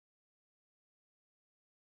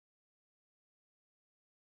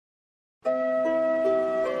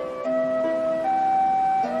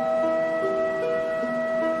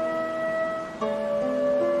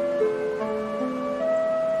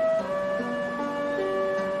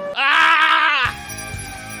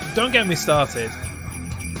Don't get me started.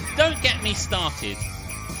 Don't get me started.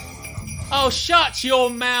 Oh, shut your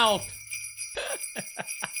mouth.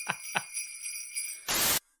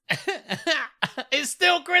 It's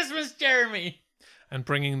still Christmas, Jeremy. And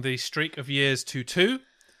bringing the streak of years to 2,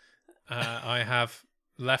 I have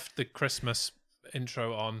left the Christmas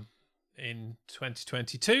intro on in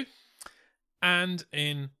 2022 and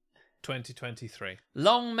in 2023.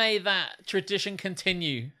 Long may that tradition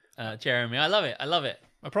continue, Jeremy. I love it. I love it.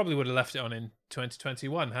 I probably would have left it on in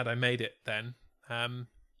 2021 had I made it then.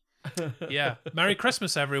 Yeah. Merry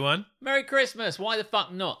Christmas, everyone. Merry Christmas. Why the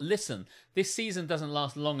fuck not? Listen, this season doesn't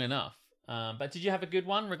last long enough. But did you have a good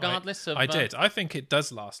one, regardless of... I did. I think it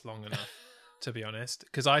does last long enough, to be honest,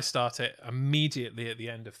 because I start it immediately at the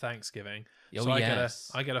end of Thanksgiving. Oh, so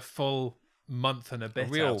yes. I get a full month and a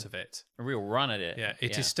bit out of it. A real run at it. Yeah,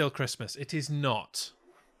 it is still Christmas. It is not.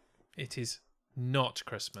 It is not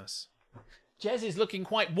Christmas. Jez is looking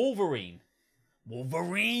quite Wolverine.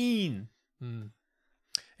 Wolverine!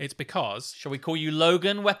 It's because... Shall we call you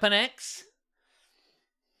Logan, Weapon X?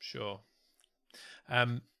 Sure.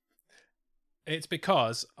 It's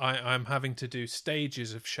because I'm having to do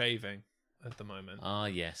stages of shaving at the moment. Ah,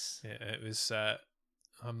 yes. Yeah, it was...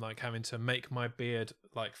 I'm like having to make my beard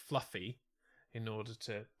like fluffy in order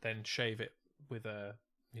to then shave it with an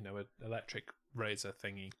electric razor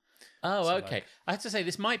thingy. Oh, So, okay. like- I have to say,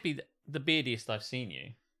 this might be the beardiest I've seen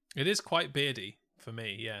you. It is quite beardy for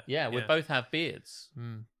me, yeah. Yeah, we both have beards.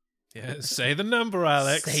 Yeah, say the number,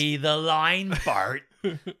 Alex. Say the line, Bart.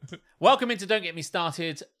 Welcome into Don't Get Me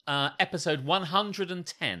Started, episode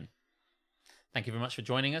 110. Thank you very much for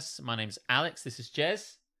joining us. My name's Alex. This is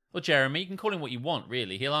Jez. Or Jeremy. You can call him what you want,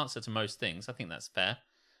 really. He'll answer to most things. I think that's fair.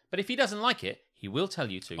 But if he doesn't like it, he will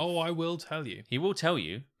tell you to. Oh, I will tell you. He will tell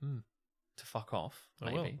you to fuck off,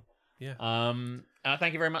 maybe. I will. Yeah.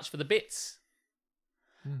 Thank you very much for the bits.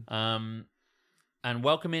 And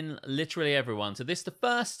welcome in literally everyone to this, the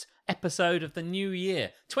first episode of the new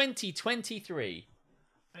year, 2023.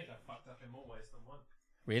 I think I fucked up in more ways than one.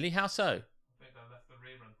 Really? How so? I think I left the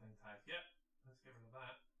rerun thing tagged. Yep, let's get rid of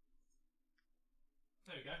that.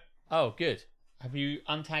 There we go. Oh, good. Have you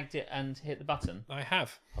untagged it and hit the button? I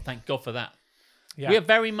have. Oh, thank God for that. Yeah. We are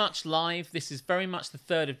very much live. This is very much the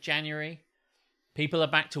 3rd of January. People are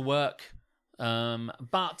back to work.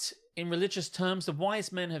 But in religious terms, the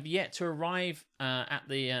wise men have yet to arrive at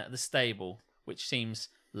the stable, which seems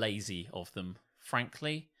lazy of them,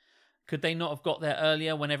 frankly. Could they not have got there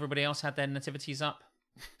earlier when everybody else had their nativities up?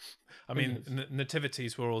 I mean,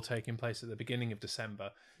 nativities were all taking place at the beginning of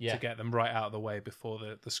December Yeah. to get them right out of the way before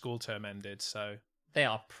the school term ended. So They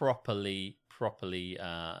are properly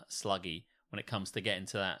sluggy when it comes to get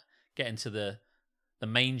into the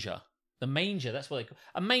manger. The manger, that's what they call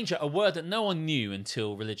a manger, a word that no one knew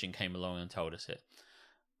until religion came along and told us it.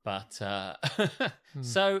 But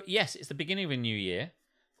so yes, it's the beginning of a new year,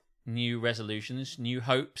 new resolutions, new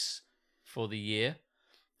hopes for the year,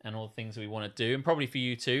 and all the things we want to do, and probably for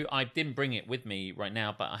you too. I didn't bring it with me right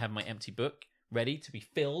now, but I have my empty book ready to be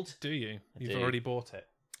filled. do you? You've do. already bought it.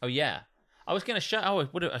 Oh yeah, I was going to show. Oh,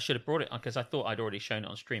 I should have brought it because I thought I'd already shown it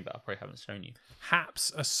on stream, but I probably haven't shown you.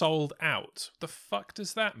 Haps are sold out. The fuck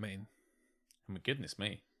does that mean? Oh my goodness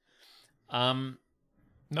me.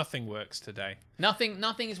 Nothing works today.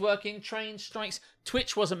 Nothing is working. Train strikes.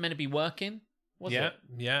 Twitch wasn't meant to be working, was it?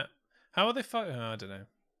 Yeah. How are they fucking? I don't know.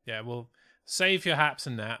 Yeah, well, save your haps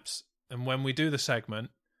and naps, and when we do the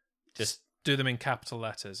segment, just do them in capital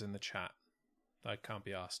letters in the chat. I can't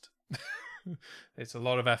be asked. It's a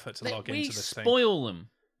lot of effort to log into this thing. We spoil them,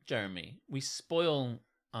 Jeremy. We spoil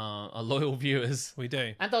our loyal viewers. We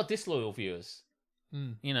do. And our disloyal viewers.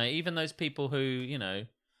 You know, even those people who,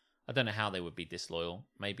 I don't know how they would be disloyal.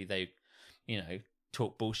 Maybe they,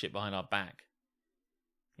 talk bullshit behind our back.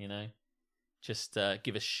 Just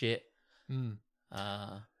give us shit.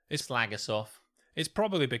 Slag us off. It's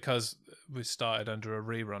probably because we started under a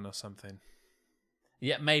rerun or something.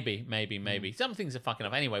 Yeah, maybe. Some things are fucking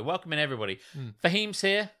up. Anyway, welcome in everybody. Fahim's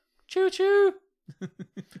here. Choo choo. Do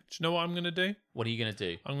you know what I'm going to do? What are you going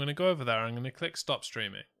to do? I'm going to go over there. I'm going to click stop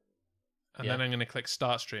streaming. And then I'm going to click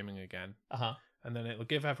start streaming again. Uh-huh. And then it'll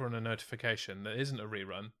give everyone a notification that isn't a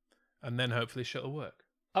rerun. And then hopefully shit'll work.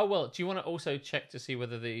 Oh, well, do you want to also check to see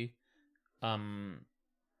whether the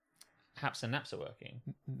haps and naps are working?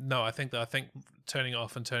 No, I think turning it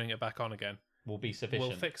off and turning it back on again Will be sufficient.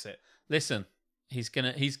 will fix it. Listen, he's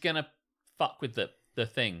gonna fuck with the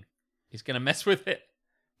thing. He's gonna mess with it.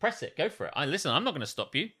 Press it. Go for it. Listen, I'm not gonna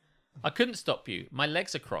stop you. I couldn't stop you. My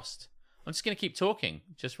legs are crossed. I'm just gonna keep talking,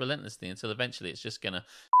 just relentlessly, until eventually it's just gonna.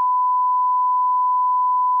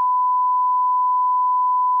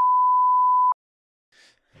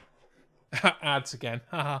 Ads again.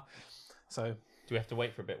 Haha. So Do we have to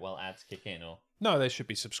wait for a bit while ads kick in, or? no, they should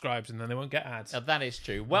be subscribed, and then they won't get ads. That is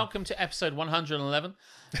true. Welcome to episode 111.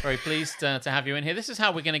 Very pleased to have you in here. This is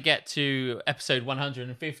how we're going to get to episode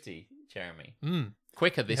 150, Jeremy.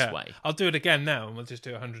 Quicker this Yeah. way. I'll do it again now, and we'll just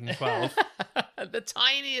do 112. The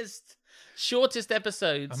tiniest, shortest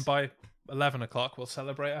episodes. And by 11 o'clock, we'll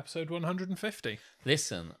celebrate episode 150.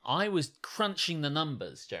 Listen, I was crunching the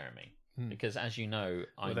numbers, Jeremy, because as you know,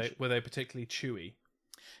 Were they particularly chewy?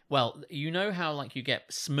 well, you know how like you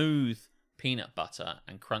get smooth peanut butter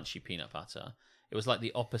and crunchy peanut butter. It was like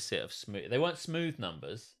the opposite of smooth. They weren't smooth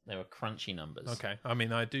numbers; they were crunchy numbers. Okay. I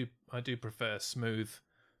mean, I do prefer smooth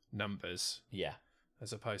numbers Yeah.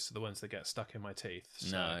 as opposed to the ones that get stuck in my teeth.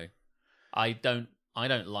 So. No, I don't. I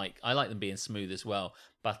don't like. I like them being smooth as well,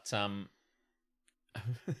 but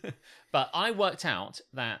but I worked out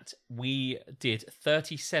that we did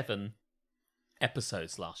 37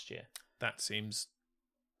 episodes last year. That seems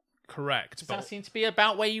correct. Does but that seem to be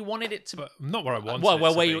about where you wanted it to? but not where I wanted well, it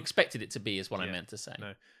where to you be. expected it to be is what I Yeah. meant to say.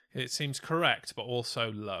 No, it seems correct, but also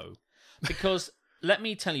low. Because let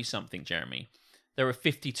me tell you something, Jeremy. There are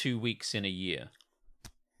 52 weeks in a year.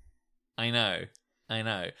 I know.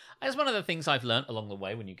 That's one of the things I've learnt along the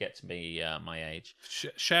way when you get to be my age.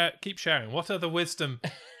 Keep sharing. What other wisdom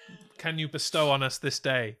can you bestow on us this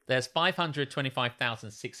day? There's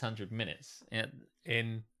 525,600 minutes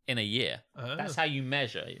In in a year. Oh. That's how you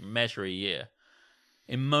measure a year.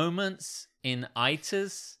 In moments, in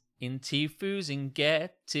itas, in tifus, in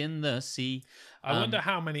get in the sea. I wonder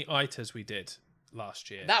how many itas we did last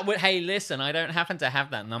year. That would. Hey, listen, I don't happen to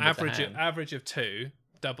have that number. average of 2,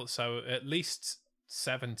 double, so at least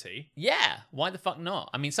 70. Yeah, why the fuck not?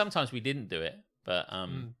 I mean, sometimes we didn't do it, but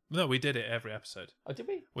No, we did it every episode. Oh, did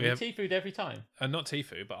we? We We have- T-food every time. Not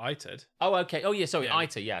Tifu, but ITA'd. Oh, okay. Oh, yeah. Sorry, Yeah,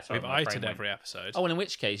 ITA. Yeah, sorry. We've my brain ITA'd went. every episode. Oh, well, in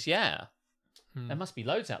which case, yeah, there must be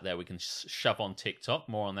loads out there we can shove on TikTok.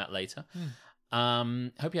 More on that later.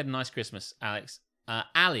 Hope you had a nice Christmas, Alex.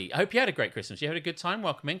 Ali, I hope you had a great Christmas. You had a good time.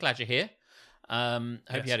 Welcome in. Glad you're here. Hope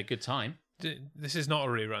Yes. you had a good time. This is not a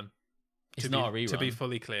rerun. It's not a To be rerun.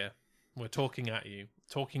 fully clear, we're talking at you,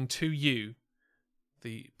 talking to you,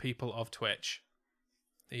 the people of Twitch,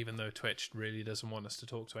 even though Twitch really doesn't want us to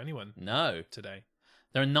talk to anyone No, today.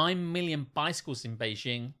 there are 9 million bicycles in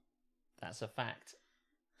Beijing. That's a fact.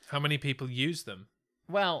 How many people use them?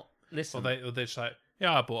 Well, listen. Or they're just like,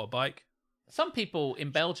 yeah, I bought a bike. Some people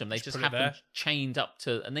in Belgium, they Just just put it have them there. chained up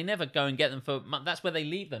to, and they never go and get them for. That's where they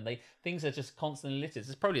leave them. Things are just constantly littered.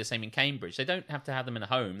 It's probably the same in Cambridge. They don't have to have them in a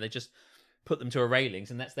home. They just put them to a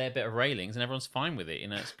railings, and that's their bit of railings, and everyone's fine with it. You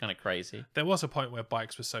know, it's kind of crazy. There was a point where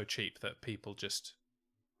bikes were so cheap that people just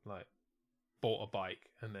like bought a bike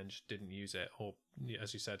and then just didn't use it, or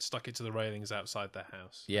as you said, stuck it to the railings outside their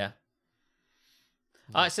house. Yeah.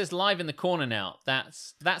 It says live in the corner now.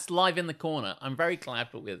 That's live in the corner. I'm very glad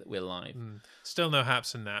that we're live. Still no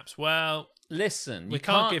haps and naps. Well, Listen, we you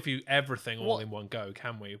can't give you everything all What? in one go,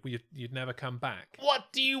 can we? You'd never come back.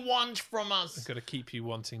 What do you want from us? We've got to keep you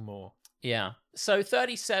wanting more. Yeah. So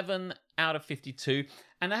 37 out of 52.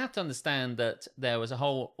 And I have to understand that there was a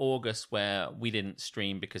whole August where we didn't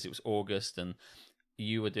stream because it was August and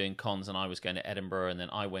you were doing cons and I was going to Edinburgh and then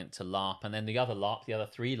I went to LARP and then the other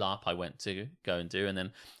 3 LARP I went to go and do. And then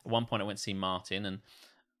at one point I went to see Martin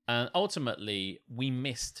and ultimately we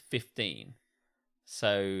missed 15.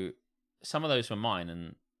 So some of those were mine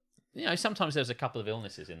and you know, sometimes there's a couple of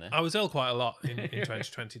illnesses in there. I was ill quite a lot in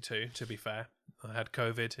 2022, to be fair. I had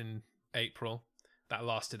COVID in April. That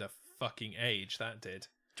lasted a fucking age, that did.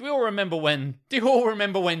 Do you all remember when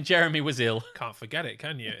Jeremy was ill? Can't forget it,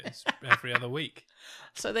 can you? It's every other week.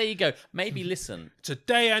 So there you go. Maybe listen. It's a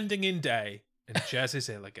day ending in day, and Jez is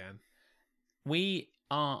ill again. We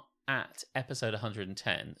are at episode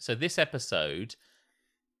 110. So this episode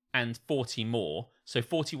and 40 more. So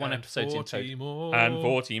 41 And episodes 40 in total. more. And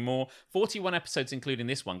 40 more. 41 episodes, including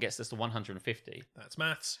this one, gets us to 150. That's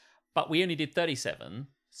maths. But we only did 37.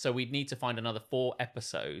 So we'd need to find another 4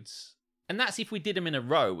 episodes. And that's if we did them in a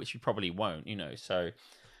row, which we probably won't, you know. So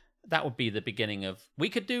that would be the beginning of... We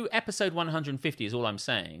could do episode 150 is all I'm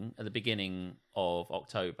saying at the beginning of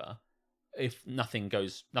October. If nothing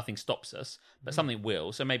stops us, but something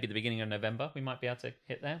will. So maybe the beginning of November, we might be able to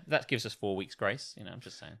hit there. That gives us 4 weeks grace. You know, I'm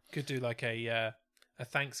just saying. Could do like a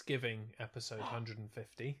Thanksgiving episode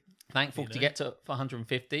 150. Thankful You to know? get to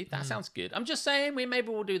 150. That sounds good. I'm just saying, maybe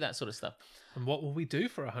we'll do that sort of stuff. And what will we do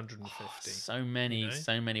for 150? So many, you know?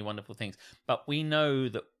 so many wonderful things. But we know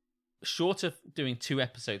that short of doing 2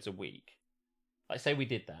 episodes a week, like say we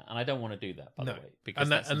did that, and I don't want to do that by the way, because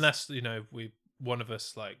unless you know one of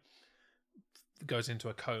us like goes into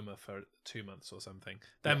a coma for 2 months or something,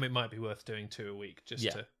 then it might be worth doing 2 a week just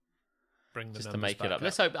to bring the just to numbers make back it up. up.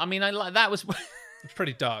 Let's hope. I mean, I like that was. It's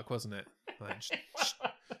pretty dark, wasn't it? Like,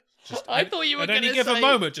 just I thought you were at going any to given say.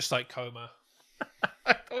 moment, just like coma.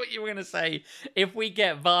 I thought you were going to say if we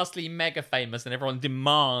get vastly mega famous and everyone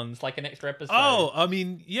demands like an extra episode. Oh, I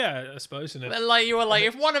mean, yeah, I suppose in a But like you were like,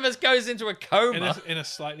 if one of us goes into a coma, in a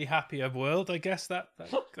slightly happier world, I guess that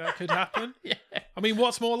could happen. yeah. I mean,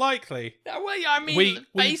 what's more likely? Well, I mean,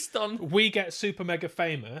 based on We get super mega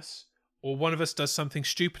famous, or one of us does something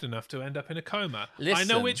stupid enough to end up in a coma. I know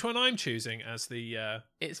Listen. which one I'm choosing as the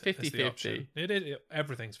it's as the 50-50. option. It is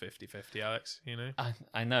everything's 50-50, Alex. You know.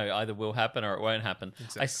 I know either will happen or it won't happen.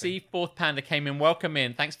 Exactly. I see Fourth Panda came in. Welcome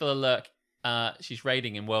in. Thanks for the lurk. She's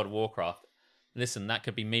raiding in World of Warcraft. Listen, that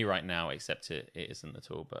could be me right now, except it isn't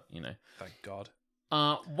at all. But you know, Thank God.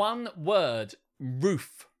 one word: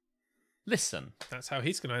 roof. Listen, That's how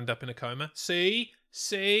he's going to end up in a coma. See.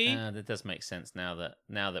 that does make sense now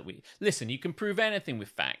that we listen. You can prove anything with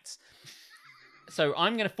facts. So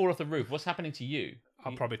I'm going to fall off the roof. What's happening to you?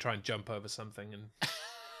 I'll probably try and jump over something and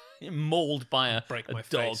You're mauled by a break my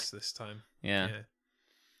dog. face this time. Yeah.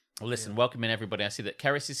 Well, listen, welcome in everybody. I see that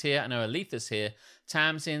Keris is here. I know Aletha's here.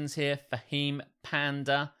 Tamsin's here. Fahim,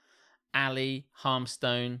 Panda, Ali,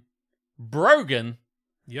 Harmstone, Brogan.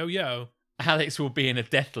 Yo. Alex will be in a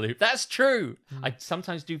death loop. That's true. I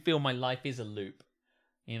sometimes do feel my life is a loop.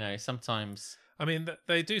 You know, sometimes. I mean,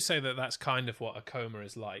 they do say that that's kind of what a coma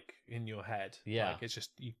is like in your head. Yeah. Like it's just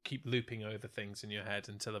you keep looping over things in your head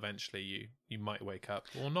until eventually you might wake up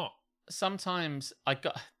or not. Sometimes I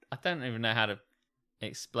don't even know how to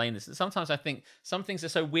explain this. Sometimes I think some things are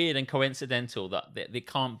so weird and coincidental that they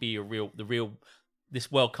can't be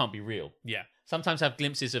this world can't be real. Yeah. Sometimes I have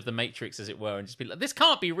glimpses of the Matrix, as it were, and just be like, this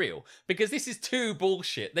can't be real because this is too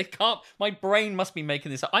bullshit. They can't. My brain must be making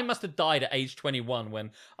this up. I must have died at age 21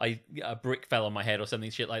 when a brick fell on my head or something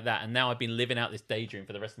shit like that, and now I've been living out this daydream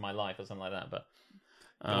for the rest of my life or something like that. But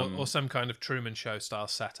Or some kind of Truman Show style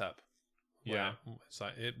setup. Yeah. Where it's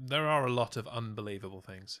like there are a lot of unbelievable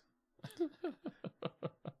things.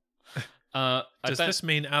 Does this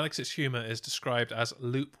mean Alex's humor is described as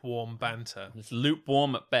lukewarm banter? it's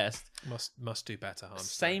lukewarm at best. Must do better, Hans.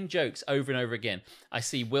 Same jokes over and over again. I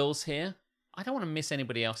see Will's here. I don't want to miss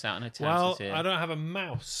anybody else out. I know Tamsin's Well, here. I don't have a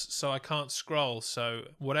mouse, so I can't scroll. So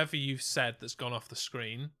whatever you've said that's gone off the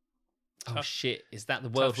screen. Oh tough- shit! Is that the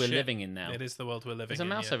world we're shit. living in now? It is the world we're living There's a in.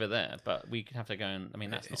 mouse yeah. over there, but we could have to go and. I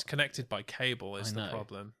mean, that's It's not connected by cable. Is I the know.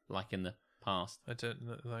 problem? like in the past. I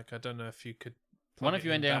don't know if you could. One plug of it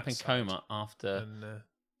you ending that up in side coma after And,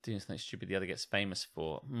 doing something stupid the other gets famous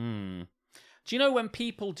for. Do you know when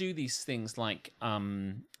people do these things like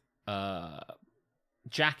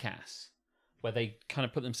Jackass, where they kind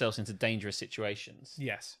of put themselves into dangerous situations,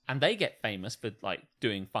 yes, and they get famous for like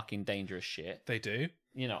doing fucking dangerous shit? they do.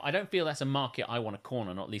 You know, I don't feel that's a market I want to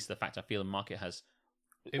corner. Not least the fact I feel the market has.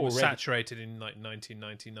 It was already- saturated in like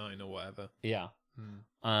 1999 or whatever. Yeah.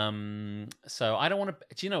 Hmm. So I don't want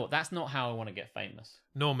to. Do you know what? That's not how I want to get famous.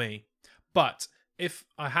 Nor me. But if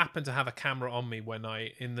I happen to have a camera on me when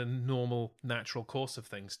I, in the normal, natural course of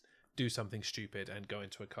things, do something stupid and go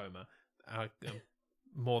into a coma, I'm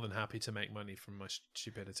more than happy to make money from my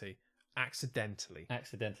stupidity. Accidentally.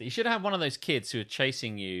 Accidentally. You should have one of those kids who are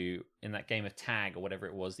chasing you in that game of tag or whatever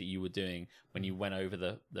it was that you were doing when you went over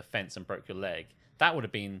the fence and broke your leg. That would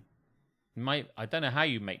have been. I don't know how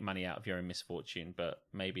you make money out of your own misfortune, but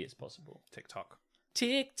maybe it's possible. TikTok.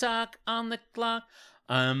 Tick tock on the clock.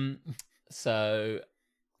 So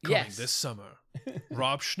Coming yes, this summer,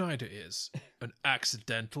 Rob Schneider is an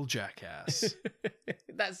accidental jackass.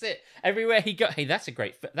 that's it. Everywhere he go, hey, that's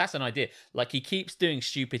an idea. Like he keeps doing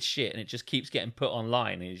stupid shit, and it just keeps getting put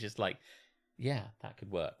online, and he's just like, yeah, that could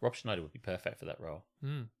work. Rob Schneider would be perfect for that role.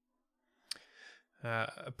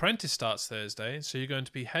 Apprentice starts Thursday, so you're going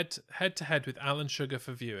to be head to head with Alan Sugar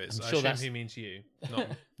for viewers. I'm I sure assume that's- he means you,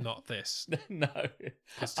 not this, No,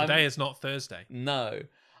 because today is not Thursday. no.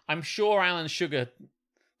 I'm sure Alan Sugar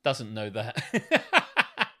doesn't know that.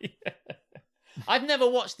 I've never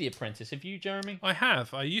watched The Apprentice. Have you, Jeremy? I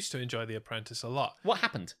have. I used to enjoy The Apprentice a lot. What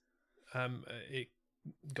happened? It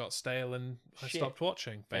got stale and I Shit. stopped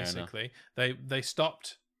watching. Fair enough. Basically, they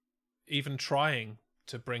stopped even trying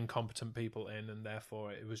to bring competent people in, and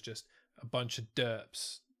therefore it was just a bunch of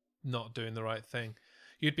derps not doing the right thing.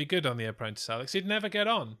 You'd be good on The Apprentice, Alex. He'd never get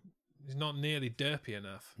on. He's not nearly derpy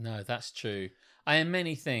enough. No, that's true. I am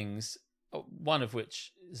many things, one of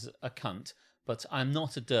which is a cunt, but I'm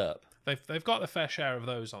not a derp. They've got a fair share of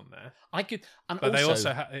those on there, I could, and but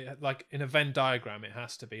also, they also like in a Venn diagram, it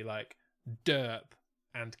has to be like derp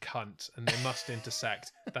and cunt, and they must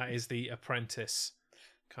intersect. That is the Apprentice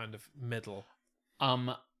kind of middle.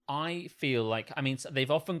 I feel like, I mean,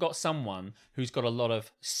 they've often got someone who's got a lot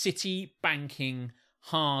of city banking,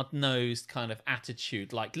 hard-nosed kind of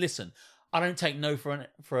attitude. Like, listen, I don't take no for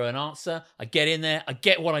an answer. I get in there. I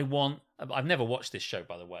get what I want. I've never watched this show,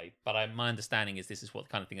 by the way, but my understanding is this is what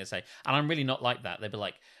kind of thing they say. And I'm really not like that. They'd be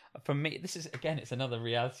like, for me, this is, again, it's another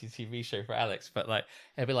reality TV show for Alex, but like,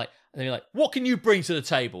 they'd be like, what can you bring to the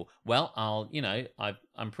table? Well,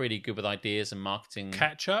 I'm pretty good with ideas and marketing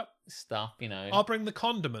Ketchup stuff, I'll bring the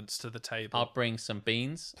condiments to the table. I'll bring some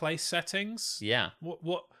beans. Place settings. Yeah.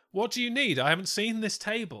 What do you need? I haven't seen this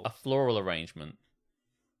table. A floral arrangement.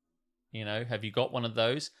 Have you got one of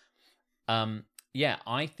those? Yeah,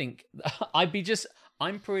 I think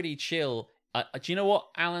I'm pretty chill. Do you know what,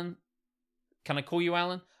 Alan? Can I call you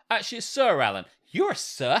Alan? Actually, it's Sir Alan. You're a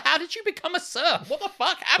sir? How did you become a sir? What the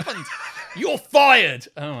fuck happened? You're fired!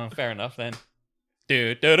 Oh, well, fair enough then.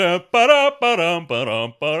 I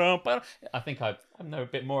think I know a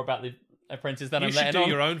bit more about The Apprentice than I'm letting on. You should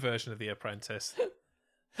do your own version of The Apprentice.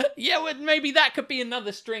 Yeah, well, maybe that could be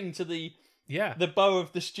another string to the bow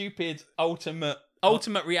of the stupid ultimate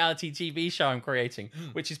reality TV show I'm creating,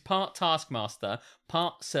 which is part Taskmaster,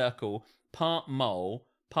 part Circle, part Mole,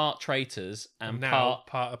 part Traitors, and now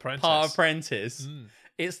part Apprentice. Part Apprentice.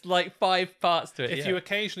 It's like 5 parts to it. If you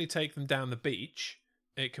occasionally take them down the beach,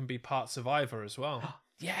 it can be part Survivor as well.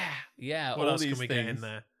 Yeah. What else can we get in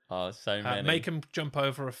there? Oh, so many. Make them jump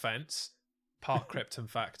over a fence. Part Krypton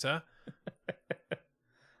Factor.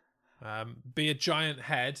 Be a giant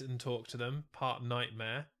head and talk to them. Part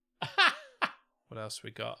Nightmare. What else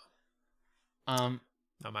we got? I'm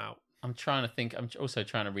out. I'm trying to think. I'm also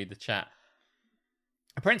trying to read the chat.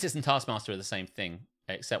 Apprentice and Taskmaster are the same thing,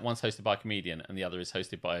 except one's hosted by a comedian and the other is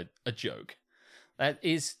hosted by a joke. That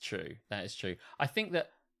is true. I think that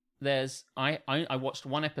I watched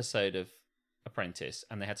one episode of Apprentice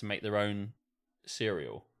and they had to make their own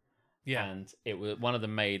cereal. Yeah. And it was one of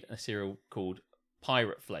them made a cereal called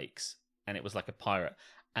Pirate Flakes, and it was like a pirate.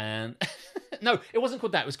 And no, it wasn't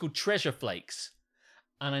called that. It was called Treasure Flakes.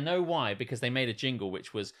 And I know why, because they made a jingle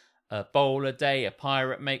which was a bowl a day a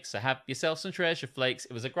pirate makes, so have yourself some Treasure Flakes.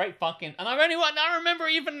 It was a great fucking, and I remember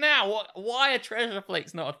even now why a Treasure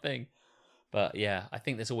Flakes not a thing. But yeah, I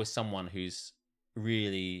think there's always someone who's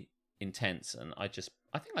really intense, and I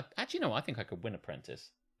think I could win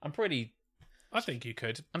Apprentice. I think you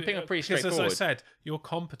could. I'm pretty because, straightforward. as I said, you're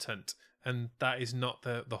competent, and that is not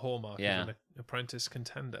the hallmark of an apprentice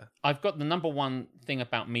contender. I've got the number one thing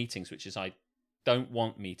about meetings, which is I don't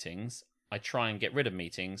want meetings. I try and get rid of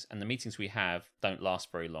meetings, and the meetings we have don't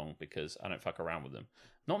last very long because I don't fuck around with them.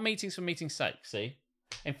 Not meetings for meeting's sake, see?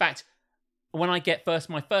 In fact, when I get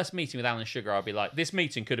my first meeting with Alan Sugar, I'll be like, this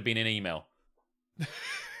meeting could have been an email.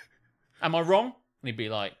 Am I wrong? And he'd be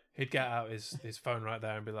like... He'd get out his phone right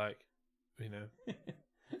there and be like,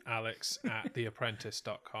 Alex at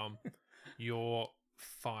theapprentice.com, you're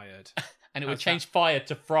fired. And it would change fired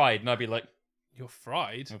to fried, and I'd be like... You're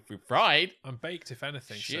fried? If we're fried? I'm baked, if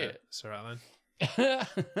anything, shit. Sir Alan.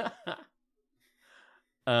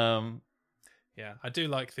 Yeah, I do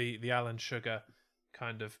like the Alan Sugar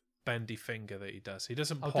kind of bendy finger that he does. He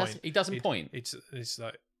doesn't point. He doesn't point. It's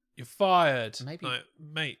like, you're fired. Maybe. Like,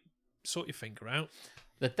 mate, sort your finger out.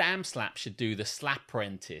 The Damn Slap should do the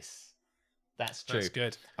Slapprentice. That's true. That's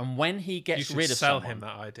good. And when he gets rid of sell someone, him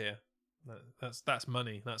that idea. That's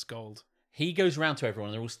money. That's gold. He goes around to everyone,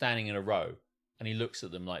 and they're all standing in a row, and he looks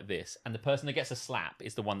at them like this, and the person that gets a slap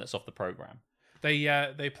is the one that's off the program.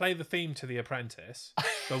 They play the theme to The Apprentice,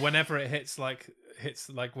 but whenever it hits like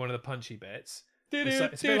one of the punchy bits,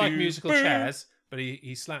 it's a bit like musical chairs. But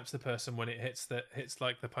he slaps the person when it hits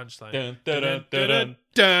like the punchline. Dun dun dun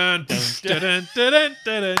dun dun dun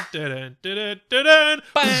dun dun dun.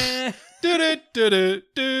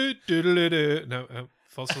 No,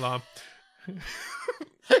 false alarm.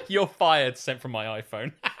 You're fired. Sent from my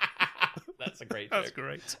iPhone. That's a great joke. That's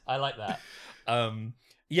great. I like that.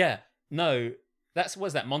 Yeah. No.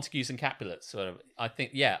 Was that Montagues and Capulets? Sort of. I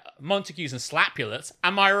think. Yeah. Montagues and Slapulets.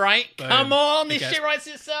 Am I right? Boom. Come on. This shit writes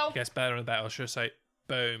itself. Gets better and better. I should say,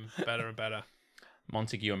 boom, better and better.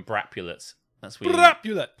 Montague and Brapulets. That's what.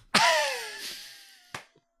 Brapulet.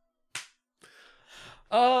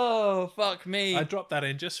 Oh, fuck me. I dropped that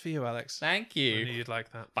in just for you, Alex. Thank you. I knew you'd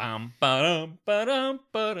like that. Bam, ba-dum, ba-dum,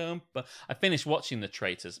 ba-dum, ba. I finished watching The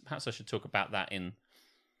Traitors. Perhaps I should talk about that in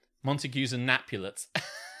Montagues and Napulets.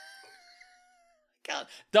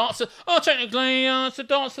 Technically, it's a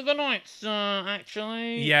Dance of the Nights,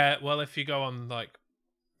 actually. Yeah, well, if you go on, like,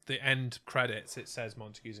 the end credits, it says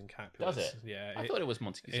Montagues and Capulets. Does it? Yeah. I thought it was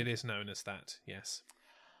Montagues. It is known as that, yes.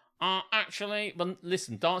 Actually, well,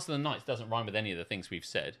 listen, Dance of the Nights doesn't rhyme with any of the things we've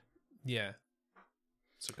said. Yeah.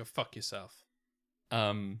 So go fuck yourself.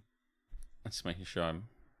 I'm just making sure I'm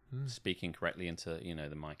speaking correctly into,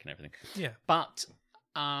 the mic and everything. Yeah. But,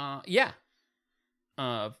 yeah.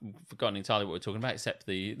 I've forgotten entirely what we're talking about, except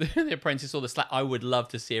the apprentice or the slap. I would love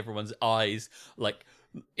to see everyone's eyes, like,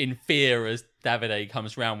 in fear as Davide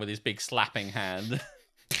comes round with his big slapping hand.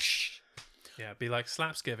 Yeah, it'd be like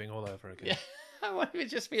Slapsgiving all over again. Yeah. I want it to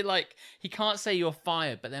just be like, he can't say you're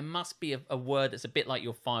fired, but there must be a word that's a bit like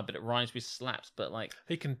you're fired, but it rhymes with slaps, but like...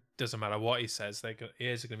 Doesn't matter what he says,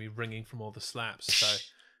 ears are going to be ringing from all the slaps, so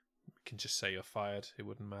you can just say you're fired. It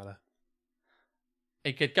wouldn't matter.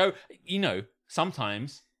 It could go,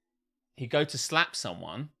 sometimes he'd go to slap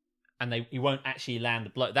someone and he won't actually land the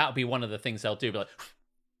blow. That would be one of the things they'll do, be like,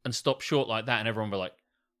 and stop short like that, and everyone will be like,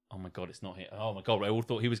 oh my God, it's not here. Oh my God, I all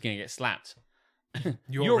thought he was going to get slapped.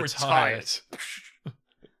 You're retired.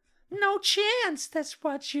 No chance, that's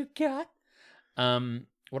what you got.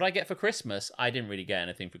 What I get for Christmas, I didn't really get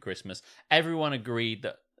anything for Christmas. Everyone agreed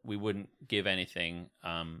that we wouldn't give anything,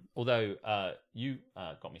 although you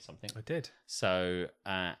got me something. I did. So,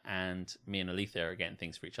 and me and Alethea are getting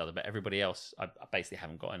things for each other, but everybody else, I basically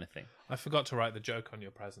haven't got anything. I forgot to write the joke on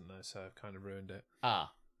your present, though, so I've kind of ruined it.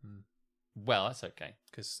 Well, that's okay.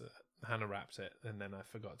 Because Hannah wrapped it, and then I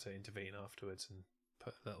forgot to intervene afterwards and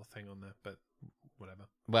put a little thing on there, but whatever.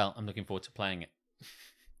 Well, I'm looking forward to playing it.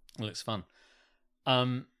 It looks fun.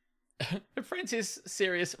 Apprentice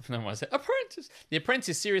Series... No, what I said? Apprentice! The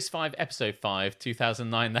Apprentice Series 5, Episode 5,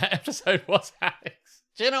 2009. That episode was Alex.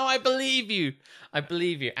 Do you know, I believe you. I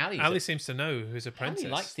believe you. Ali seems to know who's Apprentice.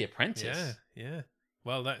 Ali likes The Apprentice. Yeah.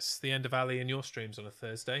 Well, that's the end of Ali and your streams on a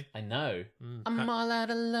Thursday. I know. I'm all out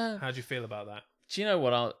of love. How do you feel about that? Do you know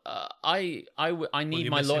what? I need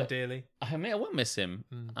my lawyer. Dearly? I won't miss him.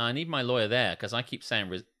 I need my lawyer there because I keep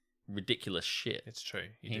saying ridiculous shit. It's true.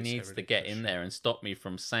 He needs to get in there and stop me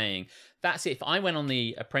from saying. That's it. If I went on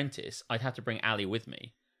The Apprentice, I'd have to bring Ali with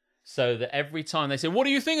me, so that every time they say, "What do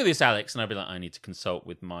you think of this, Alex?" and I'd be like, "I need to consult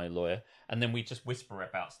with my lawyer," and then we just whisper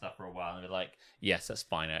about stuff for a while, and be like, "Yes, that's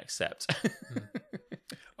fine. I accept."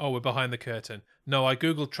 Oh, we're behind the curtain. No, I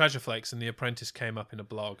googled Treasure Flakes and The Apprentice came up in a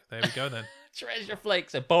blog. There we go then. Treasure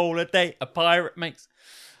Flakes, a bowl a day, a pirate makes.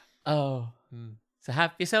 Oh, so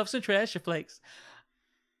have yourself some Treasure Flakes.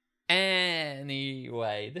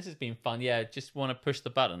 Anyway, this has been fun. Yeah, just want to push the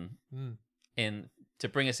button in to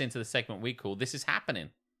bring us into the segment we call This Is Happening.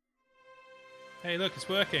 Hey, look, it's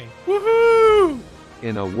working. Woohoo!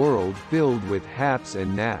 In a world filled with haps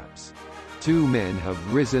and naps, two men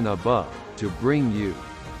have risen above to bring you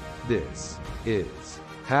This Is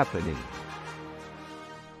Happening.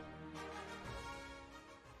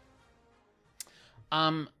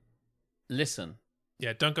 Listen.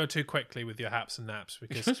 Yeah, don't go too quickly with your haps and naps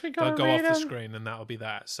because we they'll gotta go off read the 'em. screen and that'll be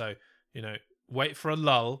that. So, wait for a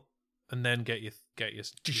lull and then get your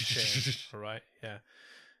cheers. All right? Yeah.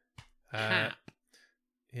 Hap.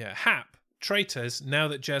 Yeah, Hap. Traitors, now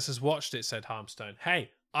that Jez has watched it, said Harmstone.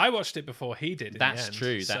 Hey, I watched it before he did. That's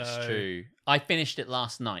true. That's true. I finished it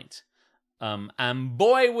last night. And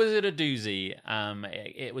boy, was it a doozy.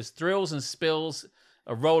 It was thrills and spills,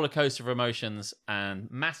 a roller coaster of emotions, and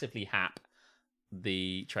massively Hap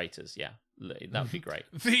the traitors. Yeah, that would be great.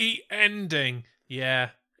 The ending. Yeah.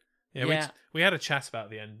 We had a chat about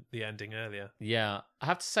the ending earlier. Yeah, I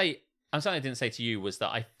have to say, something I didn't say to you was that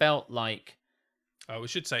I felt like... Oh, we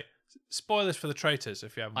should say, spoilers for the traitors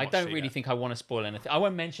if you haven't watched it. I don't really think I want to spoil anything. I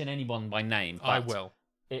won't mention anyone by name. But I will.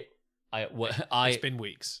 It's been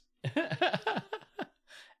weeks.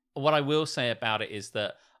 What I will say about it is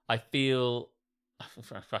that I feel...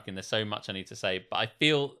 Fucking, there's so much I need to say, but I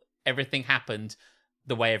feel everything happened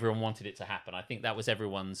the way everyone wanted it to happen. I think that was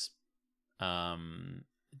everyone's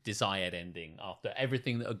desired ending after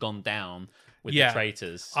everything that had gone down with the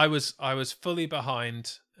traitors. I was fully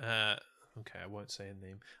behind... okay, I won't say a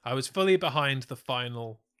name. I was fully behind the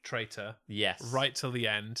final traitor. Yes. Right till the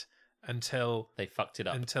end until... They fucked it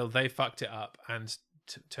up. Until they fucked it up and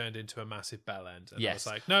turned into a massive bell end. And I was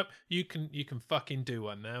like, nope, you can fucking do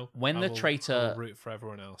one now. When the traitor... I will root for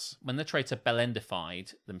everyone else. When the traitor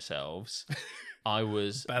bellendified themselves, I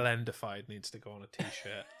was... Bellendified needs to go on a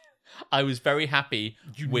t-shirt. I was very happy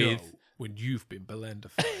with... when you've been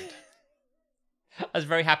bellendified. I was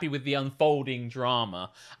very happy with the unfolding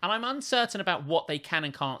drama. And I'm uncertain about what they can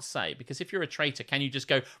and can't say. Because if you're a traitor, can you just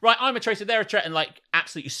go, right, I'm a traitor, they're a traitor, and like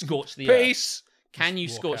absolutely scorch the earth? Peace! Can you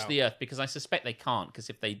scorch the earth? Because I suspect they can't. Because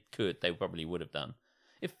if they could, they probably would have done.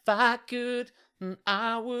 If I could,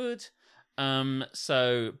 I would.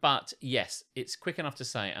 But yes, it's quick enough to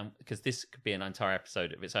say, because this could be an entire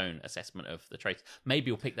episode of its own assessment of the traits.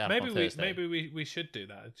 Maybe we'll pick that up on Thursday. Maybe we should do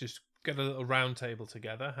that. Just get a little round table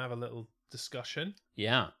together, have a little discussion.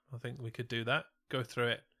 Yeah. I think we could do that. Go through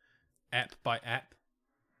it ep by ep.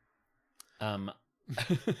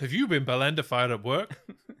 Have you been Belendified at work?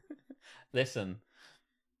 Listen.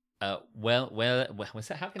 Well, what's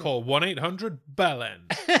that? How can Call 1-800-BELLEND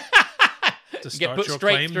to get start put your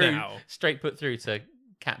straight claim through, now. straight put through to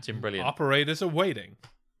Captain Brilliant. Operators are waiting.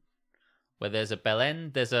 Where there's a bell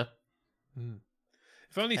end, there's a.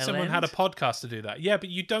 If only Bell someone had a end? podcast to do that. Yeah, but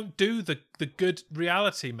you don't do the good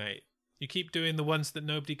reality, mate. You keep doing the ones that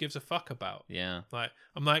nobody gives a fuck about. Yeah. Like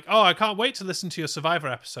I'm like, oh, I can't wait to listen to your Survivor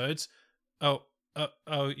episodes. Oh,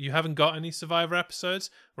 you haven't got any Survivor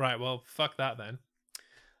episodes? Right, well, fuck that then.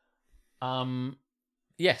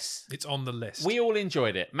 Yes. It's on the list. We all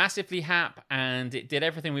enjoyed it. Massively hap, and it did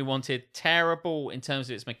everything we wanted. Terrible in terms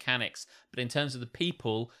of its mechanics, but in terms of the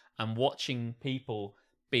people and watching people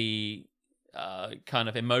be kind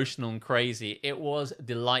of emotional and crazy, it was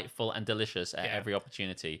delightful and delicious at every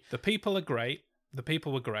opportunity. The people are great. The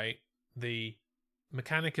people were great. The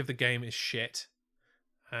mechanic of the game is shit.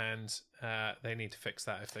 And they need to fix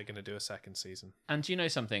that if they're going to do a second season. And do you know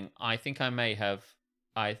something? I think I may have...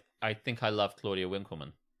 I think I love Claudia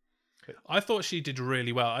Winkleman. I thought she did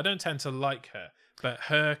really well. I don't tend to like her, but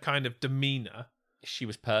her kind of demeanor... She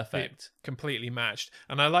was perfect. Completely matched.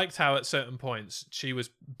 And I liked how at certain points she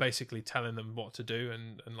was basically telling them what to do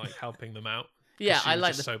and like helping them out. Yeah, she I was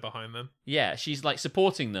like just so behind them. Yeah, she's like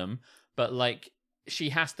supporting them, but like she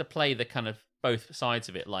has to play the kind of both sides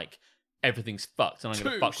of it. Like everything's fucked, and I'm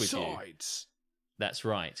going to fuck with you. sides. That's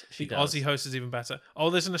right. She The does. Aussie host is even better.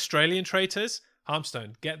 Oh, there's an Australian Traitors.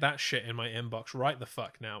 Harmstone, get that shit in my inbox right the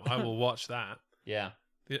fuck now. I will watch that. Yeah,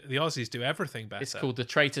 The Aussies do everything better. it's called The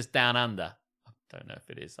Traitors Down Under. I don't know if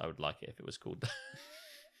it is. I would like it if it was called.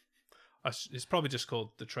 It's probably just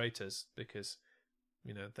called The Traitors because,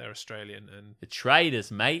 you know, they're Australian and The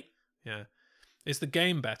Traitors, mate. yeah. Is the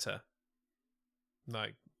game better?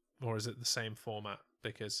 Like, or is it the same format?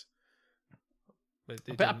 Because it But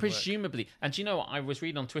didn't work. presumably, and do you know what I was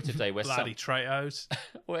reading on Twitter today where Bloody Traitors.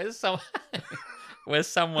 where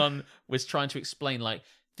someone was trying to explain like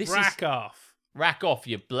this Rack is off. rack off,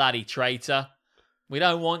 you bloody traitor. We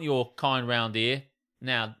don't want your kind round here.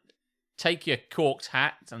 Now, take your corked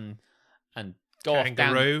hat and go off down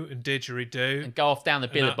Kangaroo and didgeridoo. and go off down the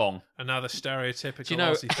billabong. Another stereotypical Do you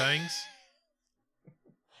know- Aussie things.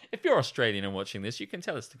 If you're Australian and watching this, you can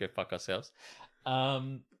tell us to go fuck ourselves.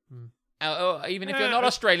 Even if you're not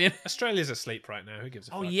Australian. Australia's asleep right now. Who gives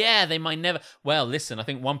a Oh fuck? yeah, they might never. Well, listen, I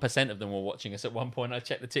think 1% of them were watching us at one point. I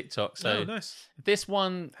checked the TikTok. So Oh, nice. this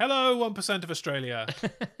one, Hello, 1% of Australia.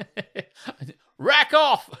 rack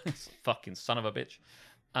off, fucking son of a bitch.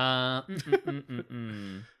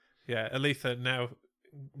 Yeah, Aletha now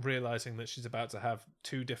realizing that she's about to have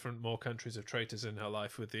two different more countries of traitors in her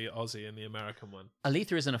life with the Aussie and the American one.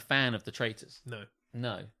 Aletha isn't a fan of the traitors. No.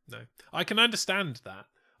 No. I can understand that.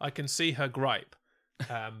 I can see her gripe.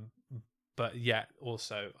 But yet,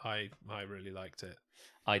 also, I really liked it.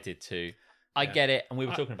 I did too. I get it, and we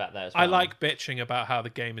were talking about that as well. I like bitching about how the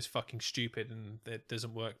game is fucking stupid and it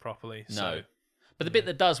doesn't work properly. No. So, But the bit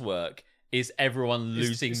that does work is everyone it's-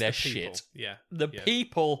 losing it's their the people. shit. Yeah. The Yeah.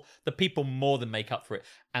 people more than make up for it.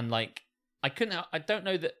 And like, I don't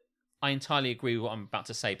know that I entirely agree with what I'm about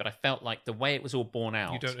to say, but I felt like the way it was all borne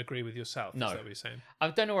out. You don't agree with yourself? No. Is that what you're saying? I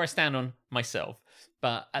don't know where I stand on myself,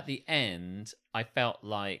 but at the end, I felt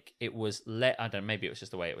like it was I don't know, maybe it was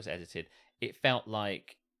just the way it was edited. It felt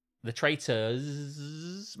like the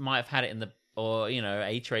traitors might have had it in the, or you know,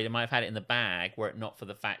 a traitor might have had it in the bag, were it not for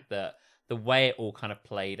the fact that the way it all kind of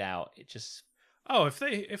played out, it just Oh, if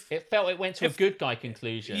it felt it went to a good guy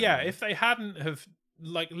conclusion. yeah, if they hadn't have,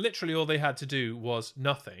 like, literally all they had to do was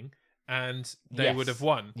nothing, and they Yes. would have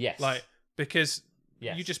won. Yes. Like, because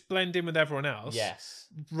Yes. you just blend in with everyone else. Yes.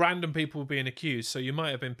 Random people were being accused, so you might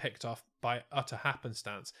have been picked off by utter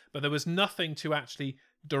happenstance. But there was nothing to actually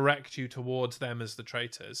direct you towards them as the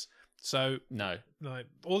traitors. So, No. like,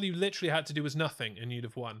 all you literally had to do was nothing, and you'd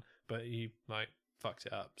have won. But you, like, fucked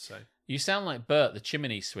it up. So You sound like Bert, the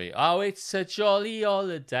chimney sweep. Oh, it's a jolly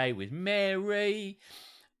holiday with Mary.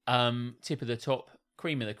 Tip of the top,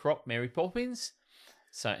 cream of the crop, Mary Poppins.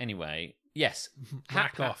 So anyway, yes.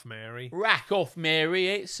 rack off, Mary. Rack off, Mary.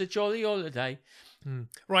 It's a jolly holiday.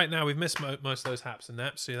 Right now, we've missed most of those haps and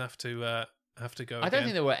naps, so you'll have to go. I don't again.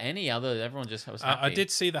 think there were any other. Everyone just was happy. I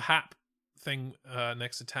did see the hap thing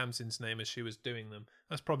next to Tamsin's name as she was doing them.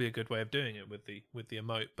 That's probably a good way of doing it with the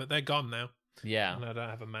emote, but they're gone now, Yeah. and I don't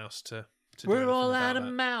have a mouse to to do We're anything all about out of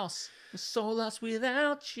that. mouse. We're so lost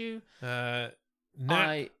without you.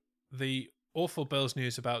 Nap, the awful Bills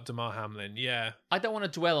news about Damar Hamlin. Yeah, I don't want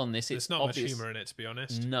to dwell on this. there's It's not obvious. much humour in it, to be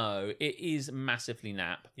honest. No, it is massively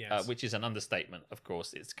nap, Yes. which is an understatement, of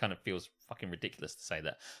course. It kind of feels fucking ridiculous to say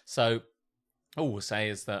that. So, all we'll say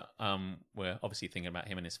is that we're obviously thinking about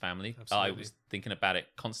him and his family. I Absolutely. was thinking about it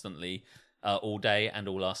constantly all day and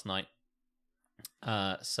all last night.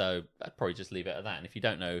 So I'd probably just leave it at that. And if you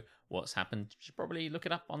don't know what's happened, you should probably look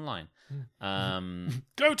it up online.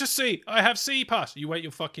 Go to sea. I have sea pass. You wait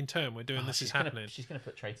your fucking turn. We're doing this is she's happening. She's going to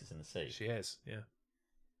put traitors in the sea. She is. Yeah.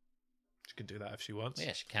 She can do that if she wants.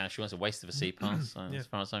 Yeah, she can. She wants a waste of a sea pass, Yeah. as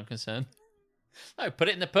far as I'm concerned. No, put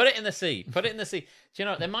it in the sea. Put it in the sea. Do you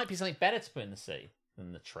know there might be something better to put in the sea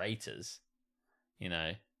than the traitors? You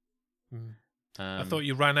know. I thought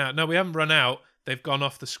you ran out. No, we haven't run out. They've gone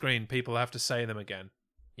off the screen. People have to say them again.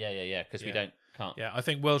 Yeah. Because we can't. Yeah, I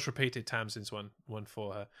think Will's repeated Tamsin's one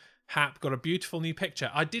for her. Hap got a beautiful new picture.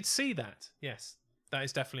 I did see that. Yes, that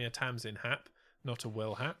is definitely a Tamsin Hap, not a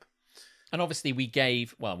Will Hap. And obviously we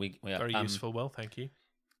gave Very useful, Will. Thank you.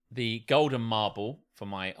 the golden marble for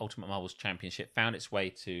my Ultimate Marbles Championship found its way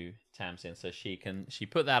to Tamsin, so she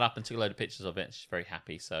put that up and took a load of pictures of it. She's very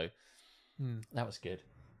happy, so that was good.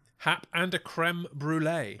 Hap and a creme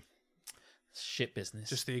brulee. Shit business.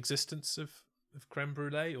 Just the existence of creme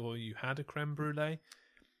brulee, or you had a creme brulee.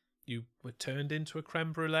 You were turned into a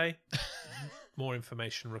creme brulee. More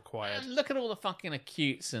information required. And look at all the fucking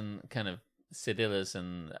acutes and kind of cedillas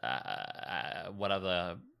and what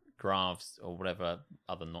other graves or whatever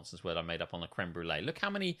other nonsense word I made up on the creme brulee. Look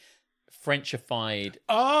how many Frenchified.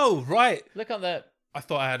 Oh, right. Look at the I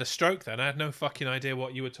thought I had a stroke then. I had no fucking idea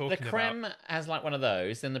what you were talking the creme about. has like one of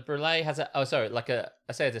those. Then the brulee has I say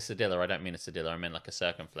it's a cedilla. I don't mean a cedilla. I mean like a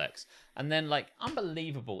circumflex. And then like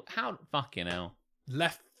unbelievable. How fucking hell.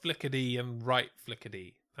 Left flickety and right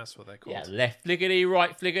flickety. That's what they're called. Yeah, left flickety,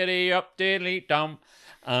 right flickety, up diddly dum.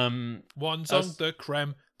 One's on the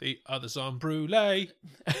creme, the other's on brulee.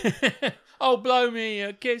 Oh, blow me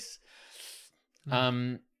a kiss.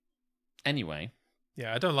 Anyway.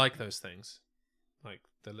 Yeah, I don't like those things. Like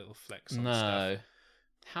the little flecks on No. stuff.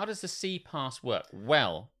 How does the C pass work?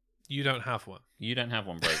 Well, You don't have one. you don't have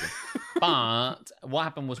one, Brogan. But what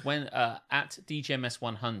happened was when at DGMS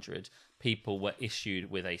 100, people were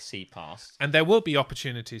issued with a C pass. And there will be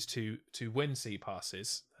opportunities to win C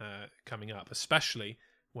passes coming up, especially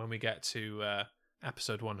when we get to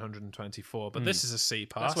episode 124. But this is a C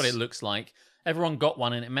pass. That's what it looks like. Everyone got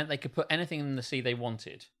one, and it meant they could put anything in the C they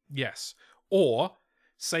wanted. Yes. Or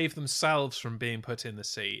save themselves from being put in the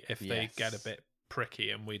sea if they Yes. get a bit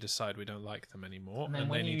pricky and we decide we don't like them anymore. And then they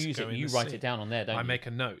when you need to use go it, in you the write sea. it down on there, don't you? I make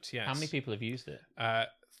a note, yes. How many people have used it?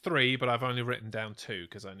 3, but I've only written down 2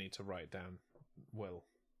 because I need to write down Will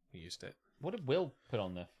used it. What did Will put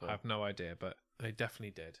on there for? I have no idea, but they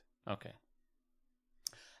definitely did. Okay.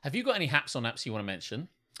 Have you got any haps or naps you want to mention?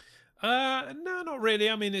 No, not really.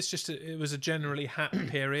 I mean, it was a generally happy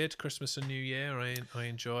period, Christmas and New Year. I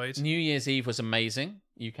enjoyed. New Year's Eve was amazing.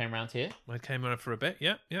 You came round here. I came around for a bit,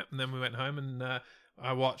 yeah, and then we went home and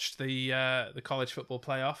I watched the college football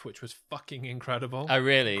playoff, which was fucking incredible. Oh,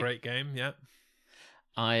 really? Great game, yeah.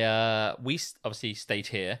 We obviously stayed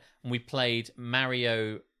here and we played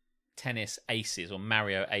Mario Tennis Aces or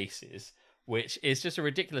Mario Aces, which is just a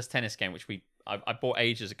ridiculous tennis game which I bought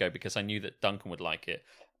ages ago because I knew that Duncan would like it.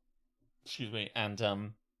 Excuse me. And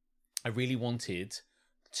I really wanted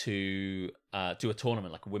to do a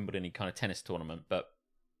tournament, like a Wimbledon kind of tennis tournament, but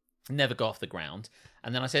never got off the ground.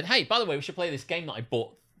 And then I said, hey, by the way, we should play this game that I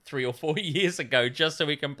bought 3 or 4 years ago just so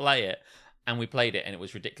we can play it. And we played it and it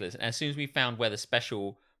was ridiculous. And as soon as we found where the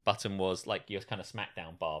special button was, like your kind of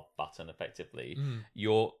SmackDown bar button, effectively,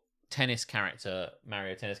 your tennis character,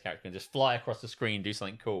 Mario tennis character, can just fly across the screen, do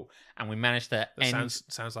something cool. And we managed to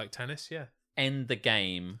Sounds like tennis, yeah. end the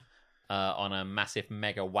game on a massive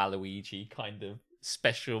mega Waluigi kind of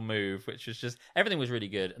special move, which was just, everything was really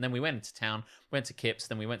good. And then we went into town, went to Kip's,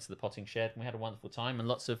 then we went to the potting shed, and we had a wonderful time and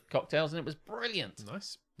lots of cocktails, and it was brilliant.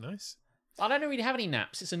 Nice. I don't really have any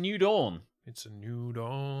naps. It's a new dawn. It's a new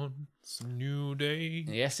dawn. It's a new day.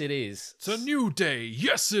 Yes, it is. It's a new day.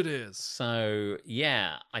 Yes, it is. So,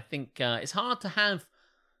 yeah, I think it's hard to have,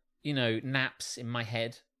 naps in my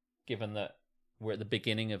head, given that we're at the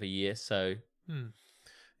beginning of a year. So,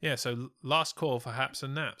 Yeah, so last call for haps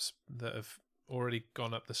and naps that have already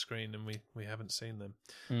gone up the screen and we haven't seen them.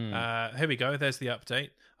 Here we go. There's the update.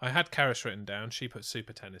 I had Karis written down. She put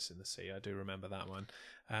Super Tennis in the sea. I do remember that one.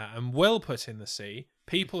 And Will put in the sea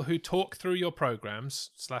people who talk through your programs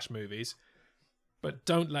 /movies but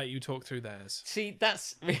don't let you talk through theirs. See,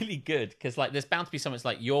 that's really good because like there's bound to be something it's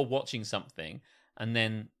like you're watching something and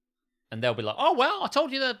they'll be like, oh well, I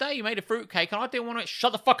told you the other day you made a fruitcake and I didn't want to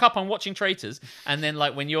shut the fuck up. I'm watching Traitors. And then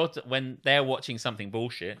like when they're watching something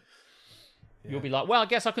bullshit, you'll be like, well, I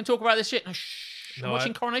guess I can talk about this shit. No, shh, I'm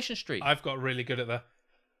watching Coronation Street. I've got really good at the.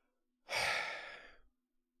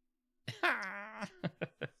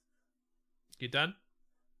 You done?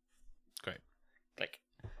 Great. Click.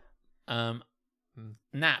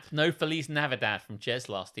 Nap. No Feliz Navidad from Jez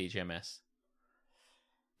last DGMS.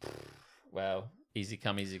 Well, easy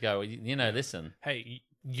come, easy go. You know, listen. Hey,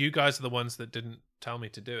 you guys are the ones that didn't tell me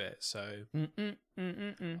to do it, so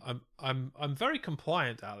I'm very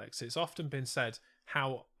compliant, Alex. It's often been said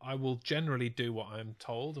how I will generally do what I'm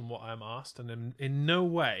told and what I'm asked, and in no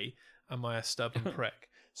way am I a stubborn prick.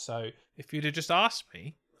 So if you'd have just asked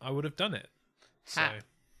me, I would have done it. So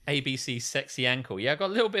ABC sexy ankle. Yeah, I got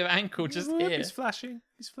a little bit of ankle just here. He's flashing.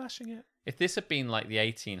 He's flashing it. If this had been like the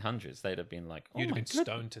 1800s, they'd have been like, oh, you'd have my been goodness.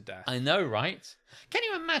 stoned to death. I know, right? Can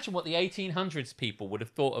you imagine what the 1800s people would have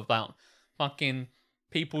thought about fucking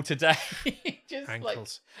people today? Just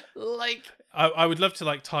ankles. Like I would love to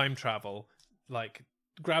like time travel, like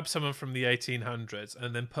grab someone from the 1800s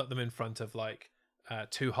and then put them in front of like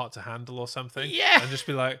Too Hot to Handle or something. Yeah, and just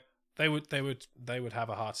be like, they would have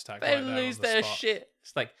a heart attack. They right there lose on the their spot. shit.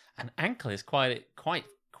 It's like an ankle is quite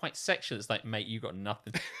sexual. It's like, mate, you got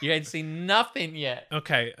nothing. You ain't seen nothing yet.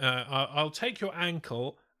 Okay, I'll take your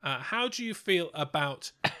ankle. How do you feel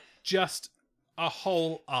about just a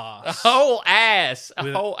whole arse? A whole ass.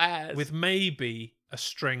 A whole ass. With maybe a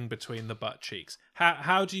string between the butt cheeks.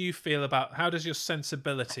 How do you feel about, how does your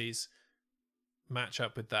sensibilities match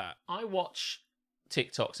up with that? I watch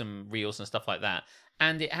TikToks and reels and stuff like that,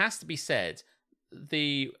 and it has to be said,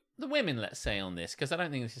 the women, let's say, on this, because I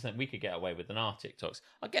don't think this is something we could get away with in our TikToks,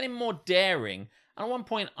 are getting more daring. And at one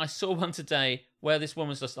point, I saw one today where this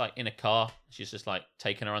woman's just like in a car. She's just like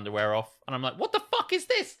taking her underwear off. And I'm like, what the fuck is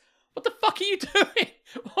this? What the fuck are you doing?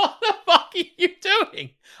 What the fuck are you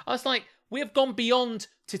doing? I was like, we have gone beyond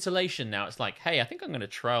titillation now. It's like, hey, I think I'm going to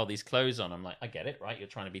try all these clothes on. I'm like, I get it, right? You're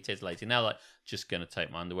trying to be titillating. Now, like, just going to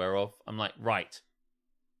take my underwear off. I'm like, right.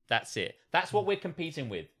 That's it. That's what we're competing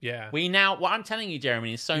with. Yeah. What I'm telling you,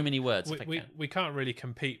 Jeremy, in so many words. We can't really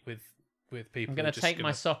compete with people. I'm going to take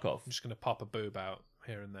my sock off. I'm just going to pop a boob out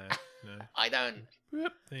here and there. You know? I don't.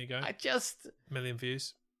 Yep, there you go. I just. Million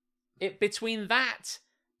views. Between that,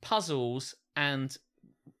 puzzles, and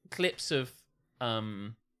clips of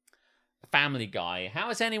Family Guy, how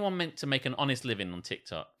is anyone meant to make an honest living on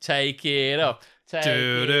TikTok? Take it off. Take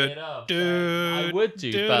it off. I would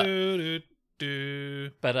do,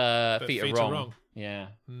 but feet are wrong. Yeah.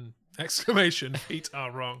 Exclamation, feet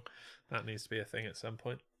are wrong. That needs to be a thing at some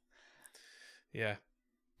point. Yeah.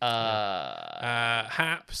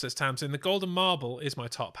 Hap, says Tamsin, the golden marble is my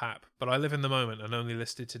top hap, but I live in the moment and only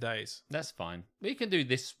listed today's. That's fine. We can do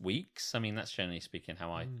this week's. I mean, that's generally speaking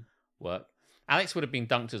how I work. Alex would have been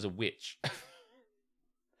dunked as a witch.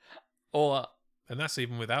 And that's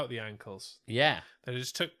even without the ankles. Yeah. They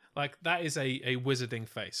just took, like, that is a wizarding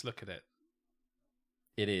face. Look at it.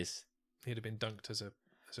 It is. He'd have been dunked as a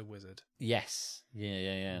wizard. Yes.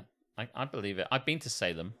 Yeah. I believe it. I've been to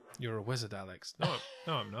Salem. You're a wizard, Alex. No,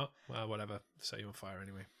 I'm not. Well, whatever. Set you on fire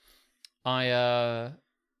anyway. I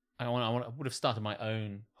would have started my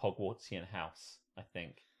own Hogwartsian house, I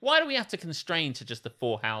think. Why do we have to constrain to just the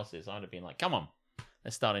 4 houses? I'd have been like, come on,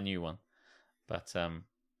 let's start a new one. But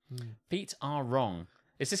feet are wrong.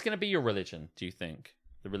 Is this going to be your religion, do you think?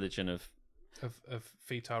 The religion of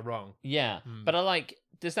feet are wrong. Yeah. But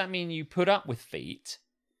does that mean you put up with feet,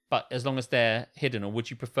 but as long as they're hidden, or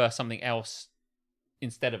would you prefer something else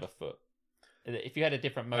instead of a foot? If you had a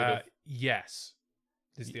different mode of... Yes,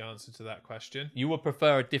 is the answer to that question. You would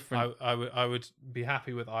prefer a different... I would be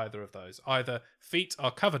happy with either of those. Either feet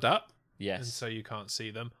are covered up, yes, and so you can't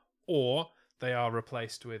see them, or they are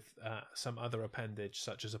replaced with some other appendage,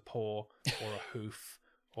 such as a paw or a hoof.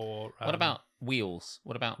 Or what about wheels?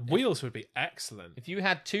 What about wheels? Would be excellent if you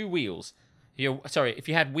had 2 wheels. If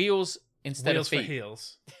you had wheels instead wheels of feet. For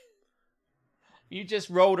heels. You just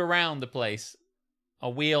rolled around the place, a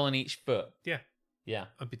wheel on each foot. Yeah,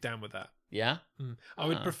 I'd be down with that. Yeah, I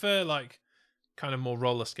would prefer kind of more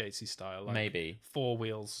roller skatey style, like maybe 4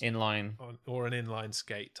 wheels inline or an inline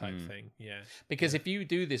skate type thing. Yeah, because if you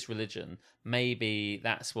do this religion, maybe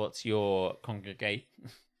that's what your congregate.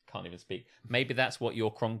 Can't even speak. Maybe that's what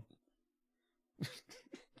your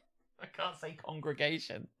I can't say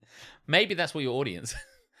congregation. Maybe that's what your audience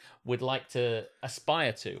would like to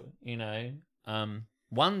aspire to. You know,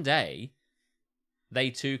 one day they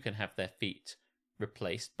too can have their feet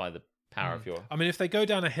replaced by the power of your. I mean, if they go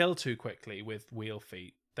down a hill too quickly with wheel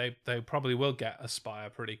feet, they probably will get a spire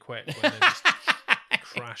pretty quick when they just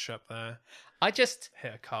crash up there, I just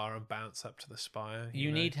hit a car and bounce up to the spire.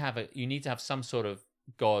 you know? need to have some sort of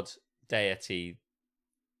god deity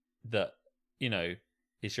that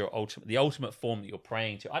is the ultimate form that you're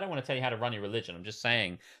praying to. I don't want to tell you how to run your religion. I'm just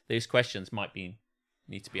saying these questions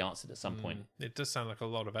need to be answered at some point. It does sound like a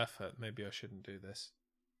lot of effort. Maybe I shouldn't do this.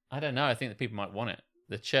 I don't know. I think that people might want it.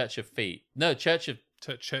 The Church of Feet. No, Church of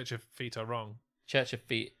Church of Feet are wrong. Church of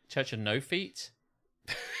Feet. Church of No Feet.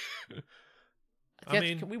 I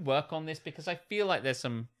mean, can we work on this? Because I feel like there's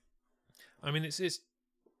some. I mean, it's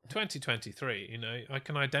 2023. You know, I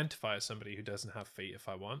can identify as somebody who doesn't have feet if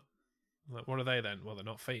I want. Like, what are they then? Well, they're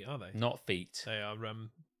not feet, are they? Not feet. They are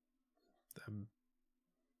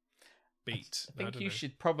beat. I think you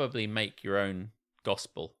should probably make your own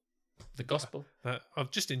gospel. The gospel?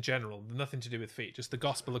 Just in general, nothing to do with feet. Just the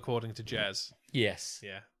gospel according to Jez. Yes.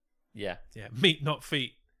 Yeah. Yeah. Yeah. Meat, not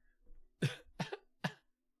feet.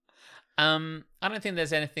 I don't think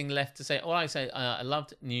there's anything left to say. All I say, I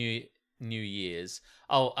loved New Year's.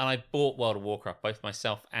 Oh, and I bought World of Warcraft. Both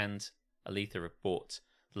myself and Aletha have bought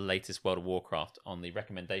the latest World of Warcraft on the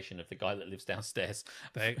recommendation of the guy that lives downstairs.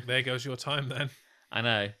 There goes your time then. I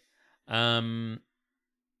know.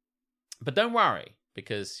 But don't worry,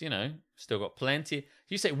 because, still got plenty.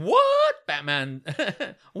 You say, what? Batman?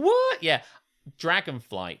 What? Yeah.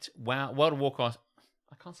 Dragonflight. Wow. World of Warcraft.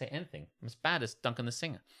 I can't say anything. I'm as bad as Duncan the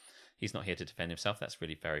Singer. He's not here to defend himself. That's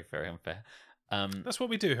really very, very unfair. That's what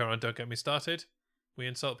we do here on Don't Get Me Started. We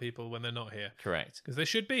insult people when they're not here. Correct. Because they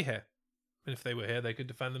should be here. And if they were here, they could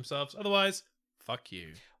defend themselves. Otherwise, fuck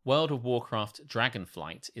you. World of Warcraft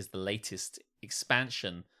Dragonflight is the latest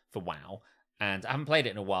expansion for WoW. And I haven't played it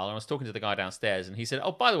in a while. And I was talking to the guy downstairs, and he said,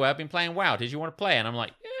 oh, by the way, I've been playing WoW. Did you want to play? And I'm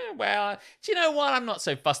like, yeah, well, do you know what? I'm not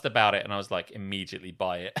so fussed about it. And I was like, immediately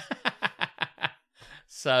buy it.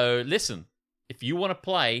 So listen, if you want to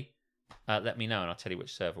play, let me know, and I'll tell you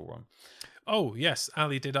which server we're on. Oh, yes.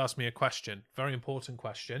 Ali did ask me a question. Very important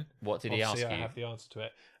question. What did he ask you? I have the answer to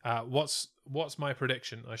it. What's my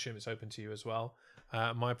prediction? I assume it's open to you as well.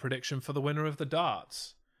 My prediction for the winner of the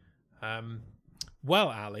darts. Well,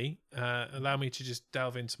 Ali, allow me to just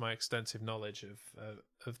delve into my extensive knowledge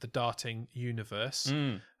of the darting universe.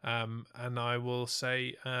 And I will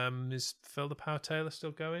say, is Phil the Power Taylor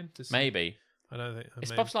still going? Maybe. I don't think.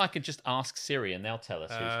 It's possible I could just ask Siri and they'll tell us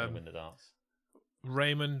who's going to win the darts.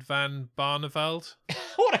 Raymond van Barneveld.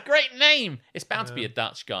 What a great name! It's bound to be a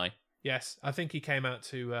Dutch guy. Yes, I think he came out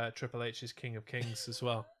to Triple H's King of Kings as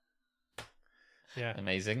well. Yeah,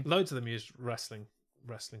 amazing. Loads of them used wrestling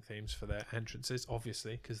themes for their entrances,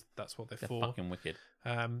 obviously, because that's what they're for. Fucking wicked.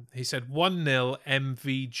 He said 1-0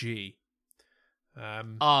 MVG.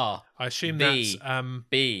 I assume that's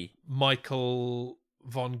B. Michael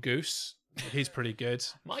Von Goose. He's pretty good.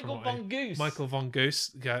 Michael Von Goose.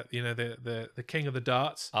 The king of the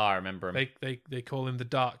darts. Oh, I remember him. They call him the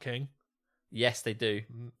Dart King. Yes, they do.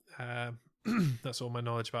 That's all my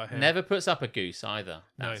knowledge about him. Never puts up a goose either.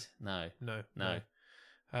 No.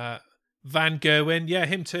 Van Gerwen, yeah,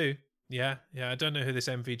 him too. Yeah. I don't know who this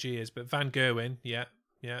MVG is, but Van Gerwen, yeah.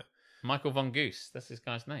 Michael Von Goose. That's his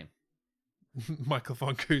guy's name. Michael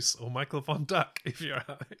Von Goose or Michael Von Duck, if you're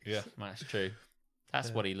Alex. Yeah, that's true. That's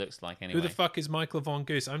what he looks like anyway. Who the fuck is Michael Von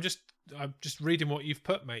Goose? I'm just reading what you've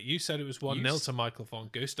put, mate. You said it was 1-0 to Michael Von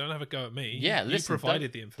Goose. Don't have a go at me. Yeah, you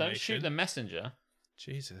provided the information. Don't shoot the messenger.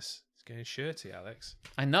 Jesus, it's getting shirty, Alex.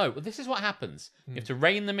 I know. Well, this is what happens. You have to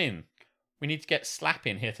rein them in. We need to get Slap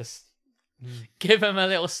in here to give him a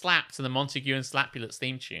little slap to the Montague and Slapulets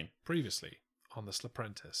theme tune. Previously on the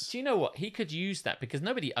Slapprentice. Do you know what? He could use that because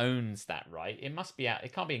nobody owns that, right? It must be out.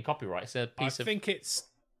 It can't be in copyright. It's a piece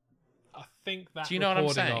I think that Do you know recording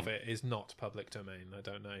what I'm saying? of it is not public domain. I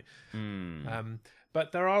don't know.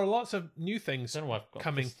 But there are lots of new things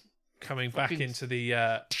coming back into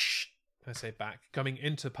the. Coming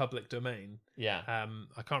into public domain. Yeah.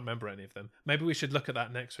 I can't remember any of them. Maybe we should look at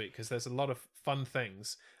that next week because there's a lot of fun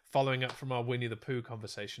things following up from our Winnie the Pooh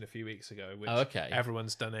conversation a few weeks ago. Which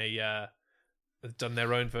everyone's done done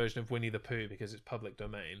their own version of Winnie the Pooh because it's public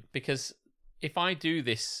domain. Because if I do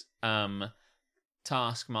this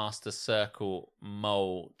Taskmaster Circle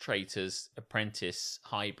Mole Traitor's Apprentice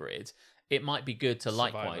hybrid, it might be good to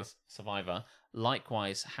Survivor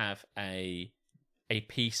likewise have a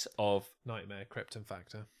piece of Nightmare Krypton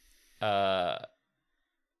Factor. I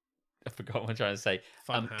forgot what I'm trying to say.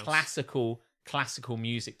 Classical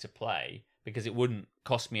music to play because it wouldn't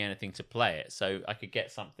cost me anything to play it. So I could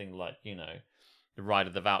get something like, The Ride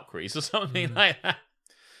of the Valkyries or something like that.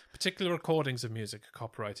 Particular recordings of music are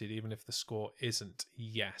copyrighted even if the score isn't.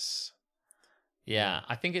 Yes. Yeah,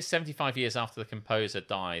 I think it's 75 years after the composer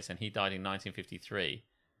dies, and he died in 1953.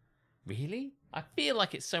 Really? I feel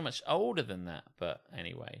like it's so much older than that, but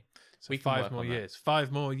anyway. So We can 5 work more on that. years.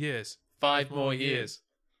 5 more years. 5 more years.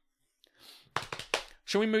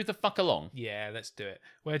 Shall we move the fuck along? Yeah, let's do it.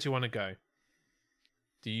 Where do you want to go?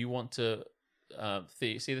 Do you want to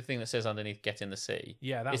see the thing that says underneath "Get in the Sea"?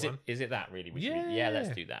 Yeah, that Is one. it that really? Yeah, let's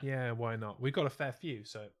do that. Yeah, why not? We've got a fair few,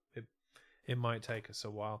 so it might take us a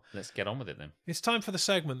while. Let's get on with it then. It's time for the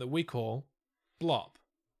segment that we call Blop.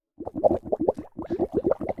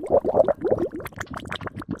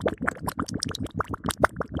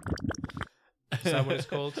 Is that what it's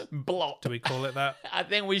called? Blop. Do we call it that? I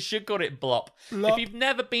think we should call it Blop. Blop. If you've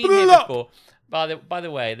never been here Blop. before, by the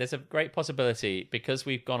way, there's a great possibility because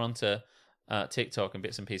we've gone onto TikTok and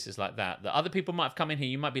bits and pieces like that other people might have come in here.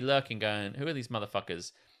 You might be lurking, going, "Who are these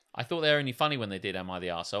motherfuckers?" I thought they were only funny when they did "Am I the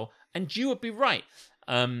Arsehole?" And you would be right.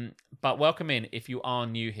 But welcome in if you are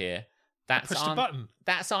new here. Push the button.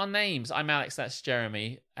 That's our names. I'm Alex. That's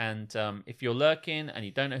Jeremy. And if you're lurking and you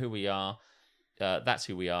don't know who we are, that's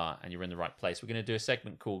who we are, and you're in the right place. We're going to do a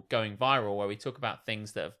segment called Going Viral, where we talk about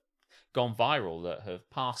things that have gone viral, that have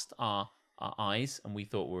passed our eyes, and we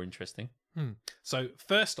thought were interesting. So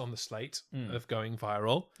first on the slate of Going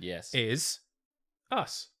Viral Yes. is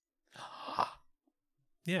us.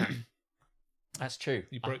 Yeah. That's true.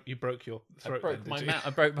 You broke your throat. I broke then, my did you? mouth. I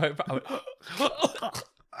broke.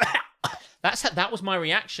 That was my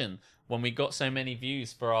reaction when we got so many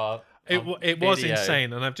views for our It was video.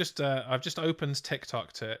 insane, and I've just opened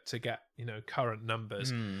TikTok to get current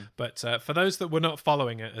numbers. But for those that were not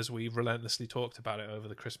following it, as we relentlessly talked about it over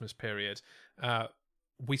the Christmas period,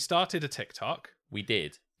 we started a TikTok. We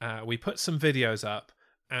did. We put some videos up,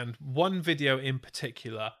 and one video in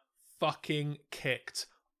particular fucking kicked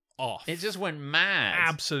off. It just went mad.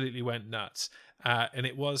 Absolutely went nuts. And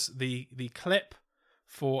it was the clip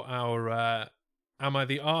for our Am I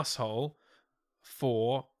the Arsehole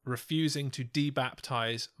for refusing to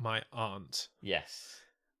debaptize my aunt. Yes.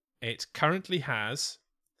 It currently has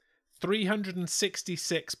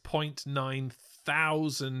 366.9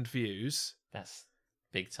 thousand views. That's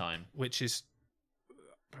big time. Which is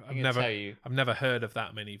I'm gonna tell you. I've never heard of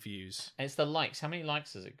that many views. And it's the likes. How many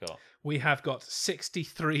likes has it got? We have got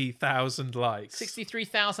 63,000 likes.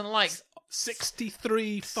 63,000 likes.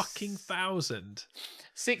 63 fucking thousand.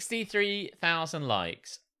 63,000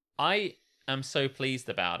 likes. I am so pleased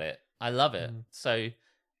about it. I love it. So,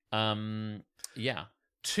 yeah.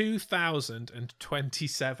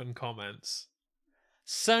 2,027 comments.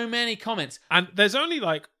 So many comments. And there's only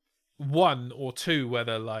like one or two where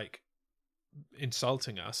they're like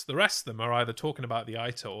insulting us. The rest of them are either talking about the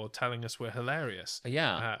ITA or telling us we're hilarious.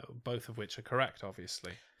 Yeah. Both of which are correct,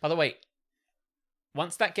 obviously. By the way,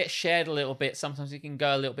 once that gets shared a little bit, sometimes it can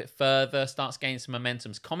go a little bit further, starts gaining some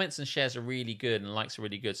momentum. Comments and shares are really good and likes are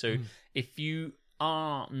really good. So if you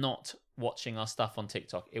are not watching our stuff on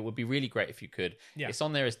TikTok, it would be really great if you could. Yeah. It's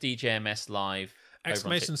on there as DJMS Live.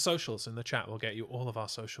 Exclamation socials in the chat will get you all of our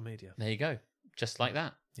social media. There you go. Just like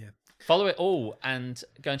that. Yeah. Follow it all and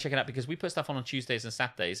go and check it out because we put stuff on Tuesdays and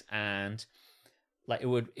Saturdays, and like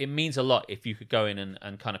it means a lot if you could go in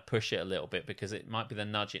and kind of push it a little bit because it might be the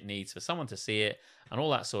nudge it needs for someone to see it and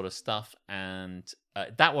all that sort of stuff. And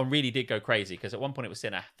that one really did go crazy because at one point it was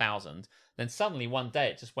sitting at 1,000. Then suddenly one day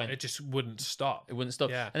it just went. It just wouldn't stop. It wouldn't stop.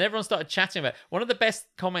 Yeah. And everyone started chatting about it. One of the best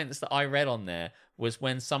comments that I read on there was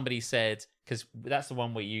when somebody said, because that's the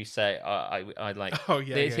one where you say, I like, oh,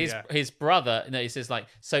 yeah, his brother, no, he says like,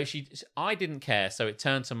 so I didn't care, so it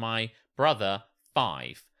turned to my brother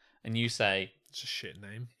 5. And you say, it's a shit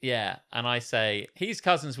name. Yeah. And I say, he's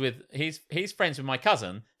friends with my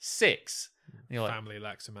cousin 6. And you're like, family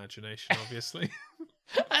lacks imagination, obviously.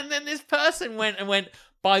 And then this person went,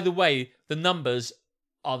 by the way, the numbers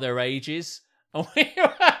are their ages. And we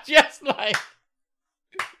were just like,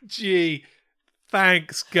 gee,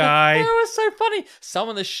 thanks, guy. It was so funny. Some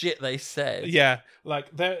of the shit they said. Yeah,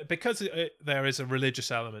 like because there is a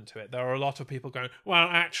religious element to it. There are a lot of people going, well,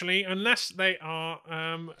 actually, unless they are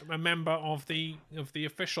a member of the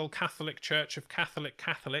official Catholic Church of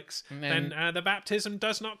Catholics, then the baptism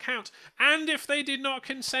does not count. And if they did not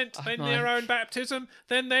consent in their own baptism,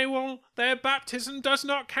 then their baptism does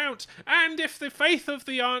not count. And if the faith of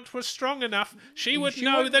the aunt was strong enough, she would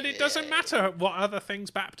know that it doesn't matter what other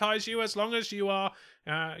things baptize you as long as you are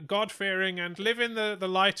God-fearing and live in the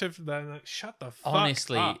light of the... Shut the fuck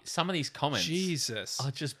Honestly, up. some of these comments Jesus.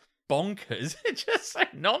 are just bonkers. It's just so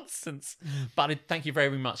nonsense. But thank you very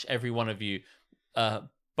much, every one of you,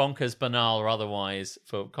 bonkers, banal or otherwise,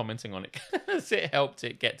 for commenting on it because it helped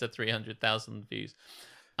it get to 300,000 views.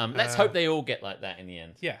 Let's hope they all get like that in the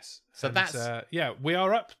end. Yes. So And, that's- we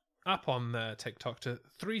are up on TikTok to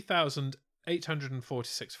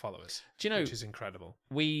 3,846 followers. Do you know, which is incredible.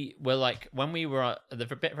 we were like, when we were at the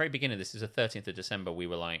very beginning of this, is the 13th of December, we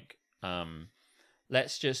were like,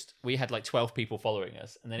 we had like 12 people following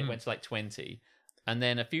us, and then it went to like 20. And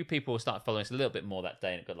then a few people started following us a little bit more that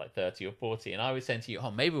day, and it got like 30 or 40. And I was saying to you,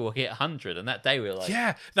 oh, maybe we'll hit 100. And that day we were like,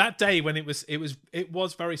 Yeah, that day when it was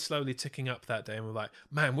very slowly ticking up that day, and we're like,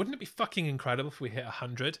 man, wouldn't it be fucking incredible if we hit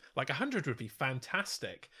 100? Like 100 would be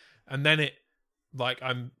fantastic. And then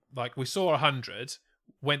we saw 100,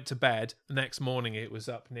 went to bed. The next morning it was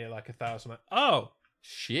up near like 1,000. Like, oh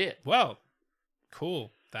shit. well,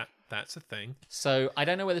 cool. That's a thing. So I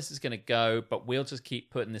don't know where this is going to go, but we'll just keep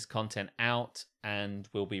putting this content out, and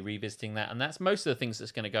we'll be revisiting that. And that's most of the things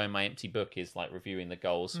that's going to go in my empty book, is like reviewing the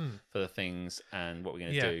goals for the things and what we're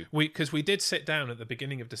going to do. Because we did sit down at the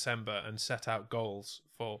beginning of December and set out goals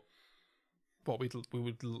for what we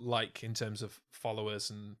would like in terms of followers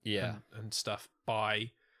and stuff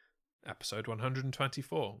by episode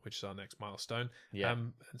 124, which is our next milestone. Yeah.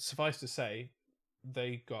 And suffice to say,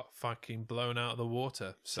 they got fucking blown out of the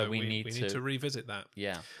water. So we need to revisit that.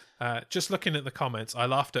 Yeah. Just looking at the comments, I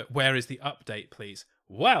laughed at, where is the update, please?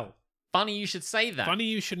 Well, funny you should say that. Funny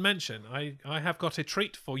you should mention. I have got a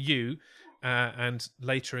treat for you, and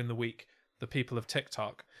later in the week, the people of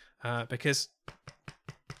TikTok, because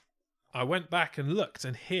I went back and looked,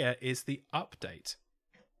 and here is the update.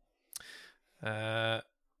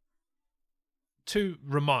 To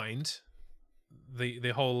remind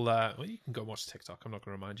the whole, well, you can go watch TikTok. I'm not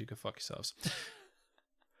going to remind you. Go fuck yourselves.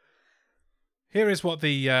 Here is what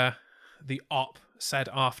the op said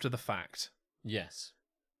after the fact. Yes.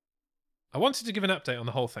 I wanted to give an update on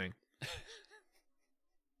the whole thing.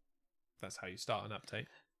 That's how you start an update.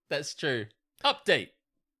 That's true. Update.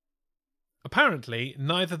 Apparently,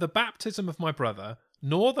 neither the baptism of my brother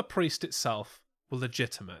nor the priest itself were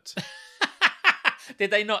legitimate.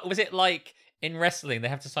 Did they not? Was it like in wrestling, they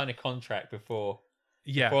have to sign a contract before?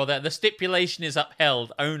 Yeah. Before that, the stipulation is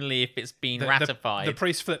upheld only if it's been ratified. The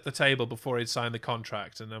priest flipped the table before he'd signed the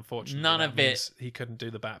contract, and unfortunately, none of it. He couldn't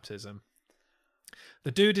do the baptism.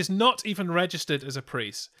 The dude is not even registered as a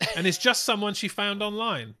priest, and is just someone she found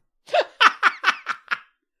online.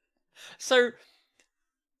 So,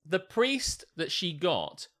 the priest that she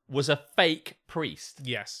got was a fake priest.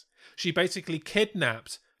 Yes. She basically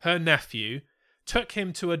kidnapped her nephew, took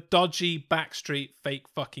him to a dodgy backstreet fake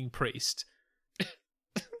fucking priest,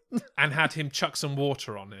 and had him chuck some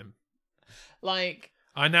water on him. Like,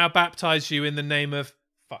 I now baptize you in the name of...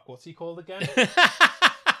 Fuck, what's he called again?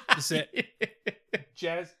 Is it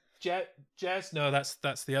Jez? No,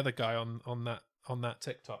 that's the other guy on that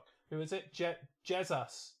TikTok. Who is it?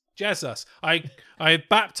 Jesus. I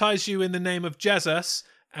baptize you in the name of Jesus,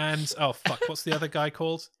 and oh fuck, what's the other guy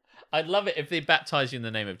called? I'd love it if they baptize you in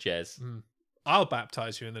the name of Jez. I'll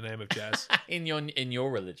baptize you in the name of Jez. in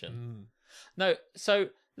your religion. No, so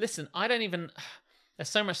listen, I don't even. There's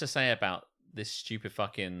so much to say about this stupid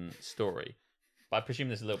fucking story, but I presume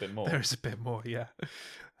there's a little bit more. There is a bit more,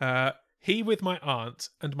 yeah. He with my aunt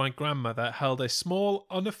and my grandmother held a small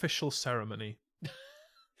unofficial ceremony.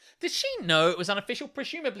 Did she know it was unofficial?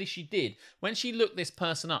 Presumably she did. When she looked this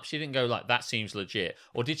person up, she didn't go like, that seems legit.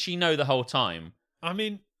 Or did she know the whole time? I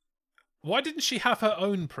mean, why didn't she have her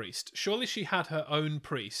own priest? Surely she had her own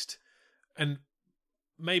priest. And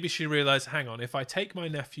maybe she realised, hang on, if I take my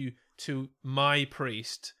nephew to my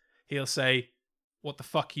priest, he'll say, what the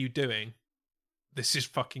fuck are you doing? This is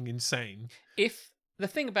fucking insane. If the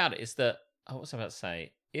thing about it is that, what was I about to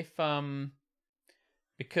say?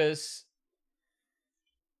 Because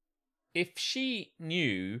if she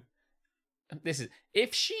knew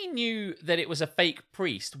that it was a fake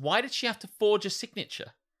priest, why did she have to forge a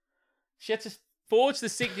signature? She had to forge the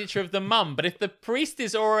signature of the mum, but if the priest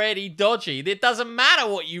is already dodgy, it doesn't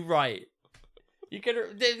matter what you write. You can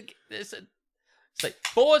it's like,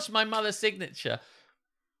 forge my mother's signature.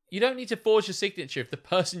 You don't need to forge a signature if the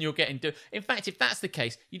person you're getting to. In fact, if that's the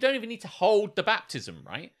case, you don't even need to hold the baptism,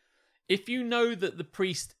 right? If you know that the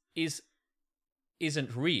priest isn't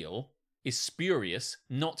real, is spurious,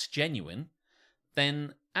 not genuine,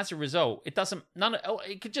 then as a result, it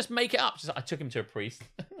could just make it up. Just, I took him to a priest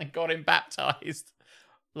and got him baptized.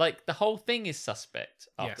 Like, the whole thing is suspect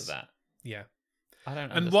after that. Yeah. I don't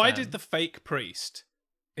understand. And why did the fake priest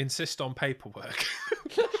insist on paperwork?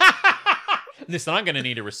 Listen, I'm going to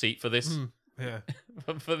need a receipt for this. Yeah.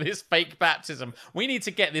 For this fake baptism. We need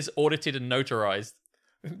to get this audited and notarized.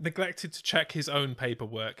 Neglected to check his own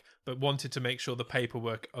paperwork, but wanted to make sure the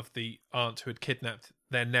paperwork of the aunt who had kidnapped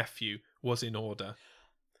their nephew was in order.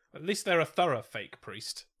 At least they're a thorough fake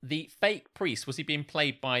priest. The fake priest, was he being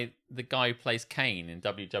played by the guy who plays Kane in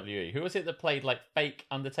WWE? Who was it that played like fake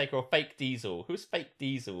Undertaker or fake Diesel? Who's fake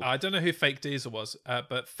Diesel? I don't know who fake Diesel was,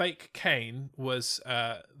 but fake Kane was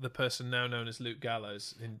the person now known as Luke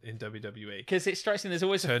Gallows in WWE. Because it strikes me there's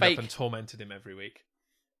always a Turned fake. up and tormented him every week.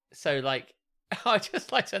 So, like, I'd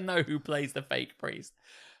just like to know who plays the fake priest.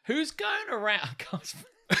 Who's going around? I can't...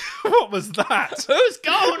 What was that? Who's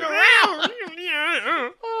going around?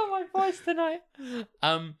 Oh, my voice tonight.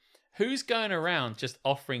 Who's going around just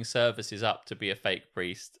offering services up to be a fake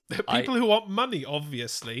priest? People who want money,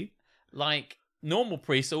 obviously. Like, normal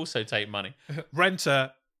priests also take money.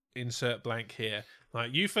 Renter, insert blank here.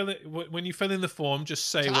 Like, you fill it when you fill in the form, just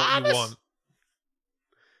say what Thomas! you want.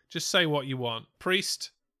 Just say what you want.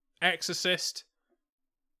 Priest, exorcist.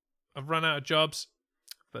 I've run out of jobs,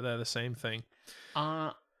 but they're the same thing.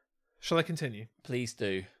 Shall I continue? Please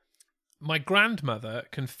do. My grandmother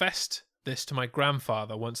confessed this to my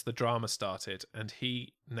grandfather once the drama started, and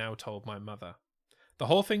he now told my mother. The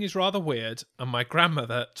whole thing is rather weird, and my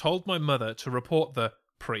grandmother told my mother to report the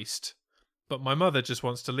priest, but my mother just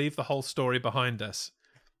wants to leave the whole story behind us.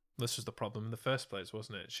 This was the problem in the first place,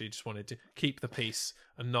 wasn't it? She just wanted to keep the peace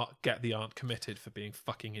and not get the aunt committed for being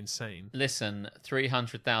fucking insane. Listen,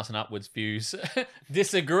 300,000 upwards views.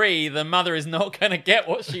 Disagree. The mother is not going to get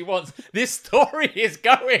what she wants. This story is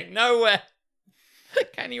going nowhere.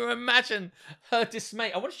 Can you imagine her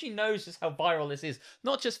dismay? I wonder if she knows just how viral this is.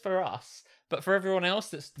 Not just for us, but for everyone else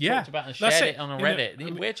that's talked about and shared it on Reddit.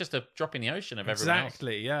 You know, we're just a drop in the ocean of everyone else.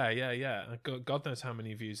 Exactly. Yeah. God knows how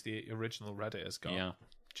many views the original Reddit has got. Yeah.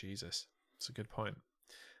 Jesus, that's a good point.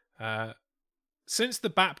 Since the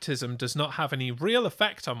baptism does not have any real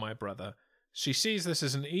effect on my brother, she sees this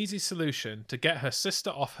as an easy solution to get her sister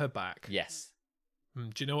off her back. Yes.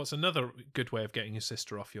 Do you know what's another good way of getting your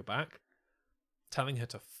sister off your back? Telling her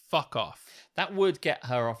to fuck off. That would get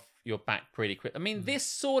her off your back pretty quick. I mean, this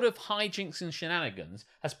sort of hijinks and shenanigans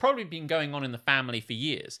has probably been going on in the family for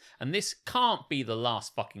years, and this can't be the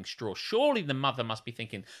last fucking straw. Surely the mother must be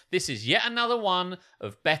thinking, this is yet another one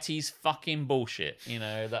of Betty's fucking bullshit, you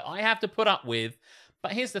know, that I have to put up with.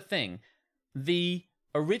 But here's the thing. The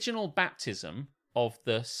original baptism of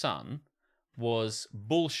the son was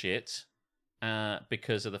bullshit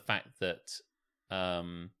because of the fact that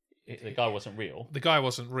the guy wasn't real. The guy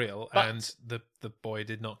wasn't real, But- and the boy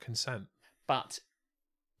did not consent. But,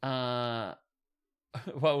 well,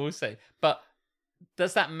 we'll say. But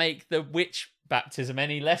does that make the witch baptism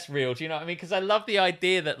any less real? Do you know what I mean? Because I love the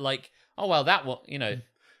idea that, like, oh, well, that one, you know,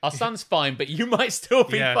 our son's fine, but you might still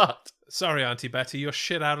be Yeah. fucked. Sorry, Auntie Betty, you're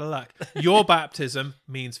shit out of luck. Your baptism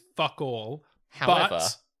means fuck all. However,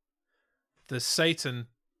 But the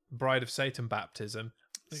Bride of Satan baptism,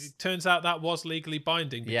 it turns out that was legally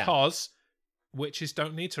binding Yeah. because witches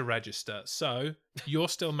don't need to register. So you're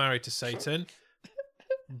still married to Satan.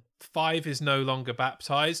 5 is no longer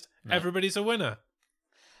baptized. No. Everybody's a winner.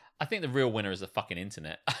 I think the real winner is the fucking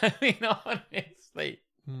internet. I mean, honestly.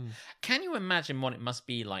 Can you imagine what it must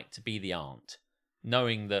be like to be the aunt,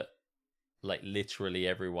 knowing that, like, literally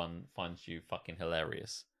everyone finds you fucking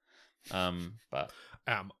hilarious? But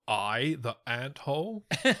Am I the anthole?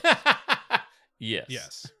 yes.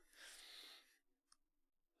 Yes.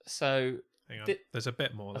 So Hang on. Did- There's a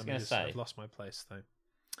bit more. I was Let me gonna just, say. I've lost my place, though.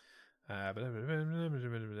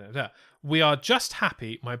 We are just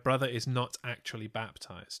happy my brother is not actually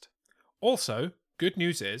baptized. Also, good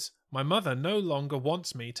news is, my mother no longer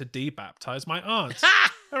wants me to debaptize my aunt.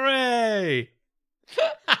 Hooray!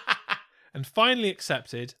 And finally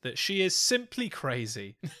accepted that she is simply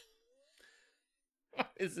crazy.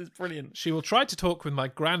 This is brilliant. She will try to talk with my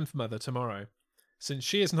grandmother tomorrow, since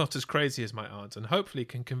she is not as crazy as my aunt, and hopefully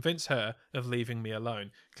can convince her of leaving me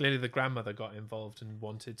alone. Clearly the grandmother got involved and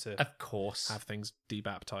wanted to Of course. have things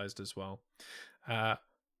debaptized as well.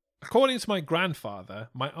 According to my grandfather,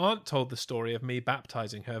 my aunt told the story of me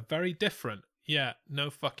baptizing her very different. Yeah, no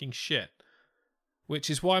fucking shit. Which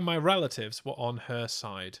is why my relatives were on her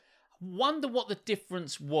side. Wonder what the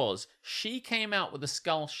difference was. She came out with a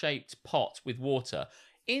skull-shaped pot with water.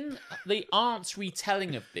 In the aunt's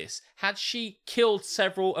retelling of this, had she killed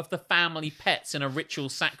several of the family pets in a ritual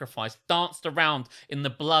sacrifice, danced around in the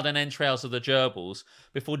blood and entrails of the gerbils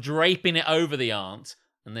before draping it over the aunt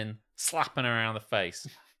and then slapping her around the face?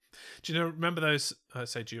 Do you remember those? I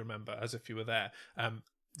say, do you remember? As if you were there.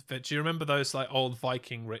 But do you remember those like old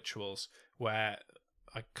Viking rituals where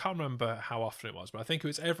I can't remember how often it was, but I think it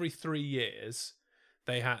was every 3 years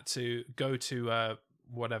they had to go to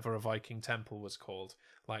whatever a Viking temple was called,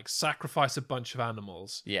 like sacrifice a bunch of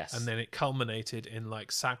animals. Yes. And then it culminated in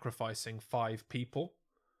like sacrificing 5 people.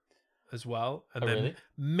 as well, and Oh, then really?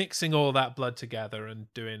 mixing all that blood together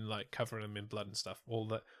and doing like covering them in blood and stuff.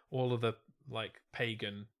 All of the like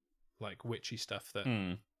pagan, like witchy stuff that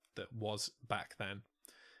Hmm. that was back then.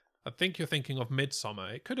 I think you're thinking of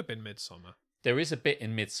Midsummer. It could have been Midsummer. There is a bit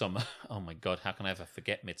in Midsummer. Oh my god, how can I ever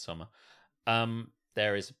forget Midsummer?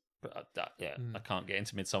 There is. I can't get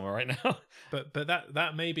into Midsummer right now. But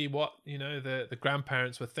that may be what the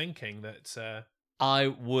grandparents were thinking that. I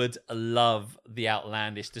would love the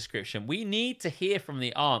outlandish description. We need to hear from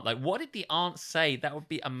the aunt. Like, what did the aunt say? That would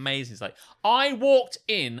be amazing. It's like, I walked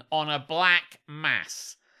in on a black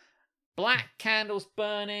mass. Black candles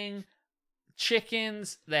burning,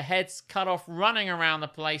 chickens, their heads cut off, running around the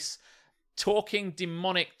place, talking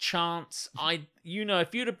demonic chants.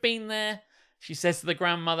 If you'd have been there, she says to the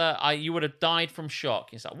grandmother, you would have died from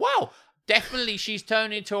shock. It's like, wow, definitely she's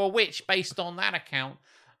turned into a witch based on that account.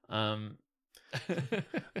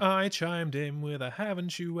 I chimed in with a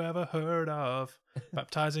haven't you ever heard of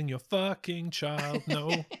baptizing your fucking child?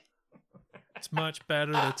 No. It's much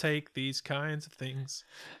better to take these kinds of things.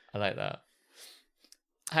 I like that.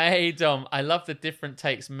 Hey, Dom, I love the different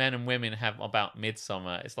takes men and women have about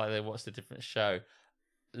Midsummer. It's like they watched a different show.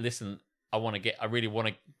 Listen, I really want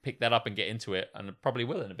to pick that up and get into it, and I probably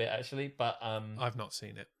will in a bit, actually. But I've not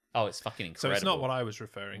seen it. Oh, it's fucking incredible. So it's not what I was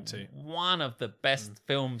referring to. One of the best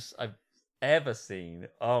films I've ever seen.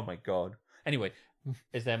 Oh my god. Anyway,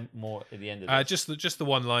 is there more at the end of this? Just the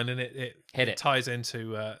one line, and it Hit it. ties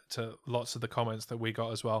into to lots of the comments that we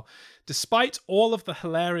got as well. Despite all of the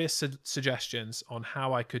hilarious suggestions on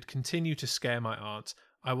how I could continue to scare my aunt,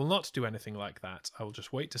 I will not do anything like that. I will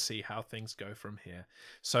just wait to see how things go from here.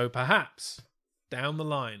 So perhaps down the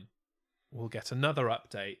line we'll get another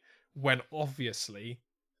update when obviously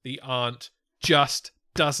the aunt just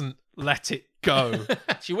doesn't let it go.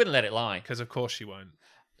 She wouldn't let it lie. Because of course she won't.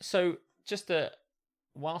 So just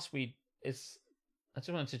whilst I just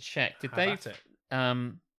wanted to check. Did Have they? at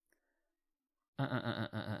it.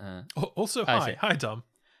 Also, I see. hi Dom.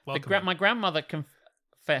 Welcome. in. My grandmother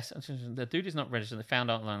confessed. The dude is not registered. They found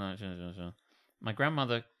out. My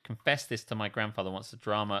grandmother confessed this to my grandfather once the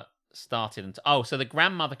drama started. So the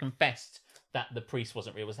grandmother confessed that the priest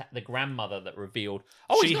wasn't real. It was the grandmother that revealed.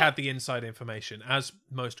 Oh, she had the inside information, as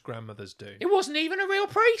most grandmothers do. It wasn't even a real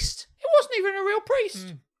priest.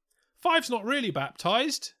 Five's not really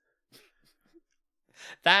baptized.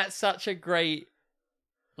 That's such a great,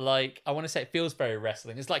 I want to say it feels very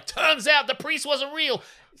wrestling. It's like, turns out the priest wasn't real.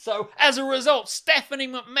 So as a result, Stephanie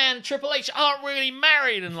McMahon and Triple H aren't really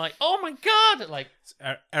married. And oh my God. It's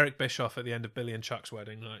Eric Bischoff at the end of Billy and Chuck's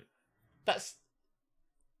wedding. That's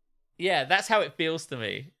how it feels to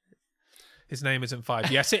me. His name isn't Five.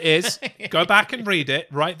 Yes, it is. Go back and read it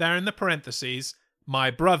right there in the parentheses. My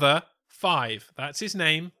brother, Five. That's his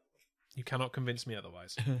name. You cannot convince me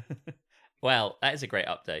otherwise. Well, that is a great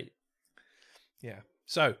update. Yeah.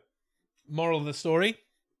 So, moral of the story,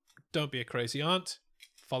 don't be a crazy aunt.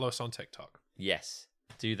 Follow us on TikTok. Yes,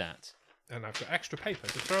 do that. And I've got extra paper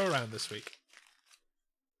to throw around this week.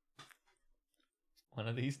 One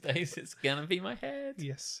of these days, it's going to be my head.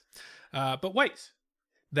 Yes. But wait.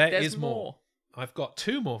 There's is more. I've got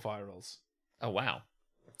 2 more virals. Oh, wow.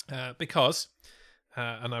 Because,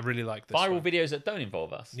 and I really like this Viral one. videos that don't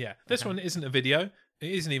involve us. Yeah. This one isn't a video.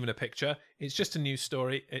 It isn't even a picture. It's just a news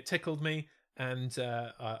story. It tickled me, and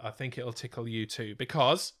I think it'll tickle you too.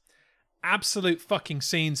 Because absolute fucking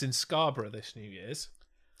scenes in Scarborough this New Year's.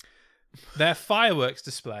 Their fireworks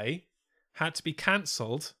display had to be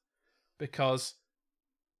cancelled because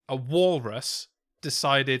a walrus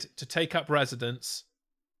decided to take up residence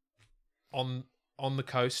on the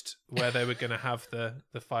coast where they were going to have the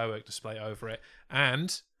firework display over it,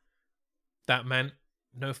 and that meant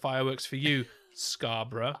no fireworks for you,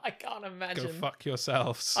 Scarborough. I can't imagine. Go fuck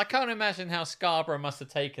yourselves. I can't imagine how Scarborough must have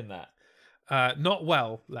taken that. Not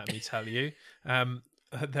well, let me tell you.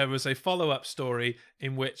 There was a follow-up story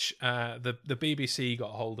in which the BBC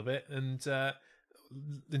got hold of it, and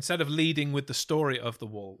instead of leading with the story of the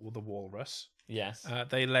walrus, Yes.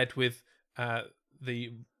 they led with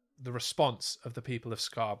the response of the people of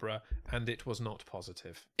Scarborough, and it was not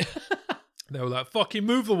positive. They were like, fucking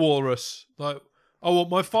move the walrus. Like, I want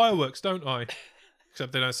my fireworks, don't I?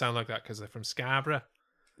 Except they don't sound like that because they're from Scarborough.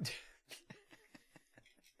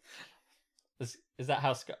 Is that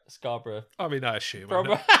how Scarborough... I mean, I assume.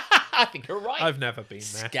 I think you're right. I've never been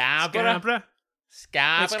there. Scarborough.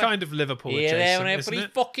 It's kind of Liverpool Yeah, adjacent, every isn't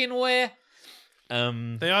it? fucking where.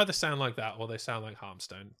 They either sound like that or they sound like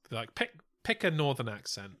Harmstone. Like, pick a northern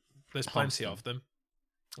accent. There's plenty of them.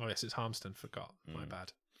 Oh, yes, it's Harmstone. Forgot. My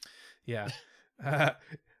bad. Yeah.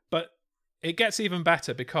 But it gets even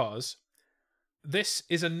better because this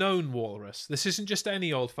is a known walrus. This isn't just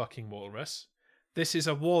any old fucking walrus. This is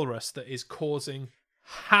a walrus that is causing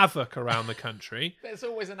havoc around the country. There's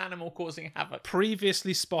always an animal causing havoc.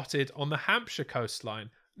 Previously spotted on the Hampshire coastline.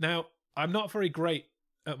 Now, I'm not very great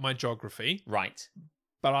at my geography, Right.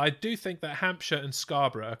 but I do think that Hampshire and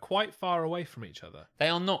Scarborough are quite far away from each other. They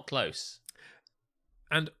are not close.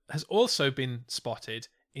 And has also been spotted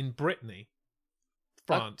in Brittany,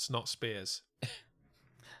 France, not Spears.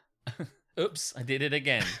 Oops, I did it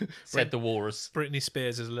again, said the walrus. Brittany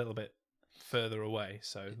Spears is a little bit further away,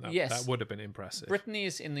 so that would have been impressive. Brittany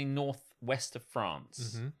is in the northwest of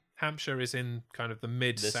France. Mm-hmm. Hampshire is in kind of the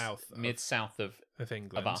mid-south of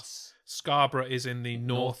England. of us. Scarborough is in the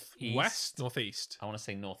northeast. I want to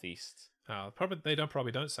say northeast. Oh, probably they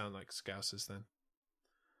probably don't sound like Scousers then.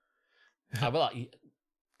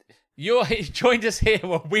 You joined us here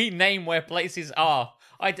where we name where places are.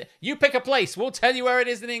 You pick a place, we'll tell you where it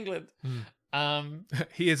is in England.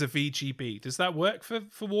 He is a VGB. Does that work for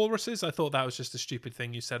walruses? I thought that was just a stupid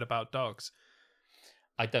thing you said about dogs.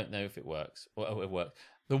 I don't know if it works. Well, it worked.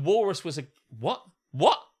 The walrus was a what?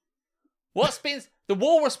 What's been? The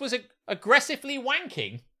walrus was aggressively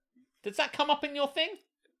wanking. Does that come up in your thing?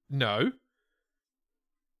 No.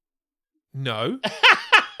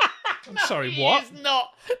 I'm sorry, what? It's not.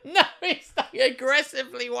 No, it's not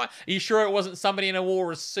aggressively wanking. Are you sure it wasn't somebody in a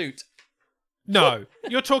walrus suit? No,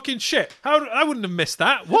 you're talking shit. I wouldn't have missed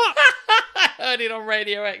that. What? I heard it on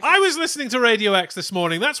Radio X. I was listening to Radio X this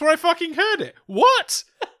morning. That's where I fucking heard it. What?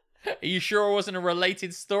 Are you sure it wasn't a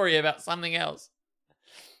related story about something else?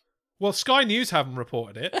 Well, Sky News haven't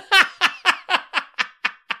reported it.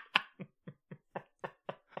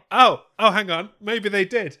 Oh, hang on. Maybe they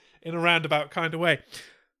did in a roundabout kind of way.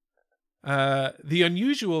 The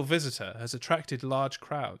unusual visitor has attracted large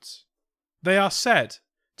crowds. They are said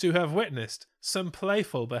to have witnessed some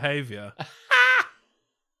playful behaviour.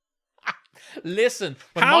 Listen,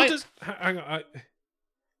 how does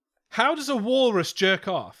a walrus jerk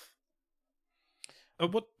off? I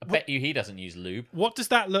bet you he doesn't use lube. What does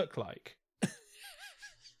that look like?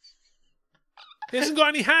 He hasn't got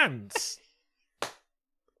any hands.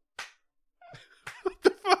 What the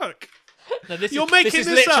fuck? No, this You're making this is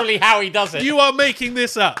this literally up. how he does it. You are making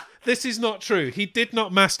this up. This is not true. He did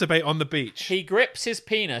not masturbate on the beach. He grips his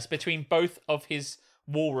penis between both of his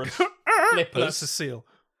walrus That's flippers. a seal.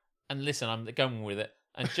 And listen, I'm going with it.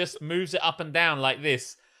 And just moves it up and down like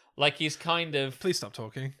this. Like he's kind of Please stop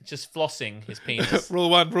talking. just flossing his penis. Rule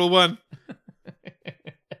one.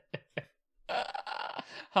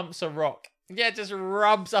 Humps a rock. Yeah, just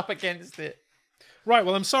rubs up against it. Right,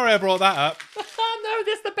 well, I'm sorry I brought that up. Oh no,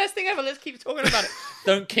 that's the best thing ever. Let's keep talking about it.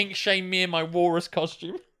 Don't kink shame me in my walrus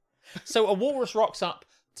costume. So a walrus rocks up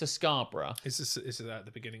to Scarborough. Is it at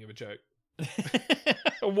the beginning of a joke?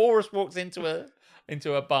 A walrus walks into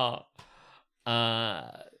a bar,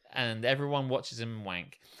 and everyone watches him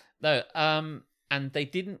wank. No, and they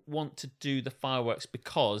didn't want to do the fireworks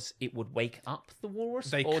because it would wake up the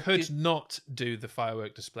walrus. They could not do the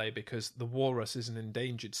firework display because the walrus is an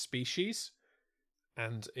endangered species,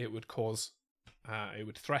 and it would cause, it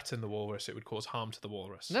would threaten the walrus. It would cause harm to the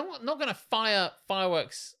walrus. They're not going to fire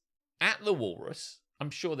fireworks at the walrus. I'm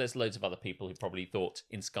sure there's loads of other people who probably thought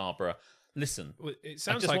in Scarborough, listen, Well, it I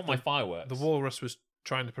sounds just like want my fireworks. the walrus was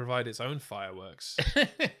trying to provide its own fireworks.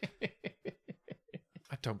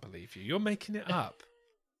 I don't believe you. You're making it up.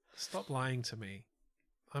 Stop lying to me.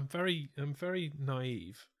 I'm very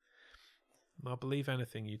naive. I'll believe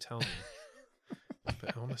anything you tell me.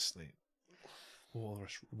 But honestly,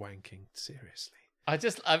 walrus wanking, seriously.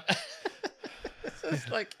 It's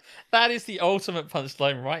like, that is the ultimate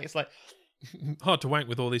punchline, right? It's like, hard to wank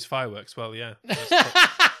with all these fireworks. Well, yeah.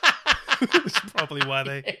 That's probably why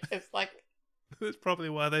they. it's like, That's probably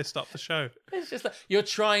why they stopped the show. it's just like you're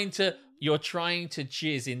trying to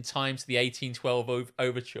jizz in time to the 1812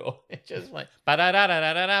 overture. It's just like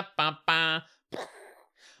ba-da-da-da-da-da-ba-ba.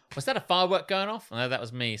 Was that a firework going off? No, that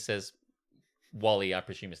was me. Says Wally. I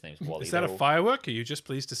presume his name's Wally. Is that a firework? Or are you just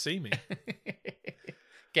pleased to see me?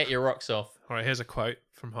 Get your rocks off. All right, here's a quote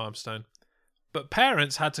from Harmstone. But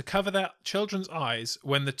parents had to cover their children's eyes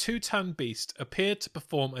when the 2-ton beast appeared to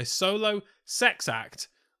perform a solo sex act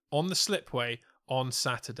on the slipway on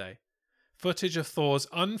Saturday. Footage of Thor's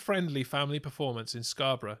unfriendly family performance in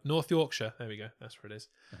Scarborough, North Yorkshire, there we go, that's where it is,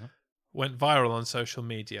 went viral on social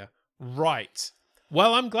media. Right.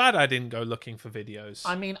 Well, I'm glad I didn't go looking for videos.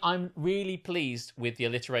 I mean, I'm really pleased with the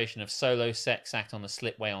alliteration of solo sex act on the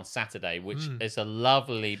slipway on Saturday, which is a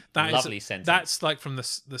lovely sentence. That's like from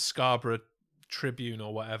the Scarborough Tribune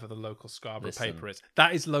or whatever the local Scarborough Listen. paper is.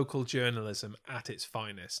 That is local journalism at its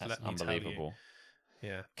finest. That's let me unbelievable. tell you.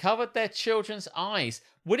 Yeah. Covered their children's eyes.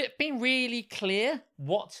 Would it have been really clear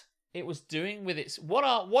what it was doing with its... What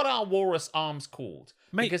are walrus arms called?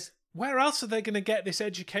 Mate, Because where else are they going to get this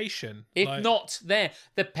education? if Like, not there,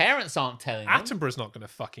 the parents aren't telling them. Attenborough's not going to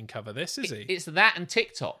fucking cover this, is he? It's that and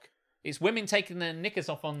TikTok. It's women taking their knickers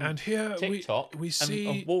off on And here TikTok we and see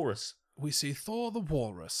a walrus. we see Thor the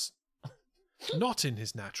walrus, not in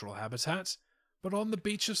his natural habitat, but on the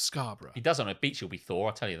beach of Scarborough. He does on a beach, he'll be Thor,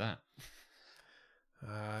 I'll tell you that.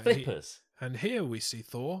 He- Flippers. and here we see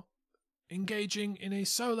Thor engaging in a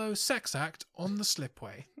solo sex act on the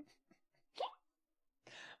slipway.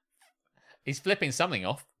 He's flipping something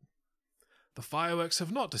off. The fireworks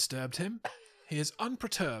have not disturbed him. He is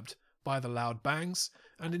unperturbed by the loud bangs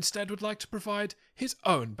and instead would like to provide his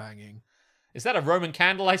own banging. Is that a Roman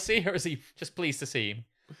candle I see, or is he just pleased to see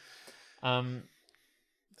him?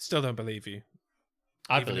 Still don't believe you.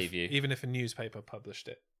 I believe you. Even if a newspaper published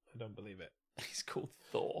it, I don't believe it. He's called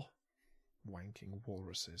Thor. Wanking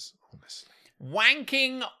walruses, honestly.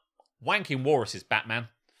 Wanking walruses, Batman.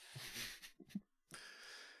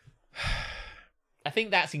 I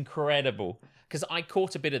think that's incredible because I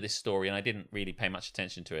caught a bit of this story and I didn't really pay much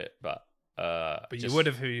attention to it, but You would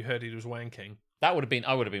have who you heard he was wanking. That would have been.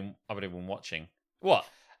 I would have been watching. What?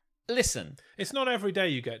 Listen, It's not every day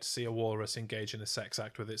you get to see a walrus engage in a sex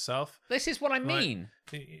act with itself. this is what I mean.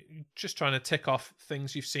 You're just trying to tick off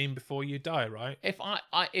things you've seen before you die, right? If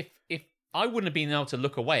I wouldn't have been able to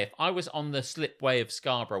look away if I was on the slipway of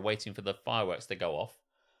Scarborough waiting for the fireworks to go off,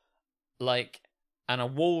 and a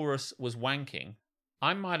walrus was wanking,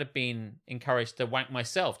 I might have been encouraged to wank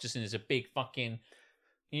myself just as a big fucking,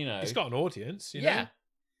 It's got an audience, you yeah, know?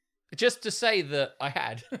 just to say that I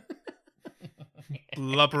had.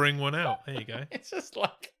 Blubbering one out. There you go. It's just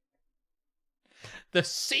like the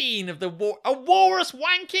scene of a walrus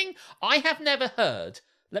wanking. I have never heard.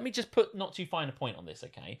 Let me just put not too fine a point on this,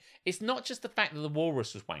 okay? It's not just the fact that the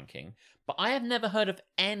walrus was wanking, but I have never heard of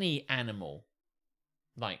any animal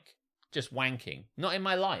just wanking. Not in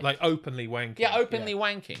my life. Like openly wanking. yeah, openly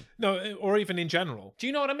wanking. No, or even in general. Do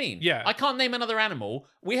you know what I mean? Yeah. I can't name another animal.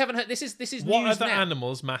 We haven't heard. This is What news other now.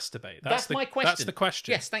 animals masturbate? That's my question. That's the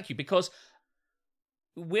question. Yes, thank you. Because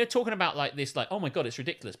we're talking about this, oh my God, it's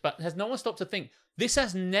ridiculous. But has no one stopped to think, this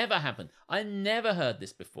has never happened? I never heard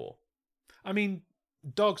this before. I mean,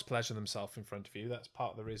 dogs pleasure themselves in front of you. That's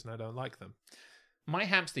part of the reason I don't like them. My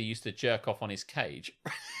hamster used to jerk off on his cage.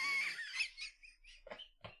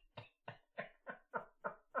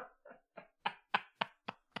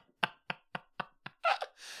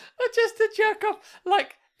 Just to jerk off.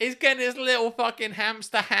 He's getting his little fucking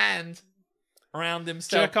hamster hand around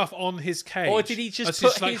himself. Jerk off on his cage. Or did he just It's put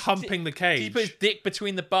just like his humping the cage? Did he put his dick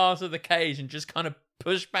between the bars of the cage and just kind of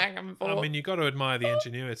push back and forth? I mean, you got to admire the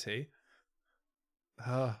ingenuity.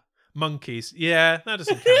 Monkeys. Yeah, that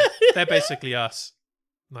doesn't count. They're basically us.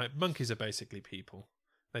 Like, monkeys are basically people.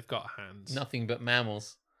 They've got hands. Nothing but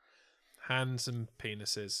mammals. Hands and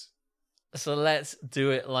penises. So let's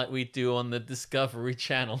do it like we do on the Discovery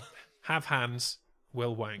Channel. Have hands,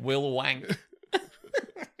 will wank. Will wank.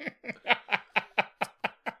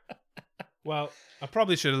 Well, I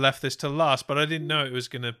probably should have left this till last, but I didn't know it was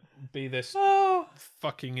going to be this Oh,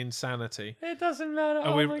 fucking insanity. it doesn't matter.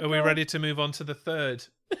 Are we ready to move on to the third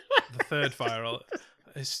viral?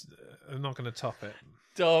 I'm not going to top it.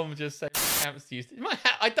 Dom just said hamster used to.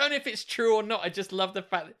 I don't know if it's true or not. I just love the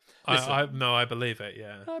fact that. Listen, I believe it.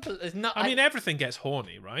 Yeah. there's not, I mean, everything gets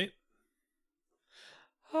horny, right?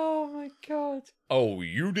 oh my God. Oh,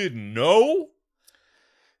 you didn't know?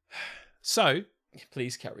 So,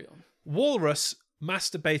 Please carry on. walrus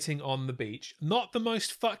masturbating on the beach. Not the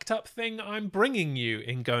most fucked up thing I'm bringing you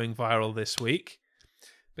in Going Viral this week.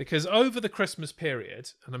 Because over the Christmas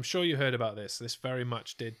period, and I'm sure you heard about this very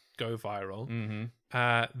much did go viral.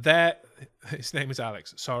 Mm-hmm. His name is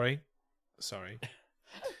Alex. Sorry.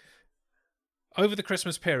 Over the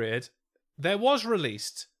Christmas period, there was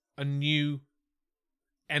released a new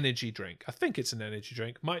energy drink. I think it's an energy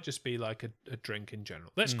drink. Might just be like a drink in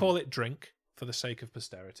general. Let's call it drink for the sake of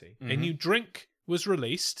posterity. A new drink was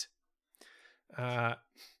released,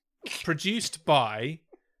 produced by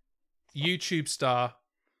YouTube star,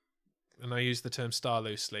 and I use the term star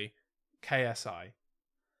loosely, KSI.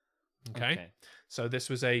 Okay. So this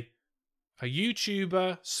was a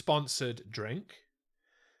YouTuber sponsored drink.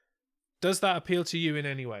 Does that appeal to you in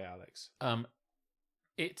any way, Alex?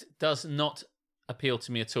 It does not appeal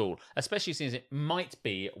to me at all, especially since it might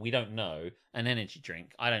be, we don't know, an energy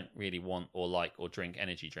drink. I don't really want or like or drink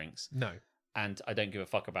energy drinks. No. And I don't give a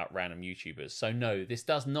fuck about random YouTubers. So no, this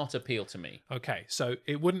does not appeal to me. Okay, so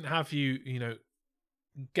it wouldn't have you,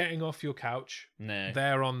 getting off your couch No.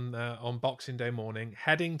 there on Boxing Day morning,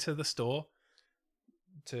 heading to the store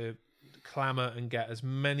to clamour and get as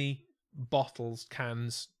many bottles,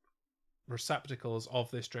 cans, receptacles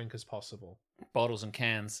of this drink as possible. Bottles and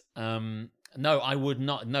cans. No, I would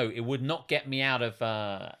not. No, it would not get me out of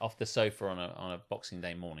off the sofa on a Boxing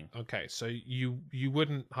Day morning. Okay, so you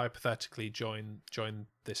wouldn't hypothetically join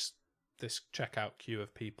this checkout queue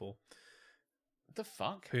of people The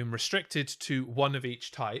fuck? whom restricted to one of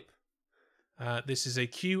each type. This is a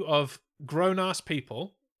queue of grown-ass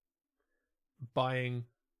people buying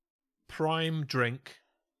prime drink,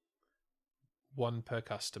 one per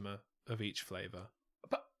customer of each flavour.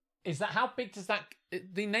 But is that how big does that?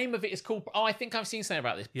 The name of it is called. Oh, I think I've seen something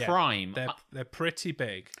about this. Yeah, Prime. They're pretty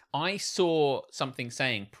big. I saw something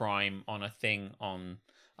saying Prime on a thing on,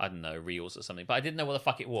 I don't know, Reels or something, but I didn't know what the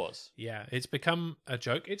fuck it was. Yeah, it's become a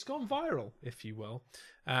joke. It's gone viral, if you will.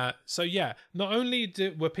 So yeah, not only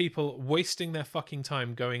were people wasting their fucking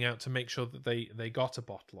time going out to make sure that they got a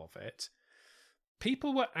bottle of it,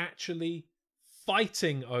 people were actually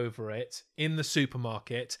fighting over it in the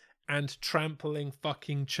supermarket and trampling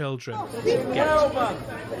fucking children. to get it.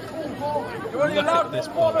 Look at this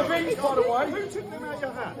bottle.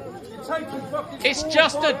 It's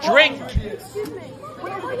just a drink. I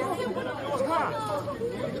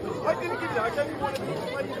didn't give you that. I gave you one of these.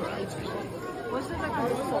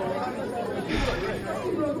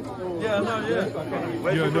 Yeah, no,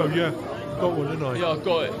 yeah. Got one, didn't I? Yeah, I've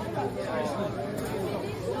got it.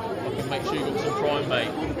 I can make sure you got some Prime,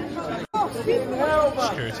 mate.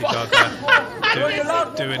 Security guard there.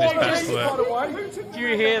 Doing his best work. Do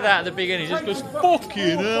you hear that at the beginning? He just goes,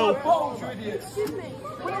 fucking hell.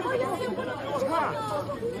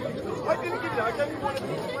 I didn't give you that. I gave you one of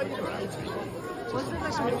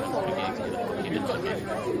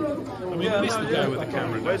I mean, at least the guy with the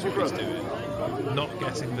camera knows what he's doing. Not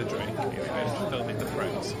getting the drink, filming the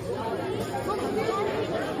friends.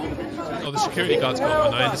 Oh, the security guard's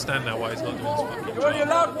got one. I understand now why he's not doing his fucking You're only job.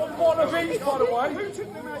 allowed one of each, by the way. Who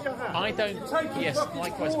took them out of your hand? I don't. Yes,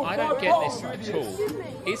 likewise. I don't get this at all.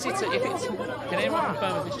 Is it? If it's? Can anyone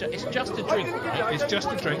confirm if it's just a drink? Right? It's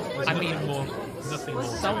just a drink. There's I nothing mean, more. Nothing more.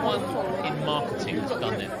 Someone in marketing has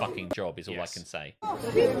done their fucking job. Is all Yes. I can say.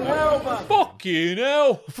 Hell, man. Fucking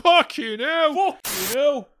hell! Fuck you now! Fucking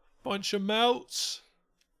hell! Bunch of melts.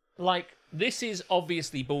 Like, this is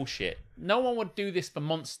obviously bullshit. No one would do this for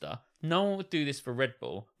Monster. No one would do this for Red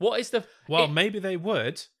Bull. What is the? Well, maybe they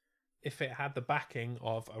would if it had the backing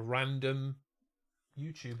of a random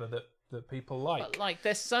YouTuber that people like. But like,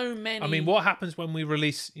 there's so many. I mean, what happens when we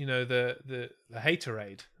release, the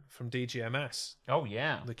Haterade from DGMS? Oh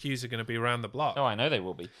yeah. The queues are going to be around the block. Oh, I know they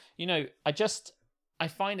will be. I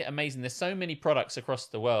find it amazing. There's so many products across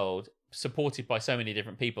the world supported by so many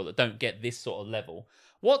different people that don't get this sort of level.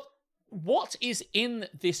 What is in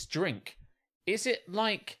this drink? Is it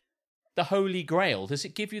like the Holy Grail? Does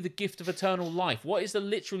it give you the gift of eternal life? What is the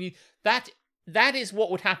literally that is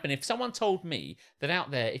what would happen if someone told me that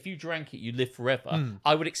out there, if you drank it, you live forever.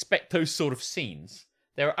 I would expect those sort of scenes.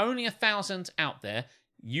 There are only 1,000 out there.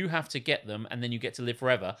 You have to get them, and then you get to live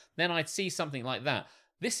forever. Then I'd see something like that.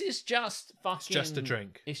 This is just fucking. It's just a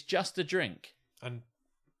drink. It's just a drink. And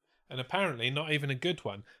apparently not even a good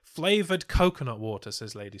one. Flavoured coconut water,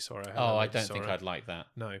 says Lady Sorrow. Hello, Oh, I Lady don't think Sorrow. I'd like that.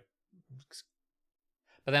 No.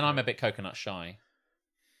 But then I'm a bit coconut shy.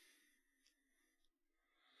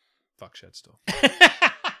 Fuck Shed Store.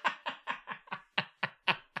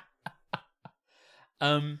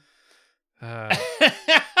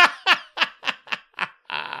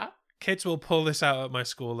 Kids will pull this out at my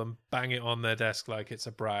school and bang it on their desk like it's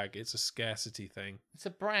a brag. It's a scarcity thing. It's a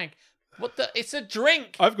brag. What the? It's a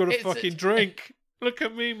drink. I've got a It's fucking drink. Look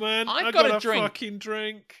at me, man. I've got a drink. Fucking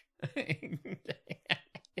drink.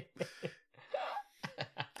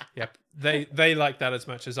 Yep. They like that as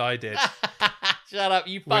much as I did. Shut up!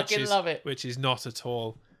 You fucking love it. Which is not at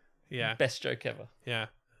all. Yeah. Best joke ever. Yeah.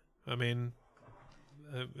 I mean,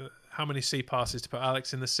 how many sea passes to put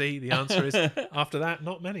Alex in the sea? The answer is, after that,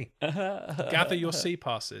 not many. Gather your sea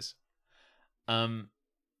passes.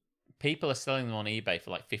 People are selling them on eBay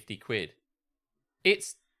for like 50 quid.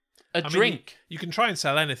 It's a I mean, drink. you can try and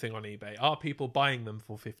sell anything on eBay. Are people buying them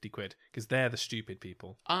for 50 quid? Because they're the stupid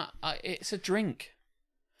people. It's a drink.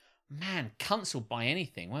 Man, cunts will buy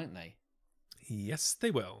anything, won't they? Yes, they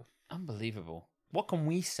will. Unbelievable. What can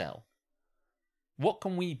we sell? What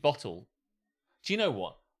can we bottle? Do you know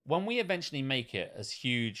what? When we eventually make it as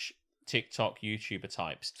huge TikTok YouTuber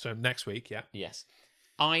types, So next week, yeah. yes,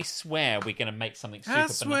 I swear we're going to make something super. I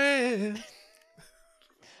swear.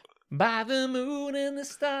 by the moon and the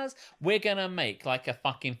stars. We're gonna make like a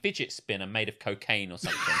fucking fidget spinner made of cocaine or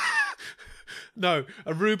something. No,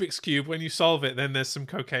 a Rubik's Cube, when you solve it, then there's some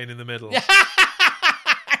cocaine in the middle.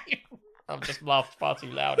 I've just laughed far too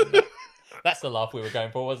loud. That's the laugh we were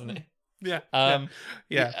going for, wasn't it? Yeah.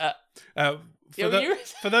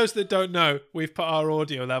 For those that don't know, we've put our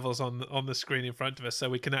audio levels on the screen in front of us so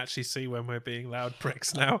we can actually see when we're being loud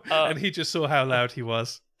pricks now. And he just saw how loud he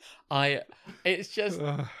was. It's just...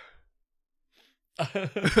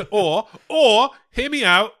 or, hear me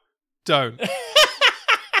out, don't.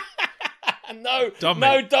 No, Dom,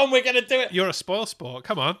 we're going to do it. You're a spoil sport.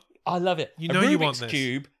 Come on. I love it. You know a Rubik's you want this.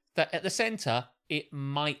 Cube that at the centre, it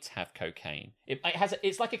might have cocaine.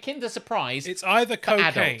 It's like a Kinder Surprise. It's either cocaine,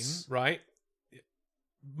 adults. right?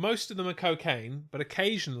 Most of them are cocaine, but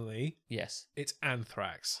occasionally Yes. it's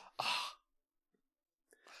anthrax.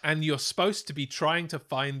 And you're supposed to be trying to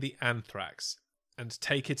find the anthrax and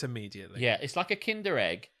take it immediately. Yeah, it's like a Kinder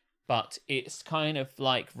Egg, but it's kind of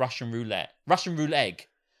like Russian roulette. Egg.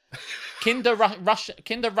 Kinder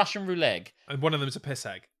Russian roulette. And one of them's a piss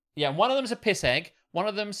egg. Yeah, one of them's a piss egg. One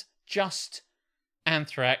of them's just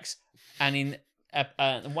anthrax, and in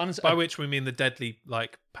one's by which we mean the deadly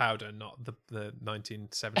like powder, not the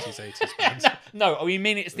 1970s 80s bands. No, we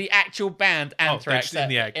mean it's the actual band Anthrax in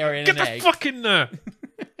the egg. Get the egg. fucking nerve.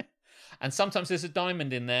 And sometimes there's a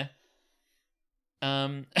diamond in there.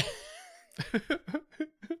 Oh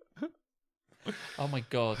my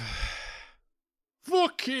god.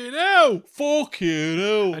 Fucking hell! Fucking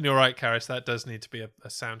hell! And you're right, Karis, that does need to be a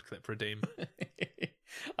sound clip redeem.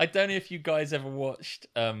 I don't know if you guys ever watched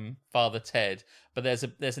Father Ted, but there's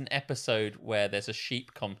an episode where there's a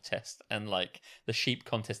sheep contest, and like the sheep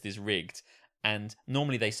contest is rigged, and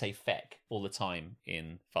normally they say feck all the time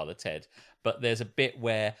in Father Ted, but there's a bit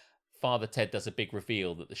where Father Ted does a big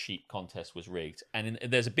reveal that the sheep contest was rigged, and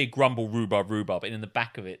there's a big grumble, rhubarb, and in the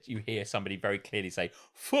back of it, you hear somebody very clearly say,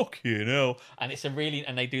 "Fucking hell!" And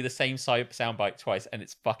and they do the same soundbite twice, and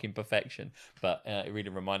it's fucking perfection. But it really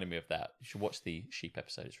reminded me of that. You should watch the sheep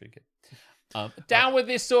episode; it's really good. Down with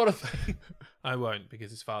this sort of thing. I won't,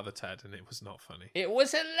 because it's Father Ted, and it was not funny. It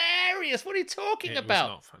was hilarious. What are you talking about? It was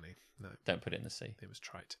not funny. No, don't put it in the sea. It was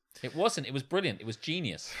trite. It wasn't. It was brilliant. It was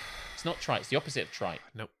genius. It's not trite. It's the opposite of trite.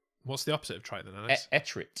 Nope. What's the opposite of trite then, Alex?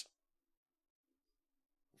 Etrit.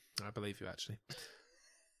 I believe you, actually.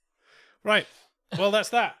 Right. Well, that's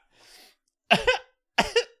that.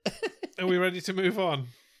 Are we ready to move on?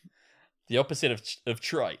 The opposite of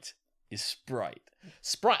trite is Sprite.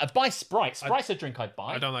 Sprite. I'd buy Sprite. Sprite's a drink I'd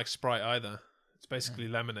buy. I don't like Sprite either. It's basically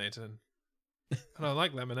lemonade, and I don't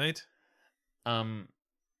like lemonade.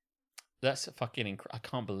 That's fucking I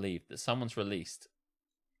can't believe that someone's released.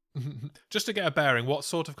 Just to get a bearing, what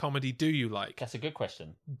sort of comedy do you like? That's a good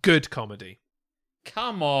question. Good comedy.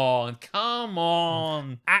 Come on.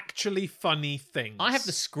 Actually funny things. I have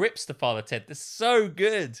the scripts to Father Ted. They're so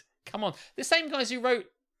good. Come on. The same guys who wrote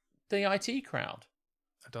The IT Crowd.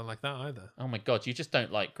 I don't like that either. Oh my god, you just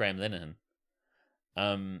don't like Graham Linehan.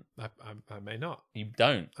 I may not. You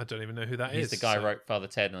don't. I don't even know who that He's is. the guy who wrote Father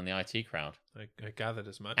Ted and the IT Crowd. I gathered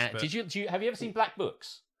as much. But have you ever seen Black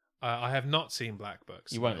Books? I have not seen Black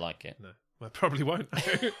Books. You won't like it. No, I probably won't.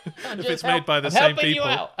 If just it's made by the I'm same helping you people,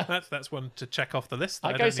 out. that's one to check off the list. I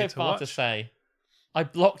I go don't so need to far watch. to say, I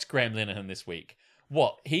blocked Graham Linehan this week.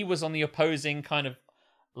 What? He was on the opposing kind of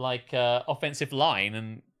like offensive line,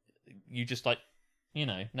 and you just like,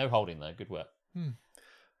 no holding there. Good work.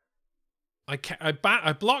 I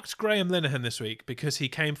blocked Graham Linehan this week because he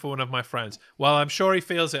came for one of my friends. Well, I'm sure he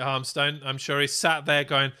feels it, Harmstone. I'm sure he sat there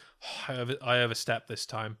going, I overstepped this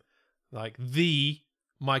time. Like, the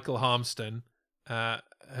Michael Harmston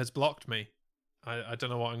has blocked me. I don't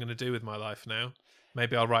know what I'm going to do with my life now.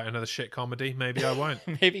 Maybe I'll write another shit comedy. Maybe I won't.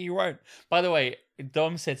 Maybe you won't. By the way,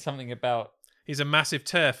 Dom said something about... He's a massive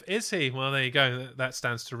turf. Is he? Well, there you go. That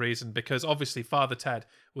stands to reason, because obviously Father Ted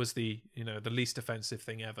was the least offensive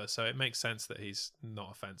thing ever. So it makes sense that he's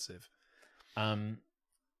not offensive. I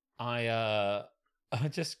know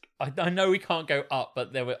we can't go up,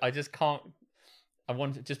 but I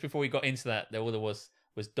wanted, just before we got into that, all there was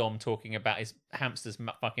Dom talking about his hamster's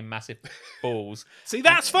fucking massive balls. See,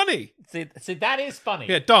 that's funny. See, that is funny.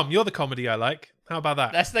 Yeah, Dom, you're the comedy I like. How about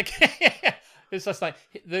that? That's the... It's just like,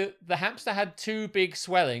 the hamster had two big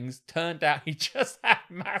swellings. Turned out he just had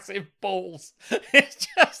massive balls. It's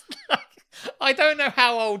just like... I don't know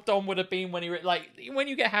how old Dom would have been when when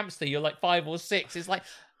you get a hamster, you're like 5 or 6. It's like,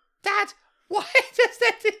 Dad, what the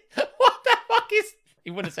fuck is... He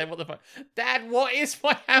wouldn't say, what the fuck? Dad, what is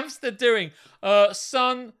my hamster doing?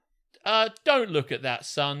 Son, don't look at that,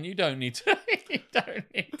 son. You don't need to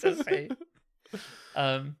see.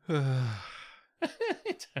 It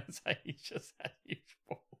turns out he just had huge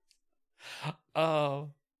balls.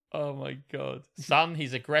 Oh my god. Son,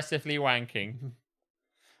 he's aggressively wanking.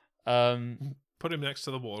 Put him next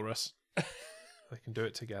to the walrus. They can do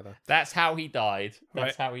it together. That's how he died.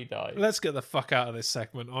 That's Right. how he died. Let's get the fuck out of this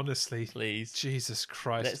segment, honestly. Please. Jesus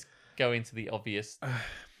Christ. Let's go into the obvious.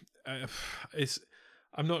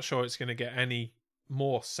 I'm not sure it's going to get any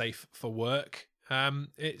more safe for work.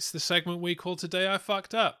 It's the segment we call Today I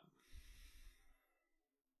Fucked Up.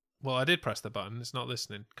 Well, I did press the button. It's not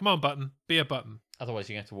listening. Come on, button. Be a button. Otherwise,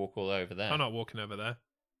 you're going to have to walk all over there. I'm not walking over there.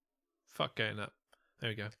 Fuck getting up. There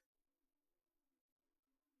we go.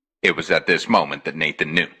 It was at this moment that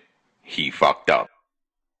Nathan knew. He fucked up.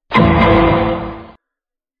 I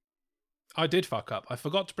did fuck up. I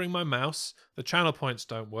forgot to bring my mouse. The channel points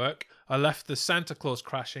don't work. I left the Santa Claus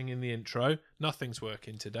crashing in the intro. Nothing's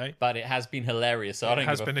working today. But it has been hilarious, so I don't It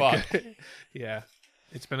has give a been fuck. Yeah.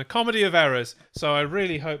 It's been a comedy of errors. So I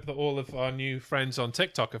really hope that all of our new friends on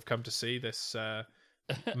TikTok have come to see this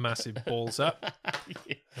massive balls up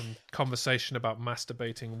and conversation about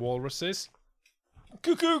masturbating walruses.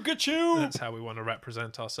 Cuckoo, gachoo! That's how we want to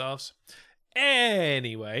represent ourselves.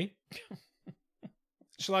 Anyway,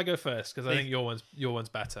 shall I go first? Because I think your one's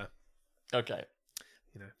better. Okay.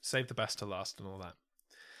 You know, save the best to last and all that.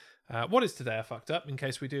 What is Today I Fucked Up? In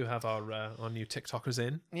case we do have our new TikTokers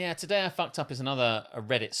in. Yeah, Today I Fucked Up is another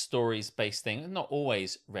Reddit stories-based thing. Not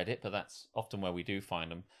always Reddit, but that's often where we do find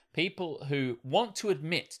them. People who want to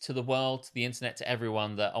admit to the world, to the internet, to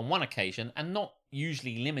everyone that on one occasion, and not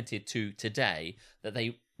usually limited to today, that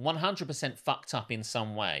they 100% fucked up in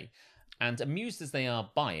some way. And amused as they are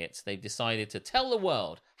by it, they've decided to tell the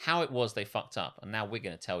world how it was they fucked up. And now we're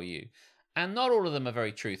going to tell you. And not all of them are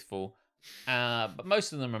very truthful, but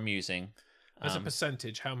most of them are amusing. As a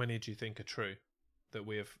percentage, how many do you think are true that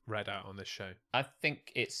we have read out on this show? I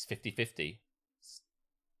think it's 50-50.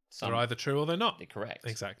 They're either true or they're not. Correct.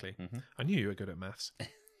 Exactly. Mm-hmm. I knew you were good at maths.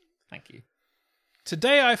 Thank you.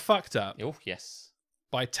 Today I fucked up Oh, yes.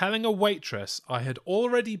 by telling a waitress I had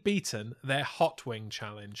already beaten their hot wing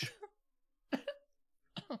challenge.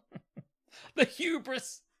 The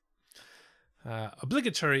hubris.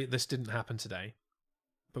 Obligatory, this didn't happen today,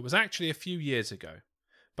 but was actually a few years ago.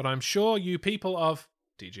 But I'm sure you people of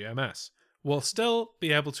DGMS will still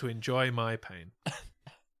be able to enjoy my pain.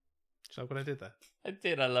 So what I did there. I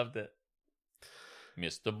did. I loved it.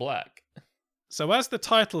 Mr. Black. So as the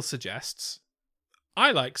title suggests,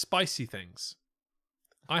 I like spicy things.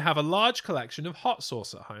 I have a large collection of hot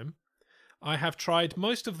sauce at home. I have tried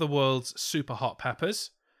most of the world's super hot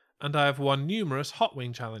peppers, and I have won numerous hot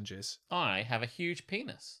wing challenges. I have a huge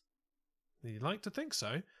penis. You'd like to think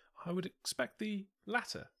so. I would expect the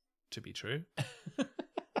latter to be true.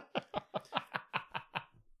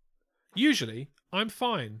 Usually, I'm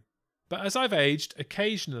fine. But as I've aged,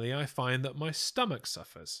 occasionally I find that my stomach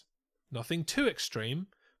suffers. Nothing too extreme,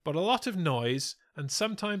 but a lot of noise and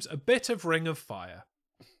sometimes a bit of ring of fire.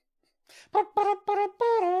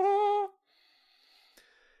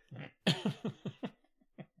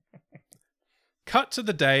 Cut to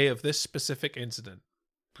the day of this specific incident.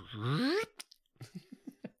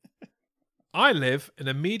 I live in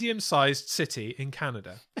a medium-sized city in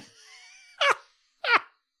Canada.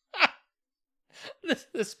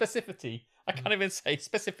 The specificity. I can't even say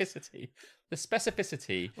specificity. The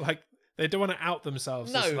specificity. Like, they don't want to out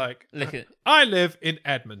themselves. It's No. like, Look at. I live in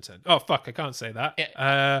Edmonton. Oh, fuck, I can't say that.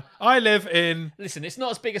 Yeah. I live in Listen, it's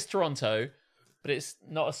not as big as Toronto, but it's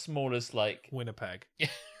not as small as like. Winnipeg. Yeah.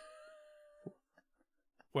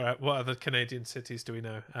 What other Canadian cities do we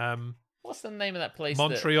know? What's the name of that place?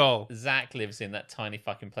 Montreal. That Zach lives in, that tiny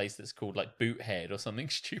fucking place that's called like Boothead or something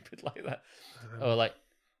stupid like that. Or like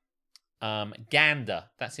Gander.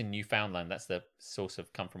 That's in Newfoundland. That's the source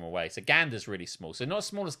of Come From Away. So Gander's really small. So not as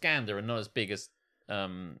small as Gander and not as big as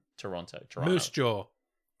Toronto. Moose Jaw.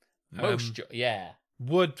 Yeah.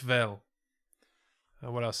 Woodville.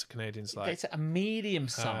 What else are Canadians like? It's a medium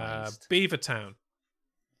sized. Beavertown.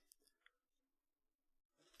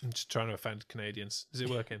 I'm just trying to offend Canadians. Is it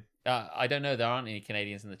working? I don't know. There aren't any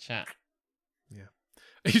Canadians in the chat. Yeah.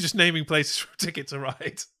 Are you just naming places for Ticket to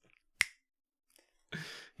Ride?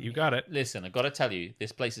 You got it. Listen, I've got to tell you,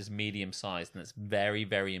 this place is medium sized and it's very,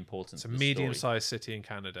 very important. It's a to the medium-sized city in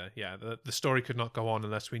Canada. Yeah, the story could not go on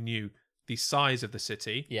unless we knew the size of the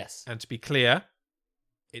city. Yes. And to be clear,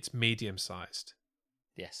 it's medium-sized.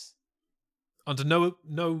 Yes. Under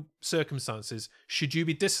no circumstances should you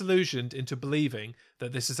be disillusioned into believing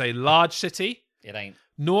that this is a large city. It ain't.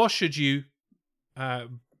 Nor should you, have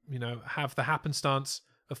the happenstance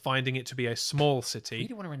of finding it to be a small I city.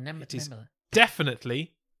 really want to remember. It is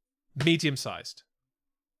definitely medium-sized.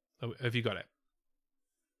 Oh, have you got it?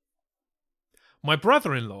 My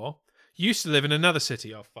brother-in-law used to live in another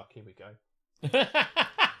city. Oh, fuck, here we go.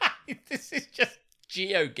 This is just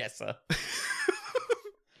GeoGuessr.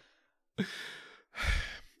 But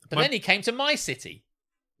then he came to my city.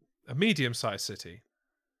 A medium-sized city.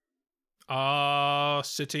 Our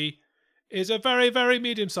city is a very, very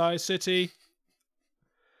medium-sized city.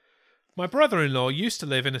 My brother-in-law used to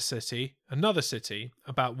live in another city,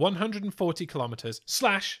 about 140 kilometers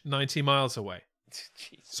 / 90 miles away.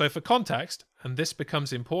 Jeez. So for context, and this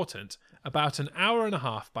becomes important, about an hour and a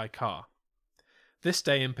half by car. This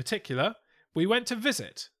day in particular, we went to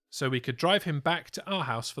visit, so we could drive him back to our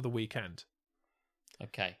house for the weekend.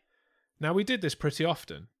 Okay. Now, we did this pretty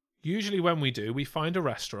often. Usually when we do, we find a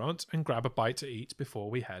restaurant and grab a bite to eat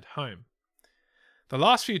before we head home. The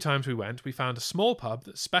last few times we went, we found a small pub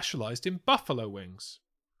that specialised in buffalo wings.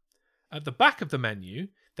 At the back of the menu,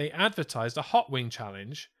 they advertised a hot wing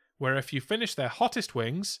challenge, where if you finish their hottest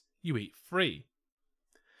wings, you eat free.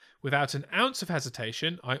 Without an ounce of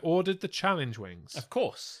hesitation, I ordered the challenge wings. Of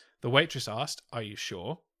course. The waitress asked, "Are you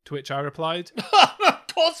sure?" To which I replied, Of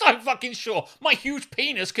course I'm fucking sure. My huge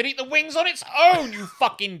penis could eat the wings on its own, you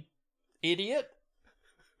fucking idiot.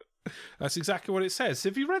 "That's exactly what it says.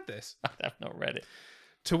 Have you read this?" I've not read it.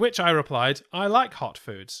 To which I replied, "I like hot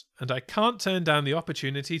foods, and I can't turn down the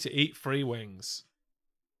opportunity to eat free wings."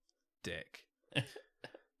 Dick.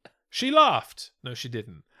 She laughed. No, she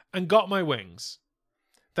didn't. And got my wings.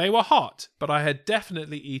 They were hot, but I had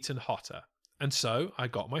definitely eaten hotter. And so I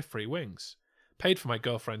got my free wings, paid for my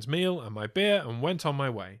girlfriend's meal and my beer, and went on my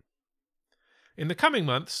way. In the coming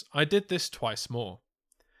months, I did this twice more.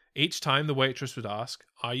 Each time the waitress would ask,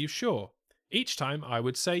 "Are you sure?" Each time I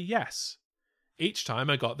would say yes. Each time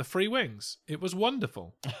I got the free wings. It was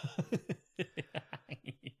wonderful.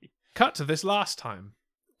 Cut to this last time.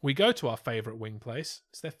 We go to our favourite wing place.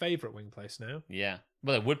 It's their favourite wing place now. Yeah.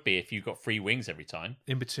 Well, it would be if you got free wings every time.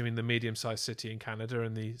 In between the medium-sized city in Canada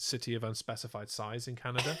and the city of unspecified size in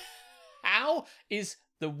Canada. How is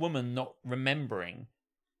the woman not remembering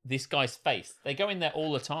this guy's face? They go in there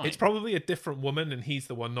all the time. It's probably a different woman and he's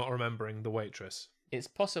the one not remembering the waitress. It's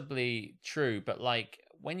possibly true, but like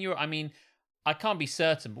when you're, I mean, I can't be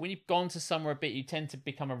certain, but when you've gone to somewhere a bit, you tend to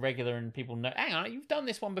become a regular and people know, hang on, you've done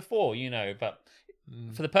this one before, you know, but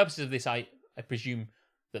for the purposes of this, I presume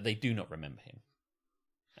that they do not remember him.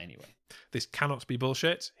 Anyway. This cannot be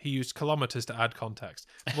bullshit. He used kilometres to add context.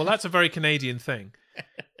 Well, that's a very Canadian thing.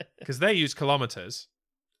 Because they use kilometres,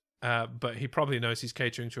 but he probably knows he's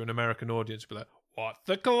catering to an American audience. Be like, "What's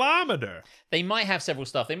the kilometre?" They might have several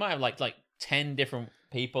stuff. They might have like 10 different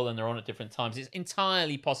people and they're on at different times. It's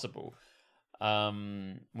entirely possible.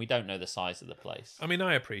 We don't know the size of the place. I mean,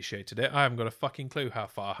 I appreciated it. I haven't got a fucking clue how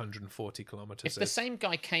far 140 kilometres If is. the same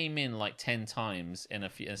guy came in like 10 times in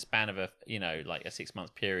a span of a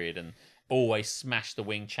 6-month period and always smashed the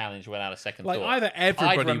wing challenge without a second like thought, either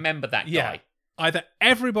everybody I'd remember that guy. Either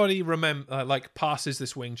everybody passes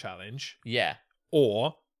this wing challenge, Yeah.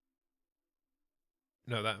 or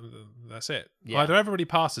no, that's it. Yeah. Either everybody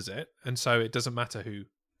passes it, and so it doesn't matter who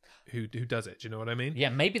does it. Do you know what I mean? Yeah,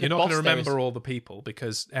 maybe the You're not boss going to there remember is... all the people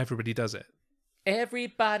because everybody does it.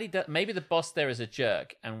 Everybody does. Maybe the boss there is a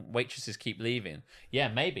jerk and waitresses keep leaving. Yeah,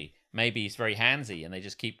 maybe. Maybe he's very handsy and they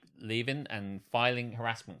just keep leaving and filing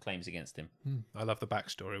harassment claims against him. I love the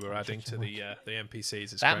backstory we're adding to the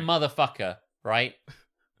NPCs. It's That great. motherfucker, right?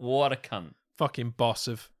 What a cunt. Fucking boss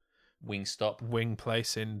of Wingstop. wing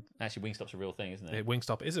place in Actually, Wingstop's a real thing, isn't it?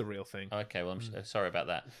 Wingstop is a real thing. Okay, well, I'm sorry about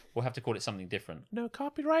that. We'll have to call it something different. No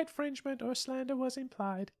copyright infringement or slander was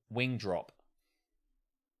implied. Wing drop.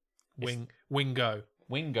 Wingo.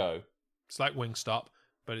 Wingo. It's like Wingstop,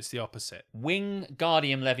 but it's the opposite.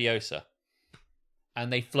 Wingardium Leviosa.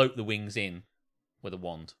 And they float the wings in with a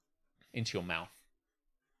wand into your mouth.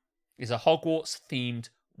 It's a Hogwarts-themed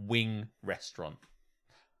wing restaurant.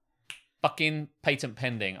 Fucking patent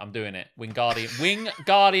pending. I'm doing it.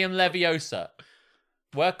 Wingardium Leviosa.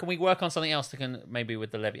 Can we work on something else that can maybe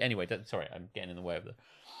with the Levi? Anyway, sorry, I'm getting in the way of the.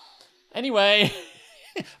 Anyway,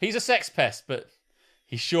 he's a sex pest, but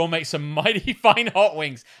he sure makes some mighty fine hot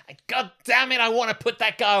wings. God damn it, I want to put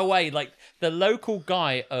that guy away. Like the local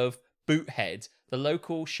guy of Boothead, the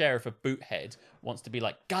local sheriff of Boothead wants to be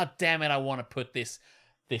like, God damn it, I want to put this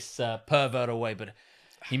pervert away, but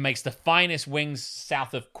he makes the finest wings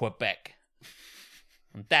south of Quebec.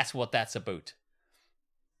 And that's what that's about.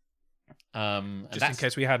 Just in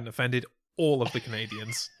case we hadn't offended all of the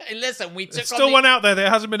Canadians. Hey, listen, we took There's still one out there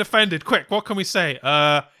that hasn't been offended. Quick, what can we say?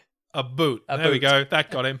 A boot. A there we boot. go.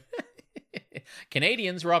 That got him.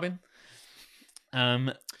 Canadians, Robin.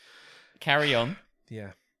 Carry on.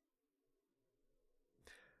 Yeah.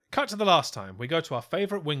 Cut to the last time. We go to our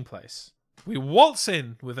favourite wing place. We waltz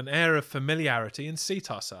in with an air of familiarity and seat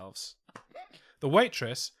ourselves. The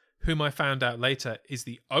waitress, whom I found out later is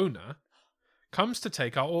the owner, comes to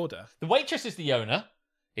take our order. The waitress is the owner.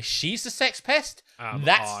 If she's the sex pest, Am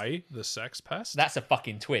that's I the sex pest? a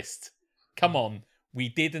fucking twist. Come on. We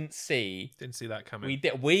didn't see. Didn't see that coming.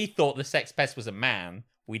 We thought the sex pest was a man.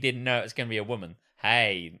 We didn't know it was going to be a woman.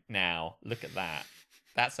 Hey, now, look at that.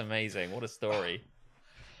 That's amazing. What a story.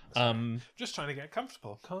 Just trying to get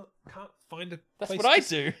comfortable. Can't find a. That's place what I to-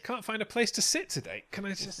 do. Can't find a place to sit today. Can I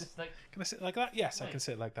just? It's like, Can I sit like that? Yes, I can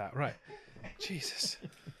sit like that. Right. Jesus.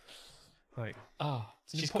 Like. oh,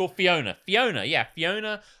 she's called Fiona. Fiona, yeah,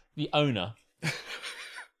 Fiona, the owner. Do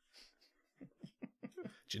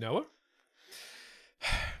you know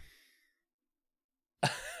her?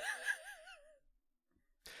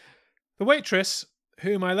 The waitress,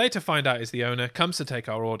 whom I later find out is the owner, comes to take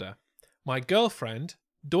our order. My girlfriend,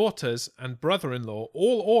 daughters, and brother-in-law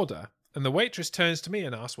all order, and the waitress turns to me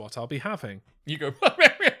and asks what I'll be having. You go.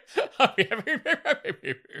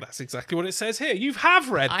 That's exactly what it says here. You have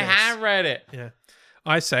read this. I have read it Yeah.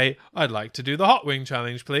 I say, I'd like to do the hot wing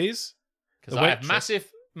challenge, please. because The I have waitress-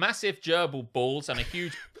 massive gerbil balls and a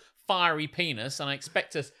huge fiery penis, and I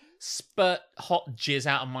expect to spurt hot jizz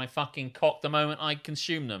out of my fucking cock the moment I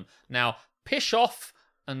consume them. Now, pish off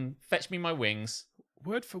and fetch me my wings.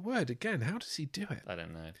 Word for word again. How does he do it? I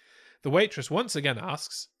don't know. The waitress once again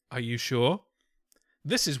asks, "Are you sure?"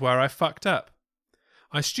 This is where I fucked up.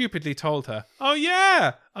 I stupidly told her, "Oh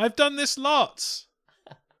yeah, I've done this lots."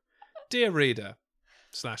 Dear reader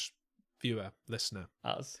 / viewer, listener,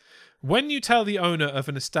 Us. when you tell the owner of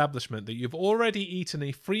an establishment that you've already eaten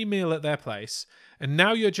a free meal at their place and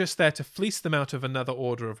now you're just there to fleece them out of another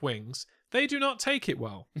order of wings, they do not take it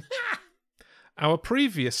well. Our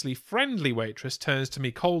previously friendly waitress turns to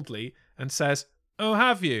me coldly and says, "Oh,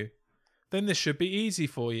 have you? Then this should be easy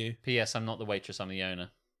for you." P.S. I'm not the waitress, I'm the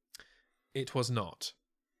owner. It was not.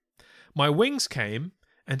 My wings came,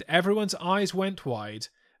 and everyone's eyes went wide,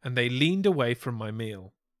 and they leaned away from my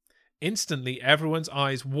meal. Instantly, everyone's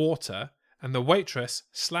eyes water, and the waitress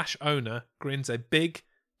 / owner grins a big,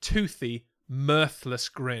 toothy, mirthless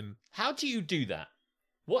grin. How do you do that?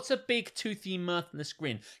 What's a big, toothy, mirthless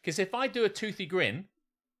grin? Because if I do a toothy grin,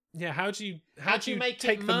 Yeah, how do you make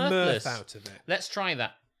take it the mirthless? mirth out of it? Let's try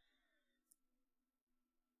that.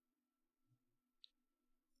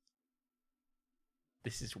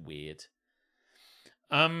 This is weird.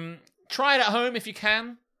 Try it at home if you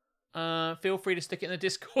can. Feel free to stick it in the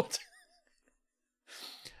Discord.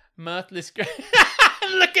 Mirthless grin.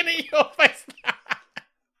 Looking at your face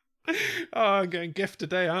now. Oh, I'm getting gift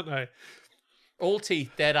today, aren't I? All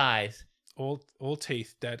teeth, dead eyes. All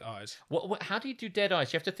teeth, dead eyes. What? How do you do dead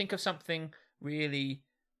eyes? You have to think of something really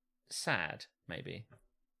sad, maybe.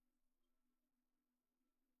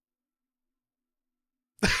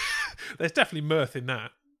 There's definitely mirth in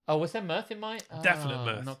that. Oh, was there mirth in my? Definite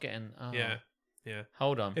mirth. I'm not getting. Oh. Yeah.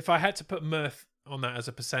 Hold on. If I had to put mirth on that as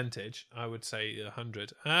a percentage, I would say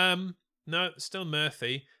 100. No, still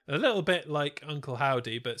mirthy. A little bit like Uncle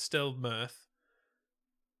Howdy, but still mirth.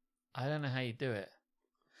 I don't know how you do it.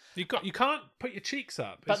 You can't put your cheeks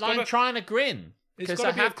up. But I'm trying to grin. It's 'cause got to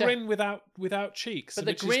I be a have to- grin without cheeks. But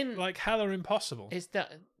the which grin- is like hella impossible. Is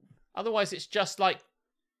that? Otherwise, it's just like.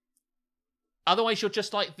 Otherwise, you're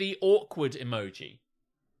just like the awkward emoji.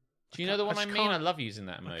 Do you know the one I just mean? I can't- love using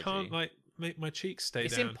that emoji. I can't like make my cheeks stay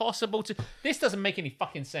It's down. impossible to. This doesn't make any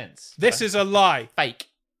fucking sense. This is a lie. Fake.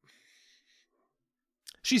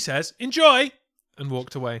 She says, "Enjoy," and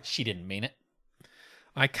walked away. She didn't mean it.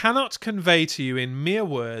 I cannot convey to you in mere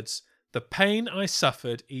words the pain I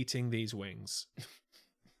suffered eating these wings.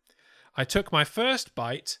 I took my first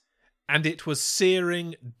bite, and it was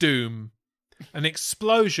searing doom. An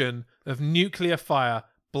explosion of nuclear fire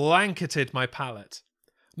blanketed my palate.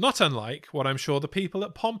 Not unlike what I'm sure the people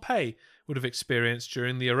at Pompeii would have experienced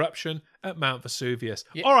during the eruption at Mount Vesuvius.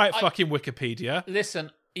 Yeah, All right, fucking Wikipedia.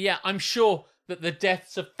 Listen, yeah, I'm sure that the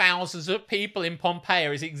deaths of thousands of people in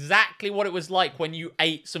Pompeii is exactly what it was like when you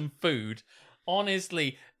ate some food.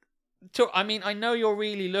 Honestly, I mean, I know you're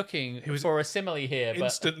really looking was for a simile here, but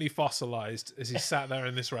Instantly fossilized as he sat there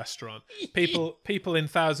in this restaurant. People in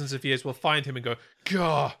thousands of years will find him and go,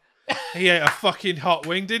 "God, he ate a fucking hot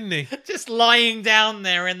wing, didn't he?" just lying down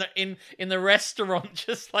there in the restaurant,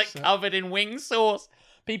 just like covered in wing sauce.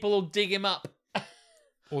 People will dig him up.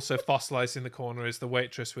 Also fossilized in the corner is the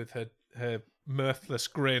waitress with her mirthless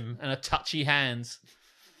grin. And a touchy hands.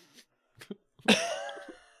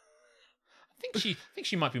 I think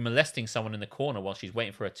she might be molesting someone in the corner while she's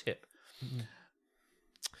waiting for a tip.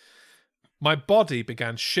 My body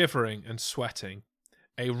began shivering and sweating.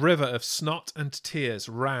 A river of snot and tears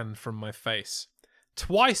ran from my face.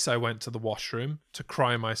 Twice I went to the washroom to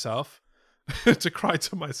cry myself, to cry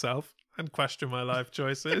to myself and question my life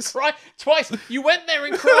choices. Cry twice. You went there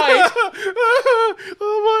and cried,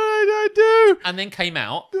 Oh, what did I do? and then came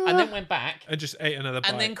out, and then went back, And just ate another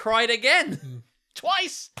bite. and then cried again.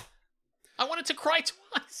 Twice. I wanted to cry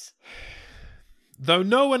twice. Though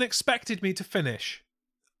no one expected me to finish,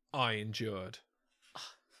 I endured.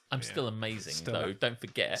 I'm still amazing, Still though. that- Don't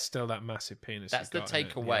forget. Still that massive penis. That's the you've got in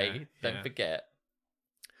it. takeaway. Yeah, Don't yeah. forget.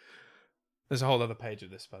 There's a whole other page of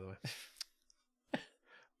this, by the way.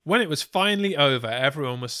 When it was finally over,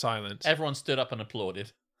 everyone was silent. Everyone stood up and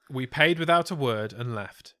applauded. We paid without a word and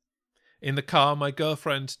left. In the car, my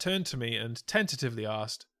girlfriend turned to me and tentatively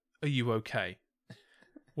asked, "Are you okay?"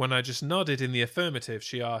 When I just nodded in the affirmative,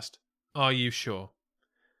 she asked, "Are you sure?"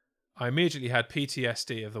 I immediately had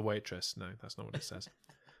PTSD of the waitress. No, that's not what it says.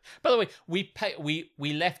 By the way,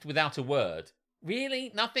 we left without a word.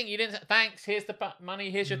 Really? Nothing? You didn't say, thanks, here's the money,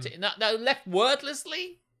 here's your... No, left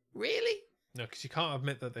wordlessly? Really? No, because you can't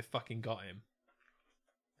admit that they fucking got him.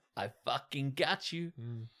 I fucking got you.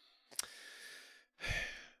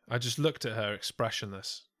 I just looked at her,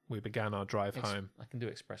 expressionless. We began our drive home. I can do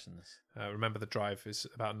expressionless. Remember, the drive is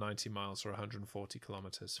about 90 miles or 140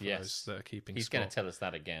 kilometres for Yes. those that are keeping He's score. going to tell us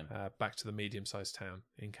that again. Back to the medium-sized town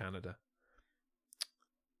in Canada.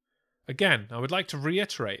 Again, I would like to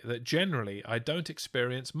reiterate that generally I don't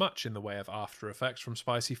experience much in the way of after effects from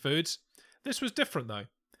spicy foods. This was different, though.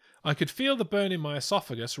 I could feel the burn in my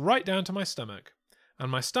esophagus right down to my stomach,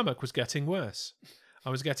 and my stomach was getting worse. I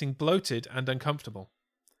was getting bloated and uncomfortable.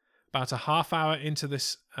 About a half hour into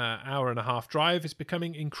this hour and a half drive, it's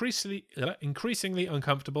becoming increasingly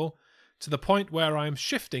uncomfortable to the point where I am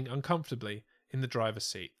shifting uncomfortably in the driver's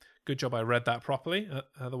seat. Good job I read that properly.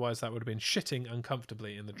 Otherwise, that would have been shitting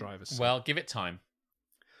uncomfortably in the driver's seat. Well, give it time.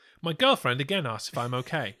 My girlfriend again asked if I'm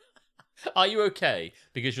okay, Are you okay?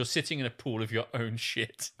 Because you're sitting in a pool of your own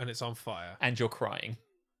shit and it's on fire. and you're crying.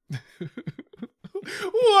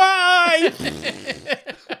 Why?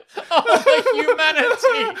 Oh,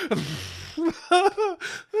 the humanity!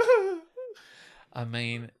 I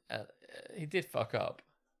mean, he did fuck up.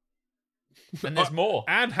 And there's more.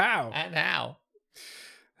 And how? And how?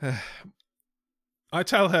 I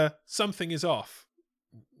tell her something is off.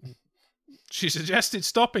 She suggested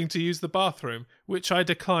stopping to use the bathroom, which I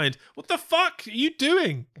declined. What the fuck are you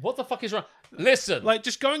doing? What the fuck is wrong? Listen, Like,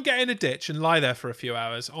 just go and get in a ditch and lie there for a few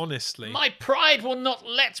hours, honestly. my pride will not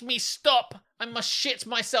let me stop. I must shit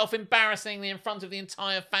myself embarrassingly in front of the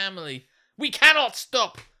entire family. We cannot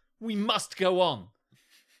stop. We must go on.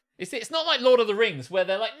 It's not like Lord of the Rings where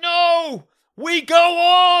they're like, no, we go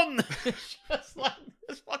on. Just like,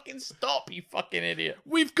 just fucking stop, you fucking idiot.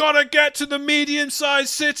 We've got to get to the medium-sized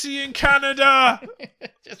city in Canada!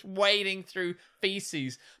 Just wading through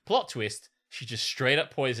feces. Plot twist, she just straight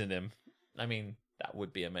up poisoned him. I mean, that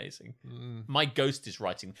would be amazing. My ghost is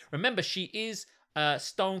writing. Remember, she is a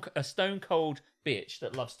stone cold bitch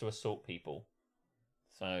that loves to assault people.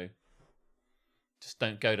 So, just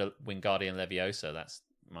don't go to Wingardium Leviosa. That's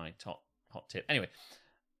my hot tip. Anyway,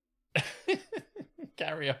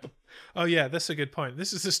 carry on. Oh, yeah, that's a good point.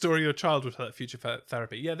 This is the story of your child with future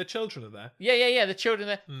therapy. Yeah, the children are there. Yeah. The children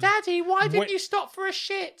are, Daddy, why didn't Wait- you stop for a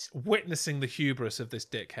shit? Witnessing the hubris of this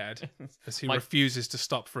dickhead as he My- refuses to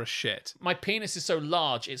stop for a shit. My penis is so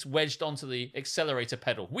large, it's wedged onto the accelerator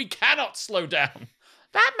pedal. We cannot slow down.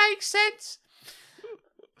 That makes sense.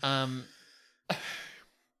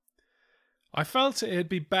 I felt it'd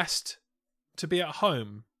be best to be at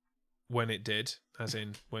home when it did, as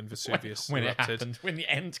in when Vesuvius when it erupted, happened, when the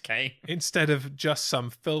end came. instead of just some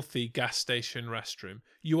filthy gas station restroom.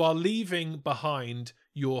 You are leaving behind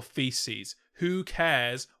your feces. Who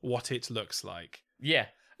cares what it looks like? Yeah,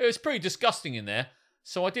 it was pretty disgusting in there,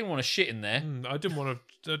 so I didn't want to shit in there. I didn't want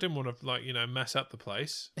to, mess up the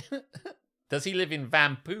place. Does he live in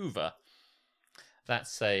Vancouver?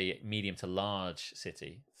 That's a medium to large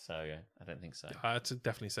city, so I don't think so. I'd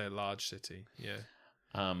definitely say a large city, yeah.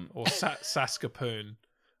 Um, Or Saskatoon.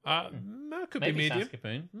 That could maybe be medium.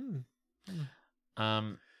 Saskatoon.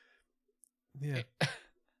 Yeah,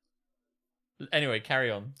 Anyway,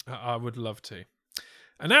 carry on. I would love to.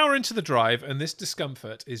 An hour into the drive, and this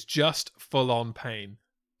discomfort is just full-on pain.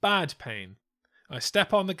 Bad pain. I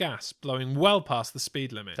step on the gas, blowing well past the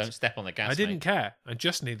speed limit. Don't step on the gas. I didn't mate. care. I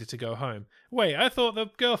just needed to go home. Wait, I thought the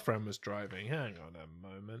girlfriend was driving. Hang on a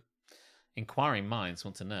moment. Inquiring minds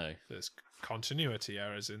want to know. There's continuity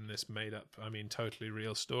errors in this totally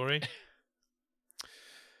real story.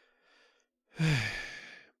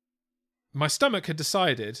 My stomach had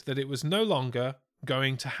decided that it was no longer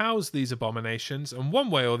going to house these abominations, and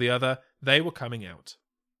one way or the other, they were coming out.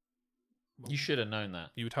 You should have known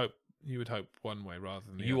that. You would hope one way rather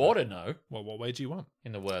than the You other. ought to know, Well, what way do you want?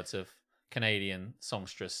 in the words of Canadian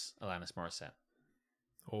songstress Alanis Morissette.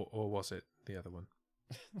 Or was it the other one?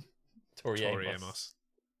 Tori Tori Amos. Amos.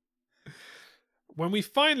 When we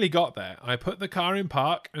finally got there, I put the car in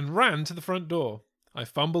park and ran to the front door. I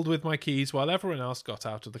fumbled with my keys while everyone else got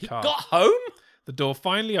out of the car. Got home? The door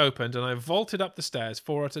finally opened and I vaulted up the stairs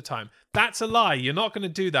 4 at a time. That's a lie. You're not going to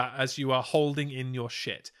do that as you are holding in your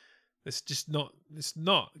shit. It's not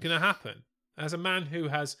going to happen. As a man who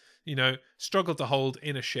has, struggled to hold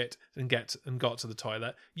in a shit and got to the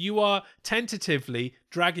toilet, you are tentatively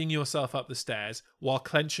dragging yourself up the stairs while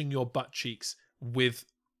clenching your butt cheeks with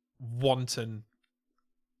wanton.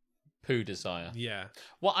 Poo desire. Yeah.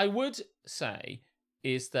 What I would say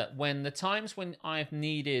is that when the times when I've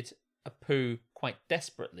needed a poo quite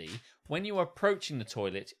desperately, when you are approaching the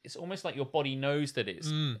toilet, it's almost like your body knows that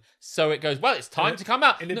it's. So it goes, well, it's time to come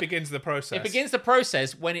out. And it begins the process. It begins the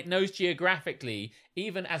process when it knows geographically,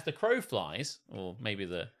 even as the crow flies, or maybe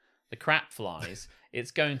the crap flies, it's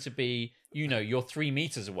going to be, you're 3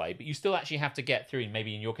 meters away, but you still actually have to get through,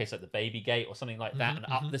 maybe in your case, like the baby gate or something like that, and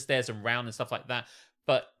up the stairs and round and stuff like that.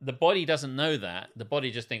 But the body doesn't know that. The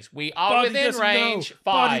body just thinks, we are within range. Know. 5,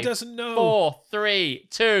 Body doesn't know. 4, 3,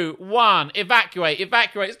 2, 1. Evacuate.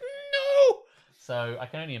 No! So I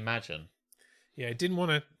can only imagine. Yeah, he didn't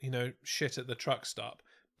want to, shit at the truck stop,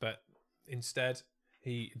 but instead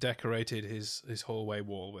he decorated his hallway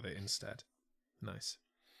wall with it instead. Nice.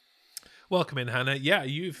 Welcome in, Hannah. Yeah,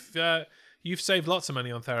 you've saved lots of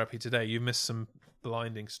money on therapy today. You've missed some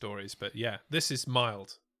blinding stories, but yeah, this is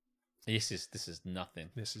mild. This is nothing.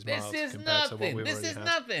 This is mild compared to what nothing. we've This already is had.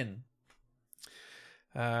 nothing.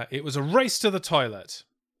 It was a race to the toilet,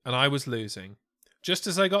 and I was losing. Just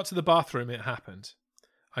as I got to the bathroom, it happened.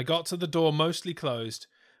 I got to the door mostly closed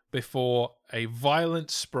before a violent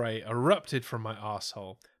spray erupted from my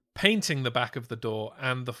arsehole, painting the back of the door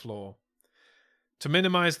and the floor. To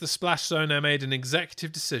minimize the splash zone, I made an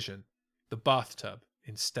executive decision: the bathtub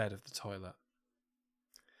instead of the toilet.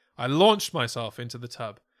 I launched myself into the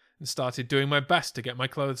tub and started doing my best to get my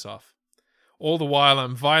clothes off. All the while,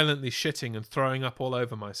 I'm violently shitting and throwing up all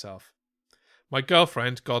over myself. My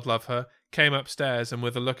girlfriend, God love her, came upstairs and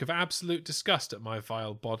with a look of absolute disgust at my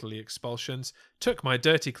vile bodily expulsions, took my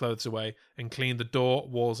dirty clothes away and cleaned the door,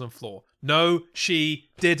 walls and floor. No,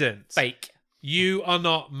 she didn't. Fake. You are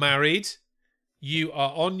not married. You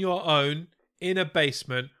are on your own in a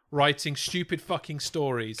basement writing stupid fucking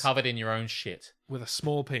stories. Covered in your own shit. With a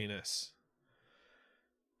small penis.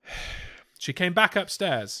 She came back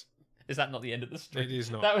upstairs. Is that not the end of the story? It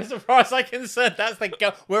is not. That was as far as I can say. That's the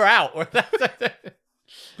go. We're out.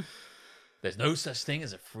 There's no such thing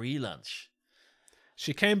as a free lunch.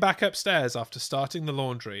 She came back upstairs after starting the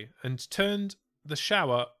laundry and turned the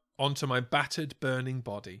shower onto my battered, burning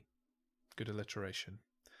body. Good alliteration.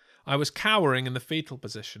 I was cowering in the fetal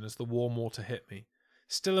position as the warm water hit me,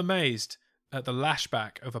 still amazed at the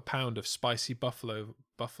lashback of a pound of spicy buffalo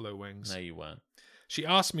wings. No, you weren't. She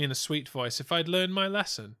asked me in a sweet voice if I'd learned my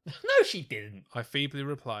lesson. No, she didn't. I feebly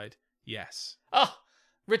replied, yes. Oh,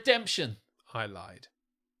 redemption. I lied.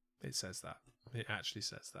 It says that. It actually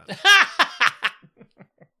says that.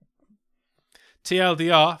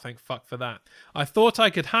 TLDR, thank fuck for that. I thought I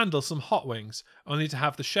could handle some hot wings, only to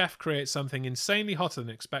have the chef create something insanely hotter than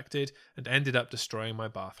expected and ended up destroying my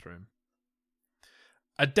bathroom.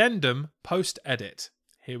 Addendum post-edit.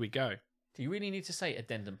 Here we go. Do you really need to say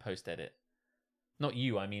addendum post-edit? Not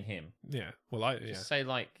you, I mean him. Yeah, well, Just say,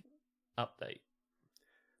 update.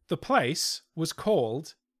 The place was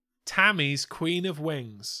called Tammy's Queen of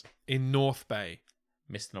Wings in North Bay.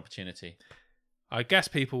 Missed an opportunity. I guess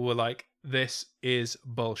people were like, this is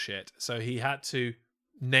bullshit. So he had to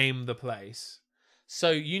name the place.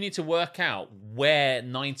 So you need to work out where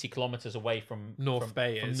 90 kilometers away from North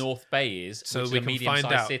Bay is, so we can find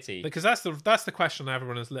out. city. Because that's the question on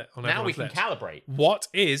everyone's lips. Now we can calibrate. What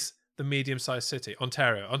is the medium-sized city?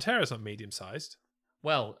 Ontario. Ontario's not medium-sized.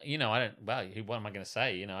 Well, I don't. Well, what am I going to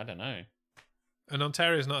say? I don't know. And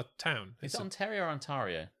Ontario's not a town. Is it Ontario or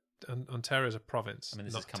Ontario? Ontario's a province. I mean,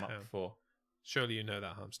 this not has come town. up before. Surely you know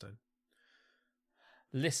that, Harmstone.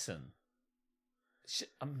 Listen.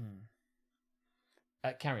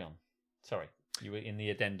 Carry on. Sorry. You were in the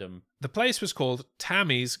addendum. The place was called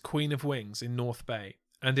Tammy's Queen of Wings in North Bay,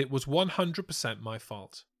 and it was 100% my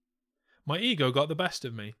fault. My ego got the best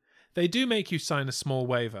of me. They do make you sign a small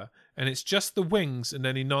waiver, and it's just the wings and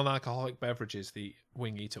any non-alcoholic beverages the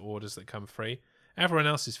wing eater orders that come free. Everyone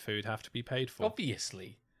else's food have to be paid for.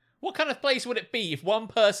 Obviously. What kind of place would it be if one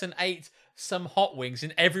person ate some hot wings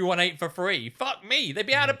and everyone ate for free? Fuck me, they'd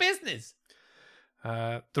be out of business.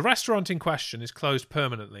 The restaurant in question is closed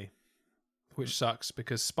permanently, which sucks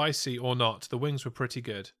because, spicy or not, the wings were pretty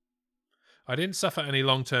good. I didn't suffer any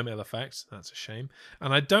long-term ill effects, that's a shame,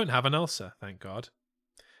 and I don't have an ulcer, thank God.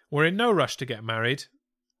 We're in no rush to get married.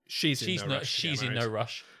 She's in no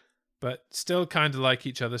rush. But still kind of like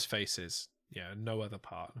each other's faces. Yeah, no other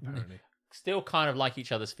part, apparently. Still kind of like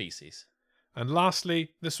each other's feces. And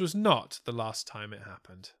lastly, this was not the last time it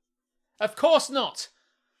happened. Of course not!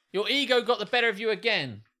 Your ego got the better of you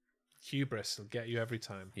again. Hubris will get you every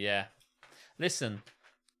time. Yeah. Listen,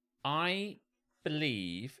 I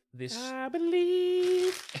believe this...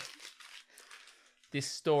 this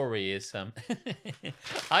story is...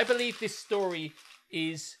 I believe this story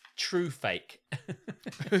is true fake.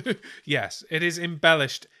 Yes, it is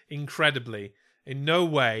embellished incredibly. In no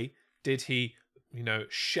way did he,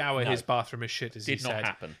 shower his bathroom as shit as he said. Did not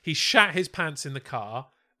happen. He shat his pants in the car,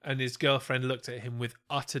 and his girlfriend looked at him with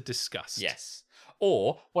utter disgust. Yes.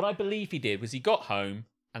 Or, what I believe he did was he got home,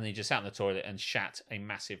 and then he just sat in the toilet and shat a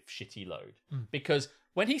massive shitty load. Because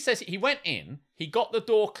when he says he went in, he got the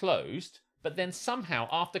door closed, but then somehow,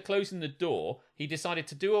 after closing the door, he decided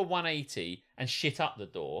to do a 180 and shit up the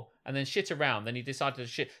door, and then shit around, then he decided to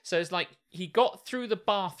shit. So it's like, he got through the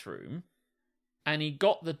bathroom, and he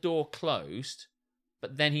got the door closed,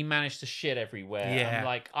 but then he managed to shit everywhere. Yeah. I'm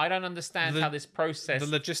like, I don't understand how this process... The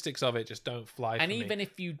logistics of it just don't fly and for me. even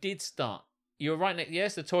if you did start, you're right next,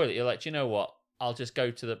 yes, the toilet, you're like, do you know what? I'll just go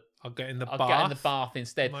to the... I'll get in the bath. I'll get in the bath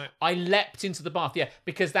instead. Might- I leapt into the bath, yeah,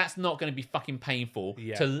 because that's not going to be fucking painful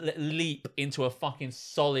Yeah. to leap into a fucking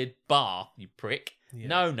solid bath, you prick. Yeah.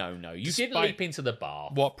 No. You didn't Despite leap into the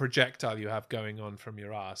bath. What projectile you have going on from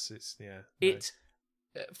your ass? It's no. It,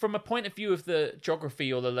 from a point of view of the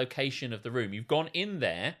geography or the location of the room, you've gone in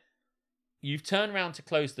there, you've turned around to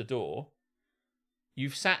close the door,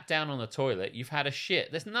 you've sat down on the toilet, you've had a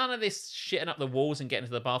shit. There's none of this shitting up the walls and getting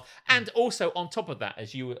to the bath. And also, on top of that,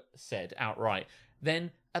 as you said outright,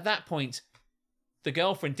 then at that point, the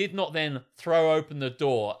girlfriend did not then throw open the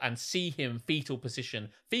door and see him fecal position,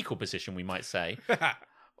 we might say.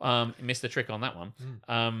 Missed the trick on that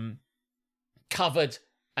one. Covered,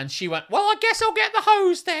 and she went, well, I guess I'll get the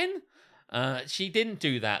hose then. She didn't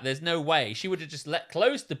do that. There's no way. She would have just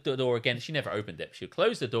closed the door again. She never opened it. She would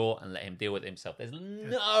close the door and let him deal with it himself. There's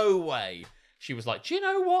no way. She was like, do you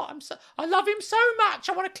know what? I love him so much.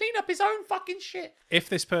 I want to clean up his own fucking shit. If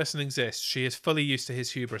this person exists, she is fully used to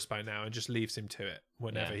his hubris by now and just leaves him to it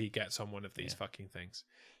whenever he gets on one of these fucking things.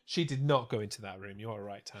 She did not go into that room. You're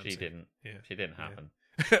right, Tansy. She didn't. Yeah. She didn't happen.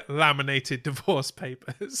 Laminated divorce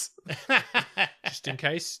papers. Just in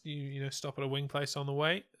case you stop at a wing place on the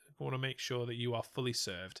way. I want to make sure that you are fully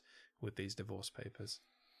served with these divorce papers.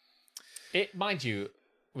 It, mind you,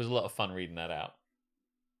 was a lot of fun reading that out.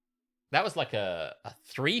 That was like a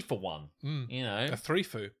 3-for-1, A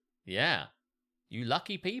 3-foo. Yeah. You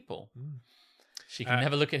lucky people. She can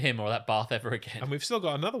never look at him or that bath ever again. And we've still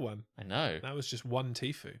got another one. I know. That was just one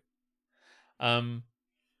Tifu. I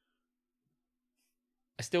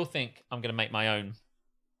still think I'm going to make my own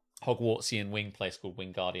Hogwartsian wing place called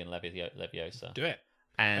Wingardium Leviosa. Do it.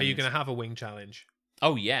 And Are you going to have a wing challenge?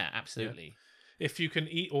 Oh, yeah, absolutely. Yeah. If you can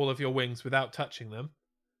eat all of your wings without touching them,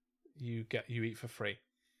 you eat for free.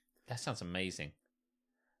 That sounds amazing.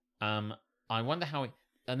 I wonder how...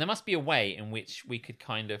 And there must be a way in which we could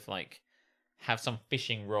kind of like have some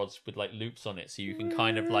fishing rods with like loops on it, so you can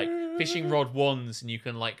kind of like fishing rod wands, and you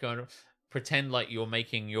can like kind of pretend like you're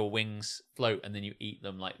making your wings float, and then you eat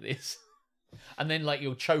them like this, and then like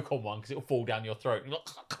you'll choke on one because it'll fall down your throat. You're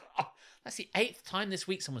like, that's the 8th time this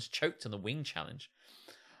week someone's choked on the wing challenge.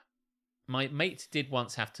 My mate did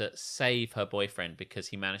once have to save her boyfriend because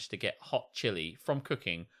he managed to get hot chili from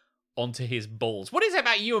cooking onto his balls. What is it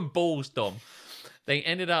about you and balls, Dom? They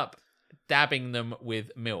ended up dabbing them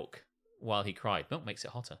with milk while he cried. Milk makes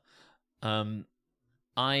it hotter. One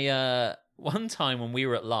time when we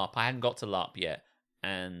were at LARP, I hadn't got to LARP yet,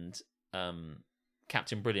 and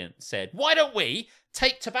Captain Brilliant said, why don't we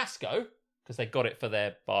take Tabasco, because they got it for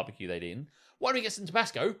their barbecue they'd eaten, why don't we get some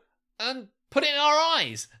Tabasco and put it in our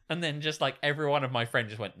eyes? And then just like every one of my friends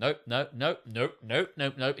just went, nope, and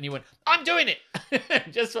he went, I'm doing it.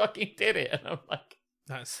 Just fucking did it. And I'm like,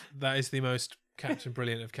 that is the most Captain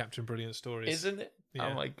Brilliant of Captain Brilliant stories. Isn't it? Yeah.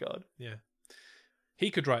 Oh my God. Yeah. He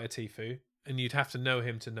could write a Tifu, and you'd have to know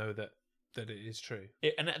him to know that it is true.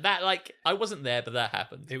 And that, like, I wasn't there, but that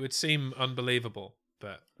happened. It would seem unbelievable,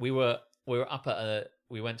 but we were up at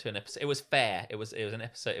we went to an episode. It was fair. It was an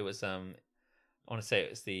episode. It was I want to say it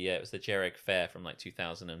was the Jereg Fair from like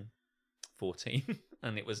 2004 14,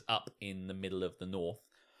 and it was up in the middle of the north.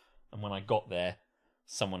 And when I got there,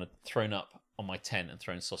 someone had thrown up on my tent and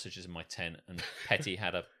thrown sausages in my tent, and Petty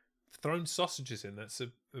had a... Thrown sausages in, that's a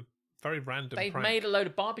very random They prank. made a load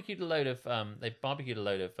of barbecued a load of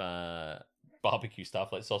barbecue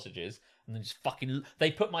stuff like sausages, and then just fucking they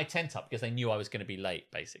put my tent up because they knew I was going to be late,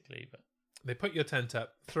 basically. But They put your tent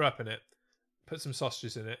up, threw up in it, put some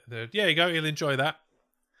sausages in it. Yeah, you go. You'll enjoy that.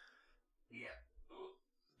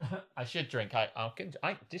 I should drink. I could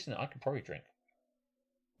probably drink.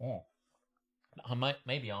 Oh,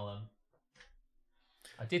 maybe I'll.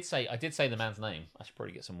 I did say the man's name. I should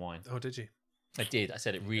probably get some wine. Oh, did you? I did. I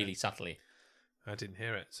said it really subtly. I didn't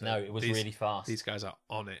hear it. So No, it was really fast. These guys are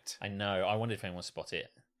on it. I know. I wondered if anyone spot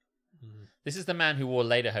it. This is the man who wore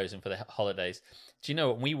lederhosen for the holidays. Do you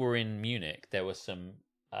know when we were in Munich, there was some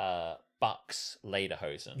Bucks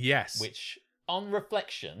lederhosen. Yes. Which, on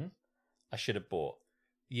reflection, I should have bought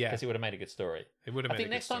Yeah, because it would have made a good story. it would have. I think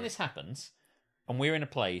next time this happens, and we're in a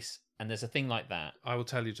place and there's a thing like that, I will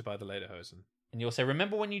tell you to buy the lederhosen. and you'll say,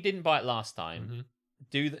 "Remember when you didn't buy it last time? Mhm.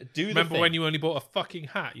 Do the Remember thing." when you only bought a fucking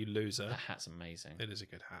hat, you loser? That hat's amazing. It is a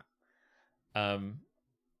good hat.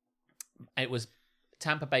 It was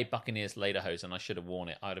Tampa Bay Buccaneers lederhosen. I should have worn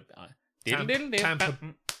it. Tampa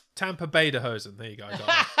Baderhosen. There you go. I got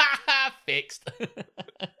it. Fixed.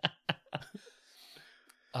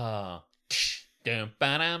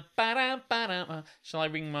 Shall I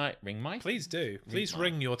ring my Please do. Please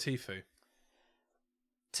ring your Tifu.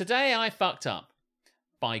 Today I fucked up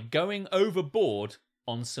by going overboard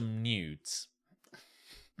on some nudes.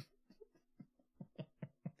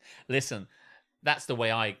 Listen, that's the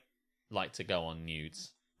way I like to go on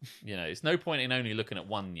nudes. You know, it's no point in only looking at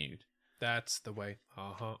one nude. That's the way.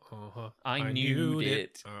 I nude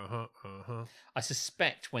it. Uh-huh. I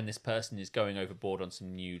suspect when this person is going overboard on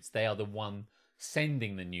some nudes, they are the one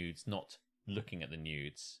sending the nudes, not looking at the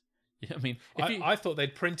nudes. You know what I mean? I thought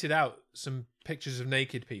they'd printed out some pictures of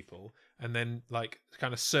naked people and then, like,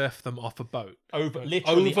 kind of surf them off a boat.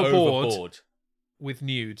 Literally overboard. overboard. With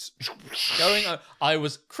nudes. I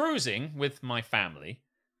was cruising with my family,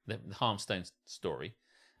 the Harmstone story,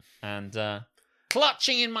 and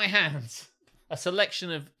clutching in my hands a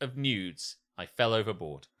selection of nudes, I fell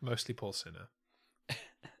overboard. Mostly Paul Sinner.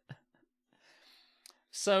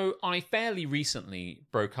 So I fairly recently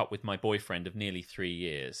broke up with my boyfriend of nearly 3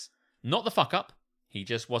 years. Not the fuck up, he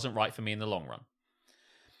just wasn't right for me in the long run.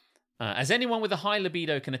 As anyone with a high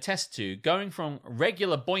libido can attest to, going from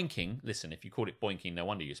regular boinking, listen, if you called it boinking, no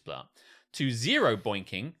wonder you split up, to zero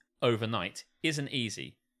boinking overnight isn't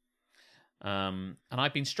easy. And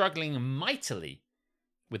I've been struggling mightily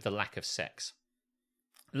with the lack of sex.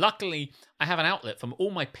 Luckily, I have an outlet from all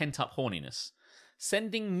my pent-up horniness,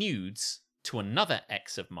 sending nudes to another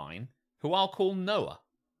ex of mine, who I'll call Noah.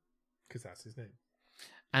 Because that's his name.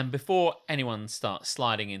 And before anyone starts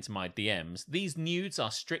sliding into my DMs, these nudes are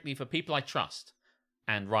strictly for people I trust.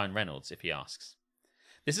 And Ryan Reynolds, if he asks.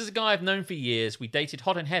 This is a guy I've known for years. We dated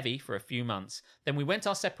hot and heavy for a few months. Then we went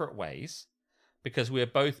our separate ways because we were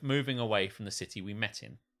both moving away from the city we met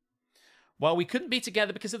in. While we couldn't be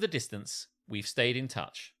together because of the distance, we've stayed in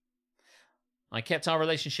touch. I kept our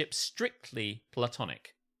relationship strictly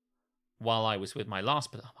platonic while I was with my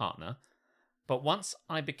last partner. But once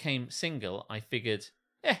I became single, I figured,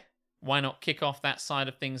 why not kick off that side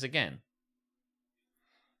of things again?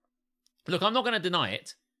 Look, I'm not going to deny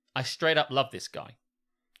it. I straight up love this guy.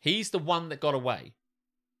 He's the one that got away.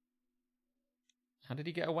 How did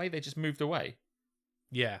he get away? They just moved away.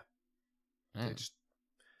 Yeah. Oh. They just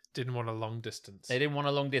didn't want a long distance. They didn't want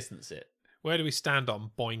to long distance it. Where do we stand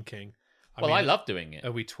on boinking? I love doing it.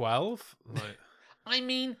 Are we 12? Like, I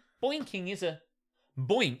mean, boinking is a...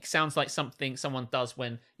 Boink sounds like something someone does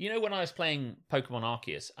when... You know when I was playing Pokemon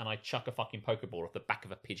Arceus and I chuck a fucking Pokeball off the back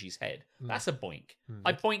of a Pidgey's head? That's a boink.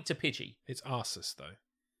 I boinked a Pidgey. it's Arceus, though.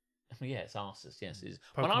 Yeah, it's Arceus. Yes, it is.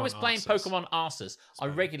 Pokemon When I was playing Arceus. Pokemon Arceus, I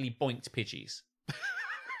regularly boinked Pidgeys.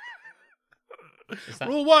 Is that...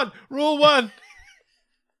 Rule 1! Rule 1!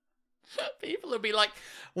 People would be like,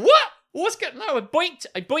 "What? What's going? No, I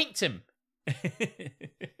boinked him."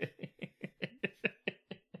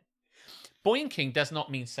 Boinking does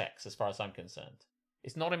not mean sex, as far as I'm concerned.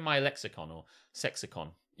 It's not in my lexicon or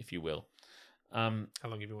sexicon, if you will. How long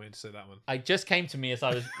have you been waiting to say that one? It just came to me as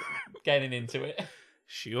I was getting into it.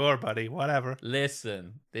 Sure, buddy. Whatever.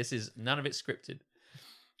 Listen, this is none of it scripted.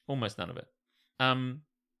 Almost none of it.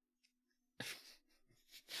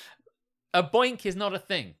 A boink is not a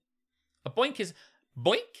thing. A boink is...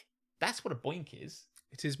 Boink? That's what a boink is.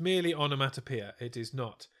 It is merely onomatopoeia. It is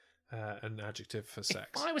not an adjective for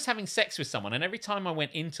sex. If I was having sex with someone and every time I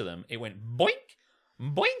went into them, it went boink,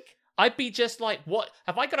 boink, I'd be just like, what?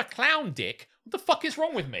 Have I got a clown dick? What the fuck is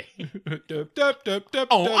wrong with me? Boink.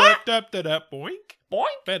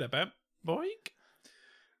 Boink. Ba-da-bam. Boink.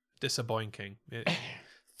 Disappointing.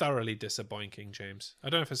 Thoroughly disappointing, James. I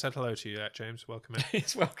don't know if I said hello to you yet, James. Welcome in.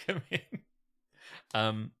 It's welcoming.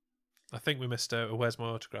 I think we missed a Where's My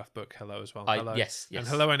Autograph book hello as well. I- Hello. yes. And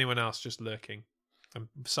hello anyone else just lurking. I'm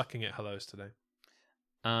sucking at hellos today.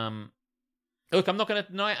 Look, I'm not going to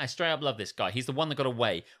deny it. I straight up love this guy. He's the one that got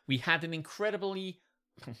away. We had an incredibly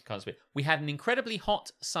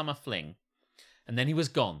hot summer fling, and then he was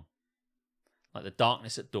gone, like the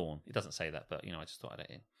darkness at dawn. It doesn't say that, but I just thought I'd add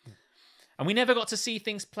it in. And we never got to see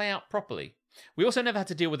things play out properly. We also never had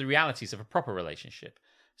to deal with the realities of a proper relationship.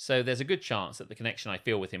 So there's a good chance that the connection I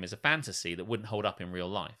feel with him is a fantasy that wouldn't hold up in real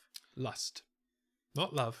life. Lust.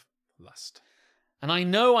 Not love. Lust. And I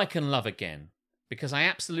know I can love again, because I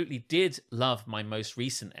absolutely did love my most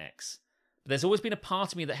recent ex. But there's always been a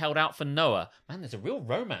part of me that held out for Noah. Man, there's a real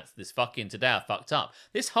romance to this fucking Today I Fucked Up.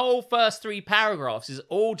 This whole first 3 paragraphs is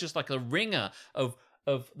all just like a ringer of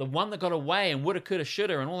the one that got away and woulda, coulda,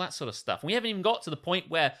 shoulda and all that sort of stuff. And we haven't even got to the point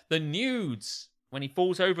where the nudes, when he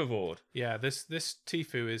falls overboard. Yeah, this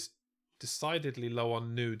Tfue is decidedly low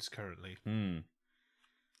on nudes currently.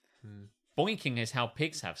 Boinking is how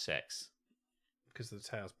pigs have sex. Because the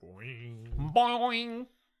tail's boing. Boing.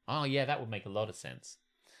 Oh, yeah, that would make a lot of sense.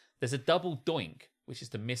 There's a double doink, which is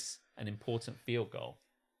to miss an important field goal.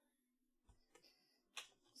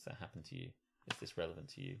 Does that happen to you? Is this relevant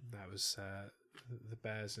to you? That was the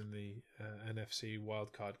Bears in the NFC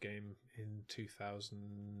wildcard game in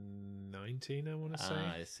 2019, I want to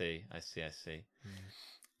say. I see.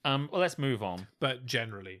 Well, let's move on. But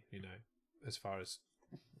generally, as far as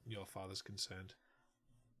your father's concerned.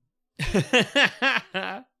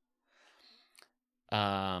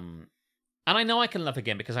 And I know I can love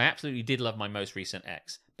again because I absolutely did love my most recent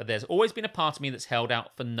ex, but there's always been a part of me that's held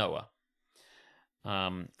out for Noah.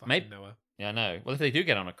 Maybe Noah. Yeah, I know. Well, if they do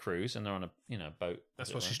get on a cruise and they're on a boat,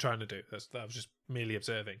 that's what she's trying to do. That was just merely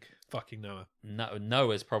observing. Fucking Noah.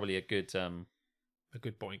 Noah's probably a good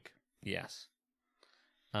boink. Yes.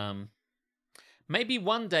 Maybe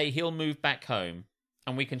one day he'll move back home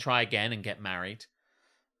and we can try again and get married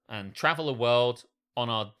and travel the world on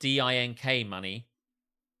our DINK money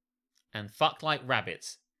and fuck like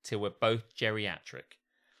rabbits till we're both geriatric.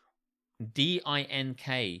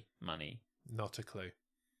 DINK money. Not a clue.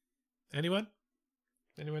 Anyone?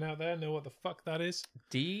 Anyone out there know what the fuck that is?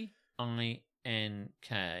 DINK.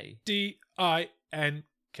 DINKY.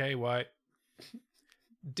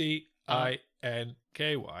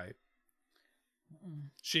 DINKY.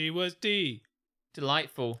 She was D.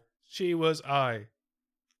 Delightful. She was I.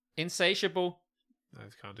 Insatiable. I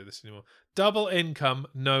can't do this anymore. Double income,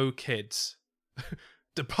 no kids.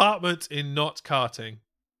 Department in not karting.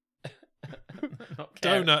 Not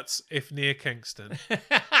Donuts if near Kingston.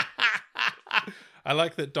 I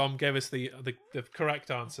like that Dom gave us the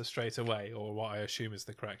correct answer straight away, or what I assume is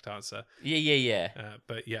the correct answer. Yeah.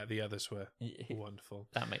 But yeah, the others were wonderful.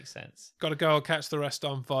 That makes sense. Got to go. I'll catch the rest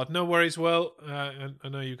on VOD. No worries, Will. I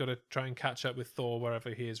know you've got to try and catch up with Thor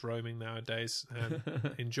wherever he is roaming nowadays.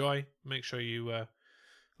 Enjoy. Make sure you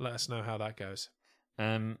let us know how that goes.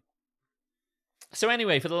 So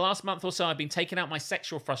anyway, for the last month or so, I've been taking out my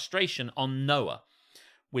sexual frustration on Noah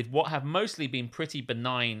with what have mostly been pretty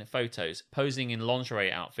benign photos, posing in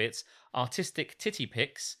lingerie outfits, artistic titty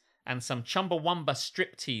pics, and some Chumbawamba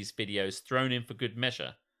striptease videos thrown in for good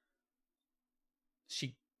measure.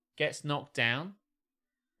 She gets knocked down,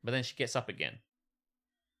 but then she gets up again.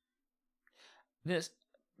 In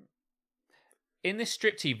this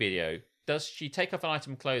striptease video, does she take off an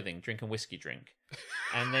item of clothing, drink a whiskey drink,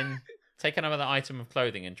 and then take another item of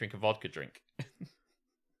clothing and drink a vodka drink?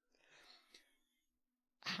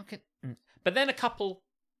 But then a couple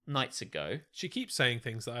nights ago... She keeps saying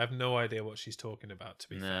things that I have no idea what she's talking about, to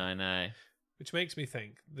be fair. No, I know. Which makes me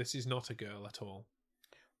think this is not a girl at all.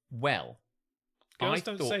 Well, girls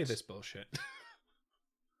don't say this bullshit.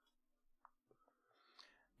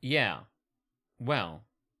 Yeah. Well,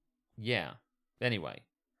 yeah. Anyway.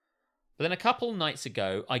 But then a couple nights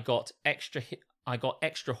ago, I got extra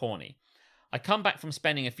horny. I come back from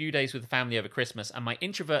spending a few days with the family over Christmas, and my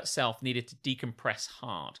introvert self needed to decompress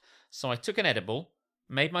hard. So I took an edible,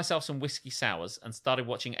 made myself some whiskey sours, and started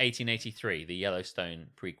watching 1883, the Yellowstone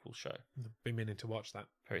prequel show. I've been meaning to watch that.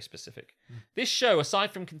 Very specific. This show,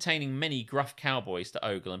 aside from containing many gruff cowboys to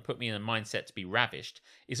ogle and put me in a mindset to be ravished,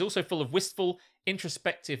 is also full of wistful,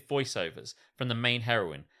 introspective voiceovers from the main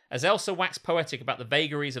heroine. As Elsa waxed poetic about the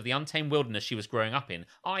vagaries of the untamed wilderness she was growing up in,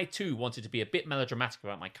 I too wanted to be a bit melodramatic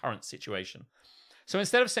about my current situation. So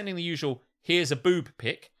instead of sending the usual, here's a boob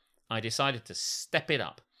pic, I decided to step it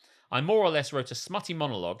up. I more or less wrote a smutty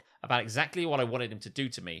monologue about exactly what I wanted him to do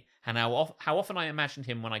to me and how often I imagined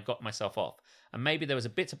him when I got myself off. And maybe there was a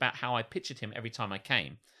bit about how I pictured him every time I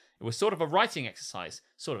came. It was sort of a writing exercise,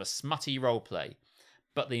 sort of a smutty role play.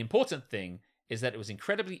 But the important thing is that it was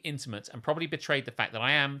incredibly intimate and probably betrayed the fact that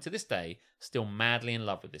I am, to this day, still madly in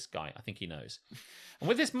love with this guy. I think he knows. And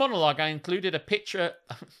with this monologue, I included a picture...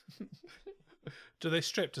 Do they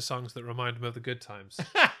strip to songs that remind them of the good times?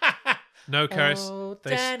 No, Curse. Oh,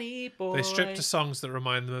 Danny boy. They strip to songs that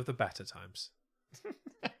remind them of the better times.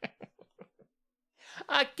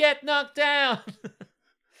 I get knocked down.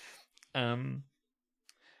 And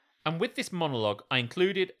with this monologue, I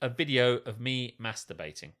included a video of me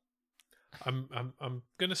masturbating. I'm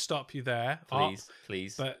going to stop you there.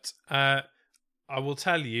 Please. But I will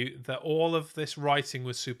tell you that all of this writing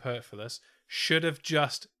was superfluous. Should have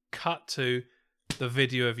just cut to the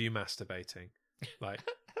video of you masturbating. Like,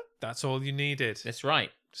 that's all you needed. That's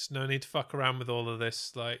right. Just no need to fuck around with all of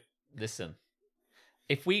this. Like, listen,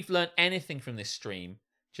 if we've learned anything from this stream,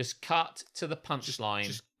 just cut to the punchline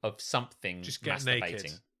just of something. just get masturbating.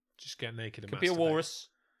 naked. Just get naked. And Could be a masturbate. walrus.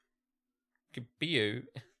 Could be you.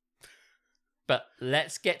 But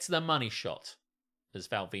let's get to the money shot, as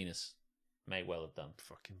Val Venus may well have done.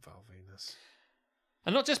 Fucking Val Venus.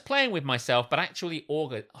 And not just playing with myself, but actually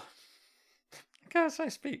Can't I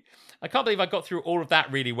speak? I can't believe I got through all of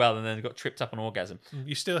that really well and then got tripped up on orgasm.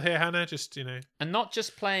 You still here, Hannah? Just, And not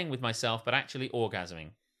just playing with myself, but actually orgasming.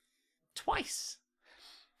 Twice.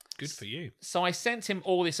 Good for you. So I sent him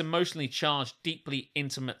all this emotionally charged, deeply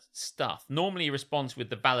intimate stuff. Normally he responds with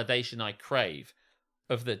the validation I crave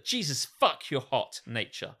of the Jesus fuck you're hot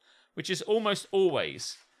nature, which is almost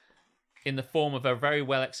always in the form of a very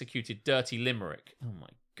well executed dirty limerick. Oh my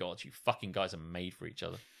God, you fucking guys are made for each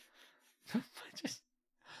other.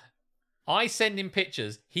 I send him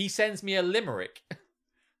pictures, he sends me a limerick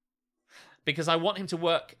because I want him to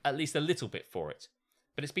work at least a little bit for it.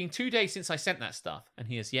 But it's been 2 days since I sent that stuff and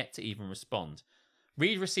he has yet to even respond.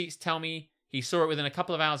 Read receipts tell me he saw it within a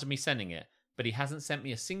couple of hours of me sending it, but he hasn't sent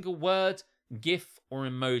me a single word, gif or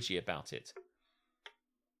emoji about it.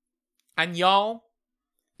 And y'all,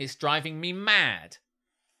 it's driving me mad.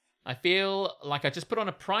 I feel like I just put on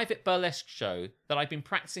a private burlesque show that I've been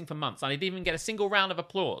practicing for months. I didn't even get a single round of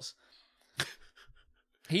applause.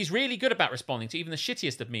 He's really good about responding to even the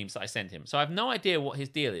shittiest of memes that I send him, so I have no idea what his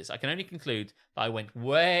deal is. I can only conclude that I went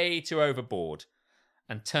way too overboard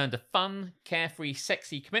and turned a fun, carefree,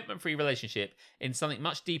 sexy, commitment-free relationship into something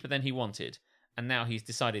much deeper than he wanted. And now he's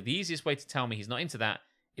decided the easiest way to tell me he's not into that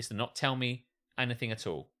is to not tell me anything at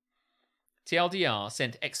all. TLDR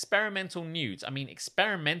sent experimental nudes. I mean,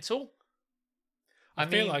 experimental? I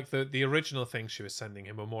feel like the original things she was sending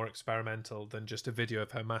him were more experimental than just a video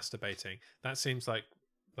of her masturbating. That seems like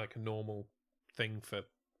a normal thing for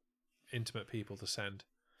intimate people to send.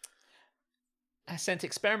 I sent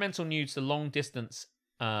experimental nudes to long-distance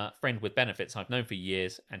friend with benefits I've known for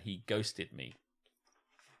years, and he ghosted me.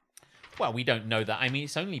 Well, we don't know that. I mean,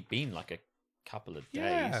 it's only been like a couple of days.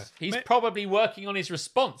 Yeah. He's probably working on his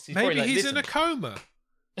response. Maybe like, he's in a coma.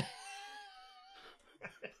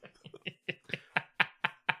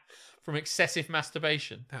 From excessive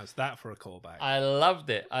masturbation. How's that for a callback? I loved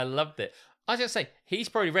it. I was just say, he's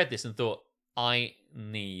probably read this and thought, I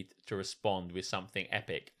need to respond with something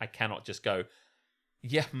epic. I cannot just go,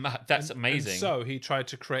 yeah, that's amazing. And so he tried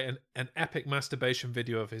to create an epic masturbation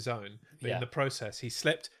video of his own. But in the process, he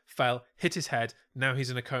slipped, fell, hit his head. Now he's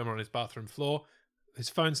in a coma on his bathroom floor. His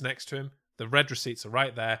phone's next to him. The red receipts are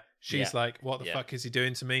right there. She's like, what the fuck is he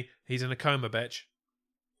doing to me? He's in a coma, bitch.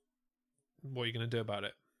 What are you going to do about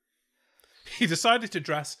it? He decided to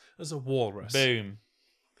dress as a walrus. Boom.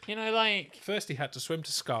 Like... First he had to swim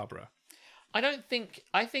to Scarborough. I think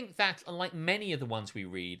that, unlike many of the ones we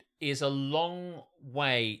read, is a long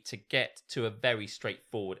way to get to a very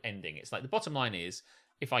straightforward ending. It's like the bottom line is,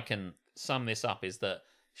 if I can sum this up, is that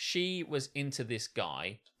she was into this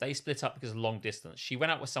guy. They split up because of long distance. She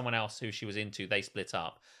went out with someone else who she was into. They split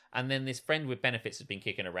up. And then this friend with benefits had been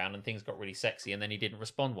kicking around and things got really sexy. And then he didn't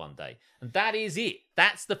respond one day. And that is it.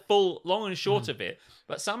 That's the full long and short of it.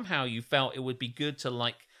 But somehow you felt it would be good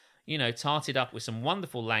to tart it up with some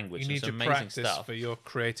wonderful language. You need and some to amazing practice stuff for your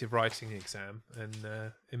creative writing exam and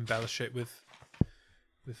embellish it with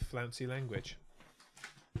flouncy language.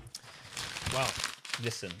 Well,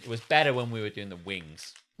 listen, it was better when we were doing the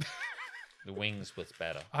wings. The wings was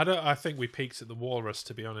better. I think we peaked at the walrus,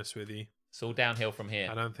 to be honest with you. It's all downhill from here.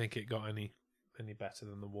 I don't think it got any better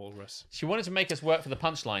than the walrus. She wanted to make us work for the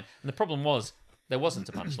punchline, and the problem was there wasn't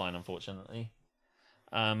a punchline, unfortunately.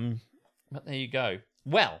 But there you go.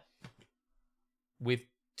 Well, with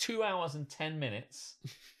 2 hours and 10 minutes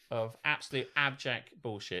of absolute abject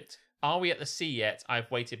bullshit. Are we at the sea yet? I've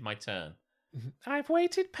waited my turn. I've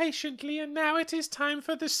waited patiently, and now it is time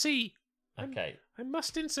for the sea. Okay. I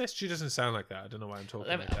must insist. She doesn't sound like that. I don't know why I'm talking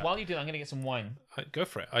like that. While you do that, I'm going to get some wine. Go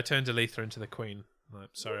for it. I turned Aletha into the queen. I'm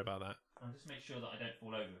sorry about that. I'll just make sure that I don't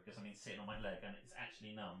fall over because I'm sitting on my leg and it's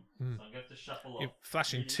actually numb. So I'm going to have to shuffle off. You're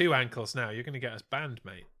flashing two ankles now. You're going to get us banned,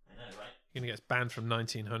 mate. I know, right? You're going to get us banned from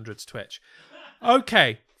 1900s Twitch.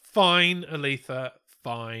 Okay, fine, Aletha,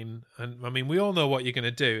 fine. And I mean, we all know what you're going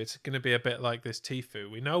to do. It's going to be a bit like this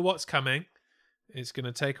Tfue. We know what's coming. It's going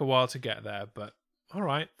to take a while to get there, but all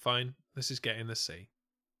right, fine. This is getting the sea.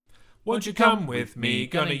 Won't you come with me?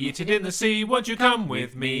 Gonna eat it in the sea. Won't you come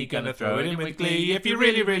with me? Gonna throw it in with glee. If you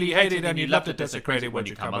really, really hate it and you'd love to desecrate it, won't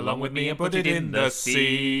you come along with me and put it in the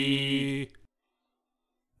sea?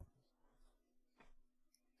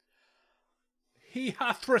 He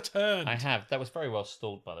hath returned. I have. That was very well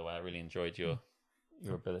stalled, by the way. I really enjoyed your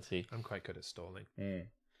ability. I'm quite good at stalling.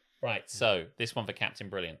 Right, so this one for Captain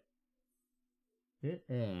Brilliant.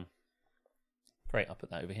 Great, I'll put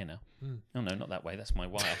that over here now. Oh no, not that way. That's my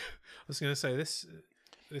wire. I was going to say this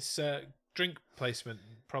drink placement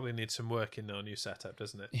probably needs some work in our new setup,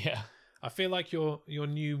 doesn't it? Yeah. I feel like your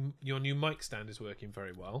new mic stand is working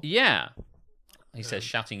very well. Yeah. He says,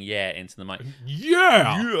 shouting "yeah" into the mic.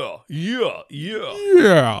 Yeah. Yeah.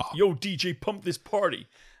 Yo, DJ, pump this party.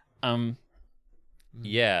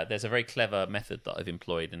 Yeah, there's a very clever method that I've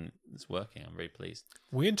employed and it's working. I'm very pleased.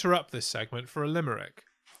 We interrupt this segment for a limerick.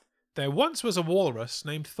 There once was a walrus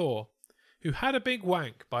named Thor who had a big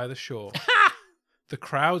wank by the shore. The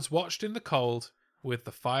crowds watched in the cold with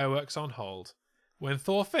the fireworks on hold. When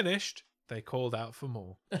Thor finished, they called out for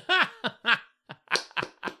more.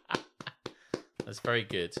 That's very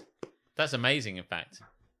good. That's amazing, in fact.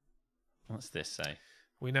 What's this say?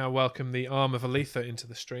 We now welcome the arm of Aletha into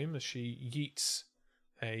the stream as she yeets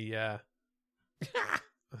a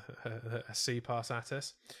sea pass at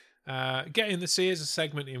us. Get in the Sea is a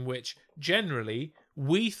segment in which generally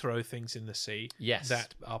we throw things in the sea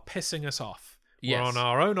that are pissing us off. Yes. We're on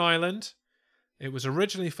our own island. It was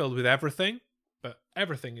originally filled with everything, but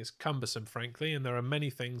everything is cumbersome, frankly, and there are many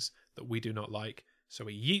things that we do not like. So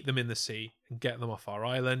we yeet them in the sea and get them off our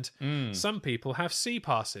island. Some people have sea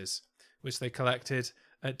passes, which they collected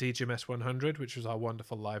at DGMS 100, which was our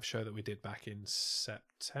wonderful live show that we did back in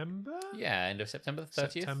September. Yeah, end of September the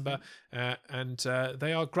 30th. September. And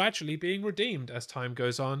they are gradually being redeemed as time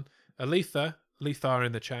goes on. Aletha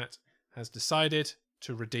in the chat, has decided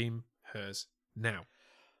to redeem hers now.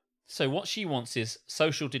 So what she wants is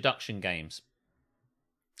social deduction games.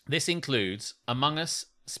 This includes Among Us,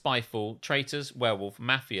 Spyfall, Traitors, Werewolf,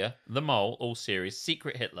 Mafia, The Mole, all series,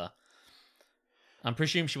 Secret Hitler. I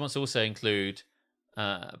presume she wants to also include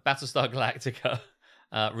Battlestar Galactica,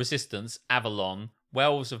 Resistance, Avalon,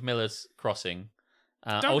 Werewolves of Miller's Crossing,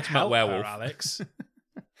 Ultimate help Werewolf. her, Alex.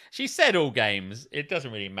 She said all games. It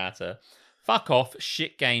doesn't really matter. Fuck off.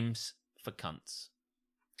 Shit games for cunts.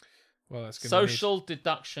 Well, that's going Social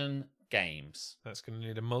deduction games. That's going to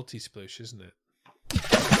need a multi-sploosh, isn't it?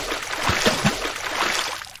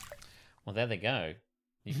 Well, there they go.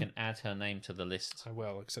 You can add her name to the list. I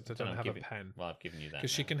will, except I don't have a pen. Well, I've given you that.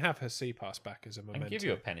 Because she can have her sea pass back as a I memento. can give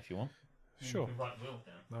you a pen if you want. Sure. You can write Will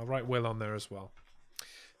down. I'll write Will on there as well.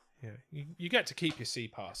 Yeah, you get to keep your sea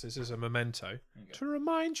passes as a memento to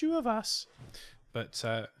remind you of us. But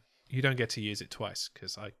you don't get to use it twice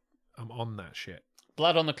because I'm on that shit.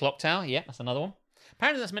 Blood on the Clock Tower. Yeah, that's another one.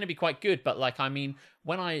 Apparently that's meant to be quite good, but like, I mean,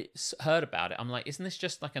 when I heard about it, I'm like, isn't this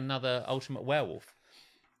just like another Ultimate Werewolf?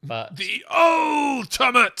 But the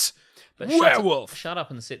ultimate werewolf. Shut up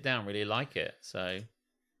and sit down. Really like it. So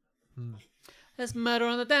there's murder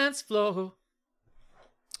on the dance floor.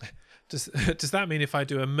 Does that mean if I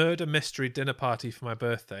do a murder mystery dinner party for my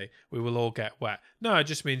birthday, we will all get wet? No, it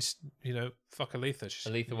just means, fuck Aletha.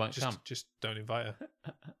 Aletha won't come. Just don't invite her.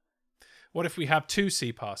 What if we have 2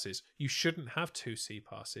 sea passes? You shouldn't have 2 sea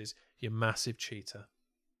passes, you massive cheater.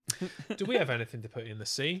 Do we have anything to put in the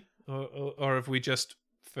sea? Or have we just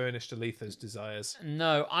furnished Aletha's desires?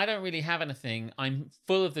 No, I don't really have anything. I'm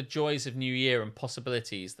full of the joys of New Year and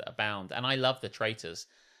possibilities that abound, and I love the Traitors.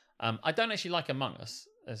 I don't actually like Among Us.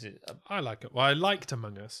 I like it. Well, I liked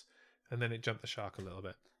Among Us, and then it jumped the shark a little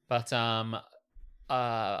bit. But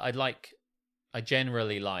I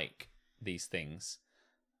generally like these things,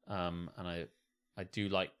 and I do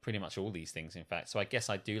like pretty much all these things, in fact. So I guess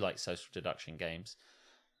I do like social deduction games.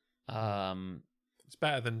 It's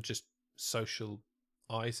better than just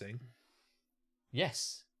socializing.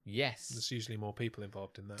 Yes. There's usually more people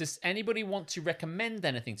involved in that. Does anybody want to recommend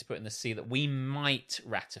anything to put in the sea that we might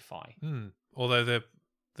ratify? Although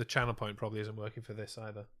the channel point probably isn't working for this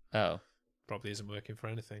either. Oh, Probably isn't working for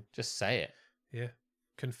anything. just say it. Yeah.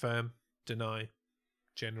 Confirm, deny,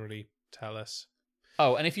 generally tell us.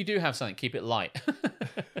 Oh, and if you do have something, keep it light.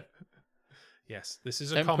 Yes, this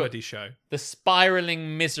is a Don't put- comedy show. The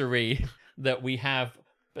spiraling misery that we have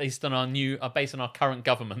based on our current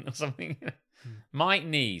government or something. Mike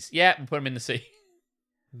Knees. Yeah, we'll put him in the sea.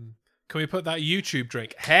 Can we put that YouTube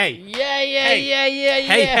drink? Hey! Yeah.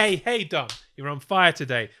 Hey, Dom. You're on fire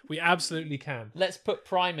today. We absolutely can. Let's put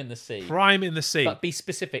Prime in the sea. Prime in the sea. But be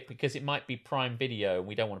specific because it might be Prime Video and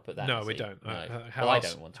we don't want to put that in No, the we sea. don't. No. How Well, else, I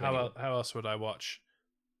don't want to. How, anyway. how else would I watch?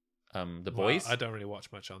 The Boys? Well, I don't really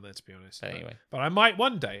watch much on there, to be honest. Anyway. But I might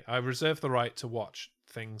one day. I reserve the right to watch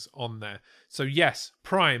things on there. So, yes,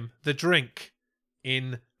 Prime, the drink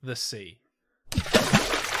in the sea.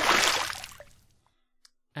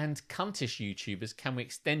 And cuntish YouTubers, can we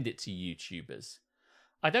extend it to YouTubers?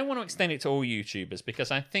 I don't want to extend it to all YouTubers because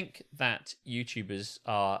I think that YouTubers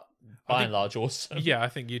are, by and large, awesome. Yeah, I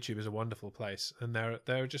think YouTube is a wonderful place. And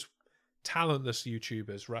they're just talentless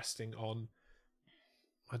YouTubers resting on...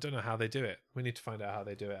 I don't know how they do it. We need to find out how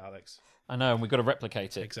they do it, Alex. I know, and we've got to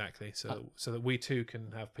replicate it. Exactly. So that we too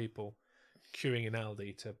can have people queuing in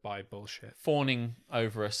Aldi to buy bullshit. Fawning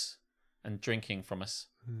over us and drinking from us.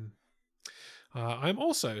 I'm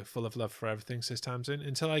also full of love for everything, says Tamsin,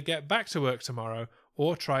 until I get back to work tomorrow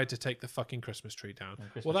or try to take the fucking Christmas tree down.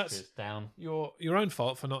 Christmas Well, that's tree is down. your own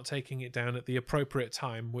fault for not taking it down at the appropriate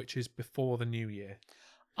time, which is before the new year.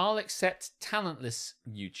 I'll accept talentless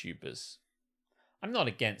YouTubers. I'm not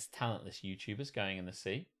against talentless YouTubers going in the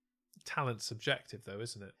sea. Talent's subjective, though,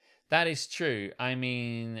 isn't it? That is true. I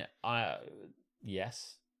mean,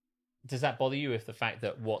 yes. Does that bother you if the fact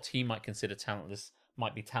that what he might consider talentless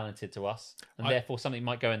might be talented to us, and therefore something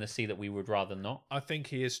might go in the sea that we would rather not? I think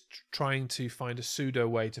he is trying to find a pseudo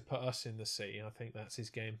way to put us in the sea. I think that's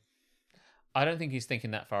his game. I don't think he's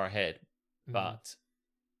thinking that far ahead, but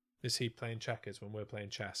Is he playing checkers when we're playing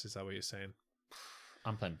chess? Is that what you're saying?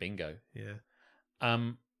 I'm playing bingo. Yeah.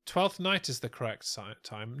 12th 12th night is the correct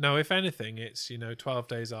time. No, if anything, it's 12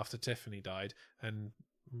 days after Tiffany died, and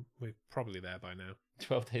we're probably there by now.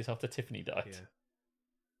 12 days after Tiffany died.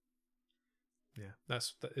 Yeah.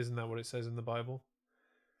 Isn't that what it says in the Bible?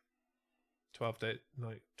 12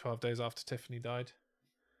 days after Tiffany died.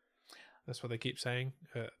 That's what they keep saying.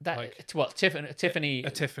 Tiffany?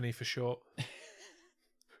 A Tiffany for short.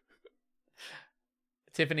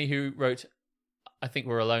 Tiffany, who wrote "I Think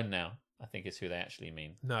We're Alone Now," I think is who they actually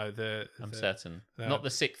mean. No, I'm certain. Not the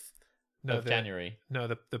 6th of January. No,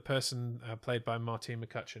 the person played by Martine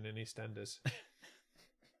McCutcheon in EastEnders.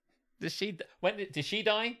 Did she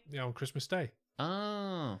die? Yeah, on Christmas Day.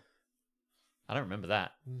 Oh, I don't remember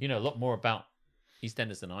that. You know a lot more about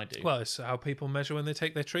EastEnders than I do. Well, it's how people measure when they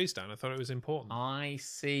take their trees down. I thought it was important. I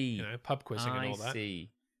see. Pub quizzing and all that. I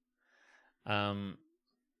see.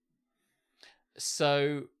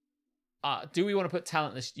 So, do we want to put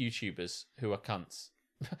talentless YouTubers who are cunts?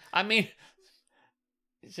 I mean,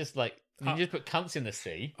 it's just like you just put cunts in the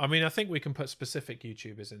sea. I mean, I think we can put specific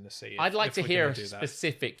YouTubers in the sea. I'd like to hear a do that.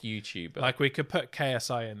 specific YouTuber. Like we could put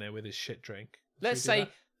KSI in there with his shit drink. Let's say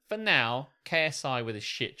for now, KSI with his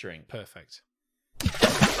shit drink. Perfect.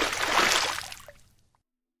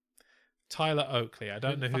 Tyler Oakley. I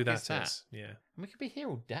don't know who that is. Yeah. We could be here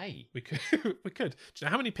all day. We could. We could. Do you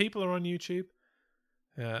know how many people are on YouTube?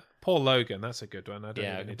 Paul Logan. That's a good one. I don't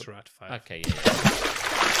even need to ratify it. Okay,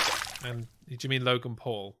 yeah. And do you mean Logan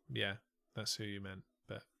Paul? Yeah, that's who you meant.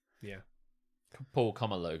 But yeah. Paul,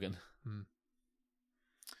 Logan.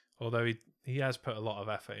 Although he has put a lot of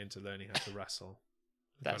effort into learning how to wrestle.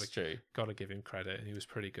 That's true. Got to give him credit, and he was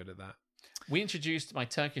pretty good at that. We introduced my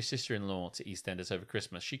Turkish sister-in-law to EastEnders over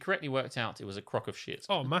Christmas. She correctly worked out it was a crock of shit.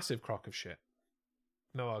 Oh, massive crock of shit.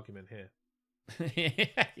 No argument here.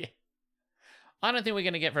 Yeah. I don't think we're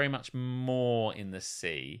going to get very much more in the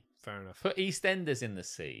sea. Fair enough. Put EastEnders in the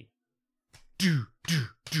sea.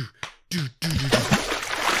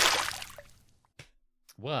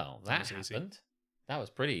 Well, that happened. Easy. That was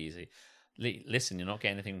pretty easy. Listen, you're not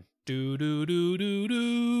getting anything. Do do do do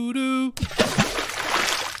do do.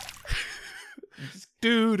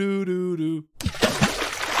 Do do do do.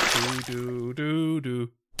 Do do do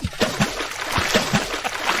do.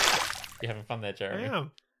 You're having fun there, Jeremy. I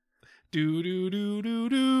am. Do do do do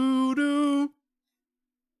do do.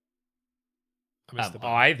 Am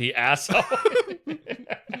I the asshole?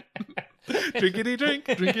 Drinkity drink,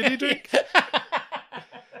 drinkity drink.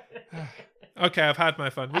 Okay, I've had my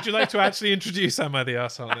fun. Would you like to actually introduce Am I the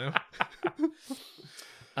Arsehole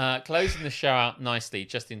now? Closing the show out nicely,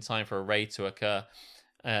 just in time for a raid to occur,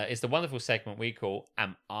 is the wonderful segment we call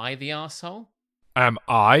Am I the Arsehole? Am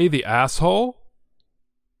I the asshole?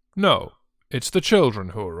 No, it's the children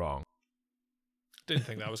who are wrong. Didn't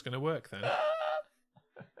think that was going to work then.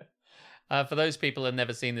 For those people who have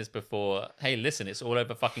never seen this before, hey, listen, it's all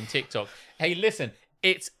over fucking TikTok. Hey, listen,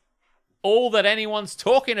 it's all that anyone's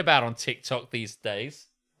talking about on TikTok these days.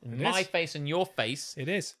 My face and your face. It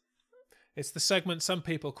is. It's the segment some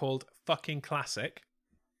people called fucking classic.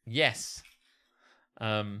 Yes.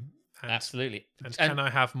 Absolutely. And can I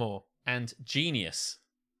have more? And genius.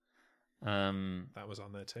 That was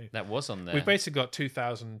on there too. That was on there. We've basically got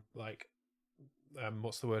 2,000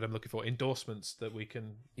 what's the word I'm looking for? Endorsements that we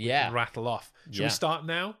can rattle off. Should we start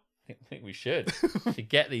now? I think we should. To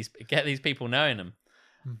get these people knowing them.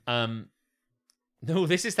 No,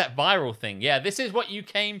 this is that viral thing. Yeah, this is what you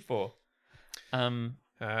came for.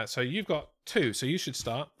 So you've got 2, so you should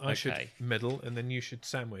start. I should middle, and then you should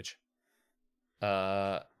sandwich.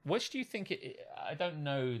 Which do you think I don't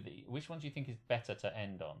know. Which one do you think is better to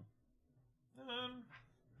end on?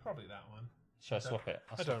 Probably that one. Should I swap it?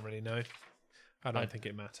 I don't really know. I don't think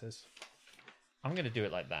it matters. I'm going to do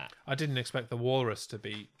it like that. I didn't expect the walrus to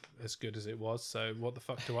be as good as it was, so what the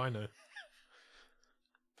fuck do I know?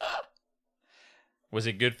 Was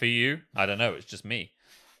it good for you? I don't know. It's just me.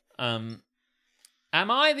 Am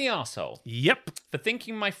I the arsehole? Yep. For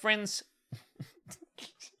thinking my friends...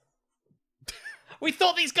 We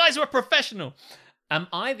thought these guys were professional. Am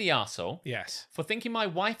I the arsehole? Yes. For thinking my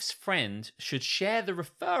wife's friend should share the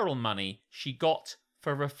referral money she got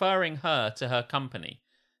for referring her to her company.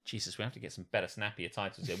 Jesus, we have to get some better, snappier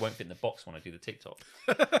titles. It won't fit in the box when I do the TikTok.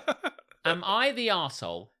 Am I the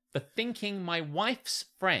arsehole for thinking my wife's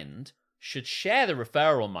friend should share the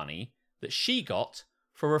referral money that she got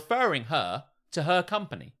for referring her to her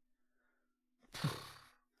company?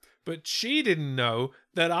 But she didn't know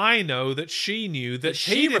that I know that she knew that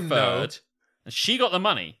she didn't know. And she got the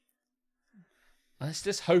money. Let's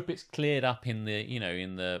just hope it's cleared up in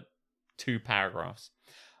the 2 paragraphs.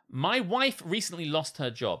 My wife recently lost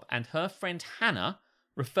her job, and her friend Hannah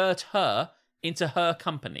referred her into her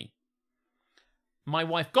company. My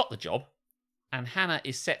wife got the job, and Hannah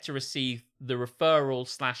is set to receive the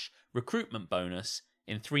referral/recruitment bonus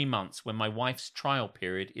in 3 months when my wife's trial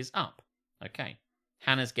period is up. Okay.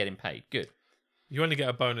 Hannah's getting paid. Good. You only get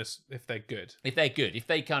a bonus if they're good. If they're good. If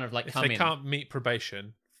they kind of if come in. If they can't meet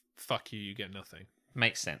probation, fuck you, you get nothing.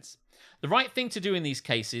 Makes sense. The right thing to do in these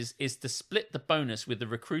cases is to split the bonus with the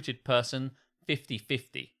recruited person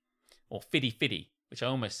 50-50. Or 50-50, which I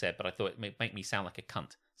almost said, but I thought it might make me sound like a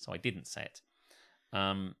cunt, so I didn't say it.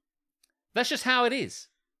 That's just how it is.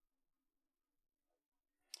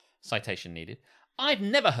 Citation needed. I've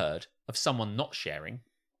never heard of someone not sharing,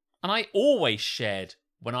 and I always shared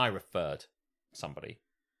when I referred somebody.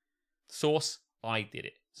 Source, I did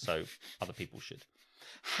it, so other people should.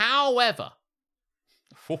 However,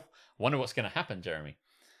 wonder what's going to happen, Jeremy.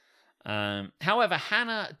 However,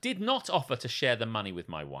 Hannah did not offer to share the money with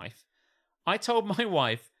my wife. I told my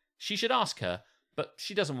wife she should ask her, but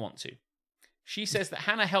she doesn't want to. She says that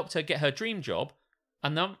Hannah helped her get her dream job,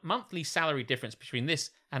 and the monthly salary difference between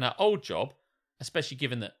this and her old job, especially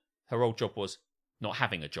given that her old job was not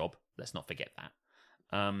having a job, let's not forget that.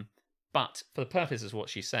 But for the purposes of what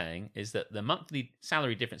she's saying, is that the monthly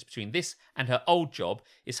salary difference between this and her old job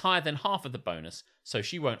is higher than half of the bonus, so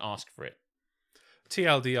she won't ask for it.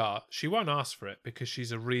 TLDR, she won't ask for it because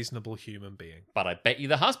she's a reasonable human being. But I bet you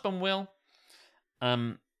the husband will.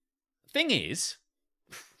 Thing is,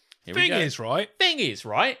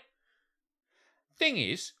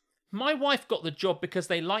 my wife got the job because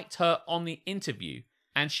they liked her on the interview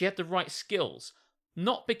and she had the right skills,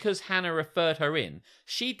 not because Hannah referred her in.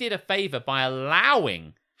 She did a favor by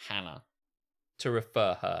allowing Hannah to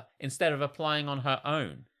refer her instead of applying on her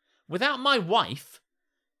own. Without my wife,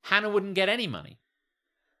 Hannah wouldn't get any money.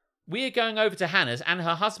 We are going over to Hannah's and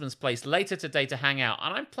her husband's place later today to hang out,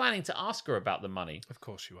 and I'm planning to ask her about the money. Of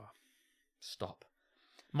course you are. Stop.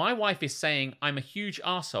 My wife is saying I'm a huge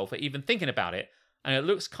arsehole for even thinking about it, and it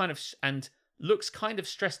looks kind of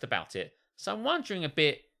stressed about it. So I'm wondering a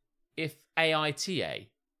bit if AITA.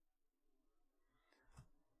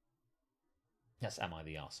 Yes, am I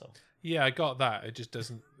the arsehole? Yeah, I got that. It just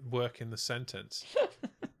doesn't work in the sentence.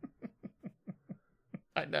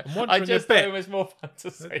 I know. I just thought it was more fun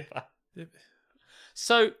to say that.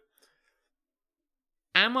 So,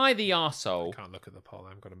 am I the arsehole? I can't look at the poll. I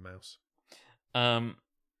haven't got a mouse.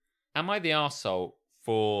 Am I the arsehole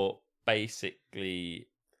for basically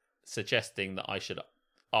suggesting that I should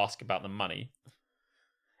ask about the money?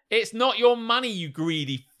 It's not your money, you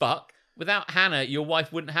greedy fuck. Without Hannah, your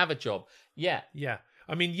wife wouldn't have a job. Yeah. Yeah.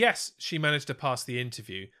 I mean, yes, she managed to pass the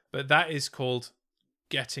interview, but that is called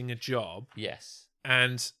getting a job, Yes.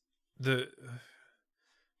 and the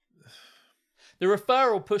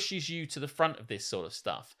referral pushes you to the front of this sort of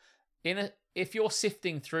stuff. If you're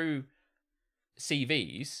sifting through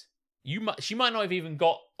CVs, she might not have even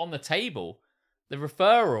got on the table. The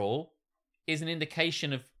referral is an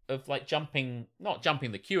indication of like not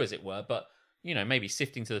jumping the queue, as it were, but maybe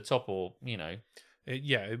sifting to the top, or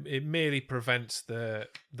it merely prevents the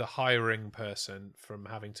hiring person from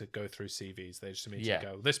having to go through CVs. They just immediately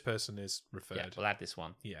go, this person is referred. Yeah, we'll add this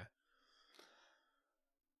one. Yeah.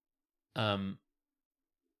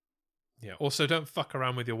 Yeah. Also, don't fuck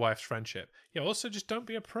around with your wife's friendship. Yeah. Also, just don't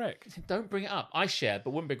be a prick. Don't bring it up. I shared,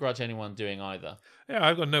 but wouldn't begrudge anyone doing either. Yeah,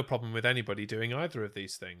 I've got no problem with anybody doing either of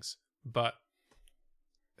these things, but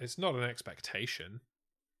it's not an expectation.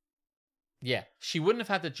 Yeah, she wouldn't have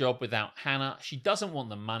had the job without Hannah. She doesn't want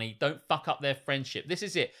the money. Don't fuck up their friendship. This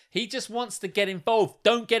is it. He just wants to get involved.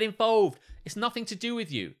 Don't get involved. It's nothing to do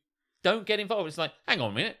with you. Don't get involved. It's like, hang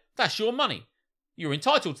on a minute. That's your money. You're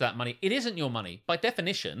entitled to that money. It isn't your money. By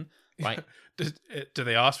definition, right? Do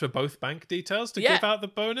they ask for both bank details to give out the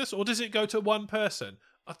bonus, or does it go to one person?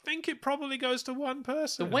 I think it probably goes to one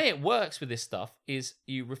person. The way it works with this stuff is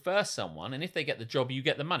you refer someone, and if they get the job, you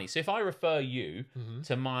get the money. So if I refer you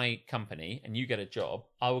to my company and you get a job,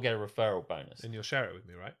 I will get a referral bonus. And you'll share it with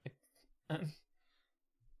me, right?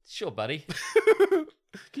 Sure, buddy.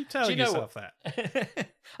 Keep telling yourself that.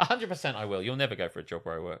 100% I will. You'll never go for a job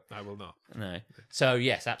where I work. I will not. No. So,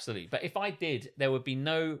 yes, absolutely. But if I did, there would be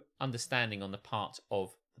no understanding on the part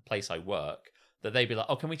of the place I work that they'd be like,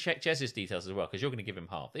 oh, can we check Jez's details as well? Because you're going to give him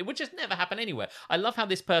half. It would just never happen anywhere. I love how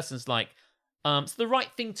this person's like, it's the right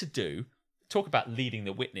thing to do. Talk about leading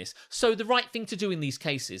the witness. So the right thing to do in these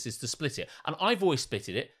cases is to split it. And I've always split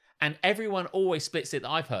it, and everyone always splits it that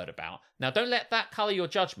I've heard about. Now, don't let that colour your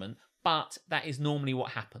judgment, but that is normally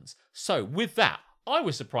what happens. So with that, I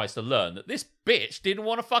was surprised to learn that this bitch didn't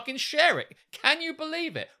want to fucking share it. Can you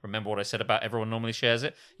believe it? Remember what I said about everyone normally shares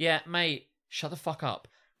it? Yeah, mate, shut the fuck up.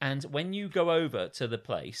 And when you go over to the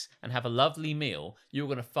place and have a lovely meal, you're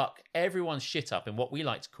going to fuck everyone's shit up in what we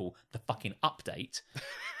like to call the fucking update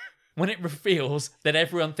when it reveals that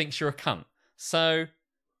everyone thinks you're a cunt. So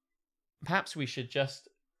perhaps we should just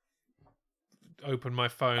open my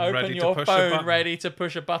phone, ready to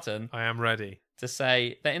push a button. I am ready to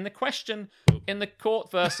say that in the question in the court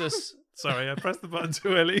versus sorry, I pressed the button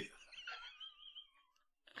too early.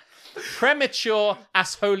 Premature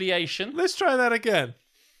assoliation. Let's try that again.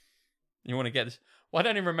 You want to get this? Well, I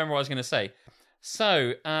don't even remember what I was going to say.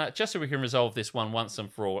 So, just so we can resolve this one once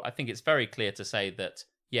and for all, I think it's very clear to say that,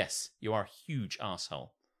 yes, you are a huge arsehole.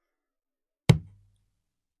 And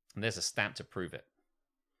there's a stamp to prove it.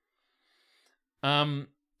 Can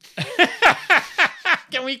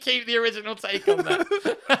we keep the original take on that?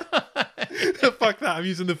 Fuck that, I'm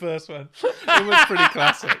using the first one. It was pretty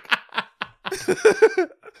classic.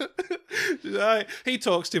 He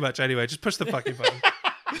talks too much anyway, just push the fucking button.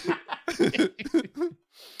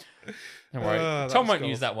 Don't worry. Tom won't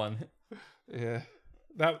use that one. Yeah.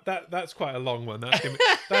 That's quite a long one. That's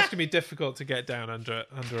gonna be difficult to get down under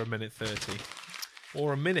a minute 30.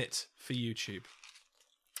 Or a minute for YouTube.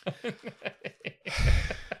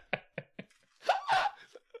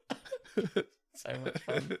 So much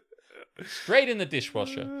fun. Straight in the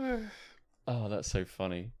dishwasher. Oh, that's so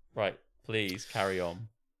funny. Right, please carry on.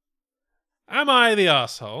 Am I the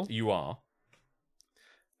arsehole? You are.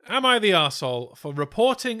 Am I the arsehole for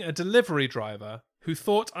reporting a delivery driver who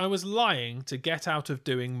thought I was lying to get out of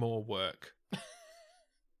doing more work?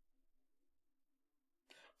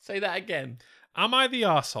 Say that again. Am I the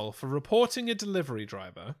arsehole for reporting a delivery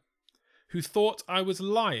driver who thought I was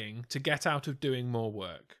lying to get out of doing more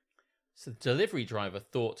work? So the delivery driver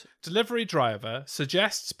thought... Delivery driver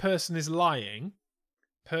suggests person is lying.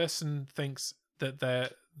 Person thinks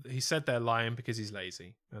that he said they're lying because he's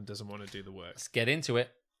lazy and doesn't want to do the work. Let's get into it.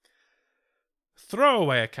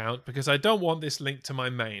 Throwaway account because I don't want this linked to my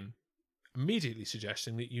main. Immediately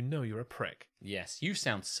suggesting that you're a prick. Yes, you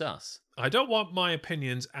sound sus. I don't want my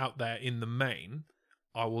opinions out there in the main.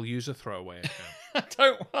 I will use a throwaway account. I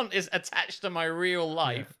don't want this attached to my real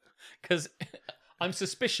life because I'm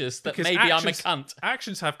suspicious that maybe I'm a cunt.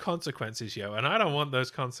 Actions have consequences, yo, and I don't want those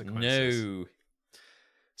consequences. No.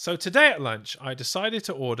 So today at lunch, I decided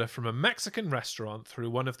to order from a Mexican restaurant through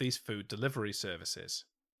one of these food delivery services.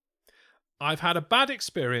 I've had a bad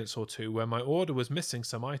experience or two where my order was missing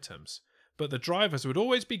some items, but the drivers would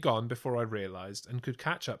always be gone before I realised and could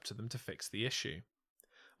catch up to them to fix the issue.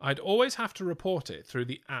 I'd always have to report it through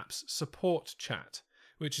the app's support chat,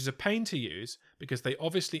 which is a pain to use because they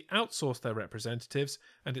obviously outsource their representatives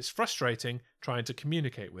and it's frustrating trying to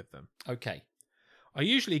communicate with them. Okay. I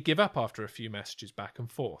usually give up after a few messages back and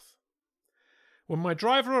forth. When my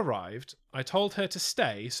driver arrived, I told her to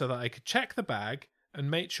stay so that I could check the bag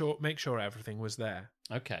and make sure everything was there.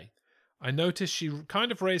 Okay. I noticed she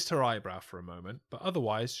kind of raised her eyebrow for a moment, but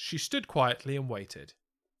otherwise she stood quietly and waited.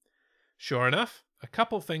 Sure enough, a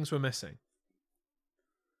couple things were missing.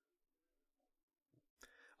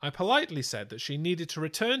 I politely said that she needed to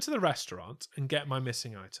return to the restaurant and get my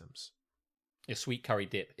missing items. Your sweet curry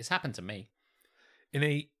dip. It's happened to me. In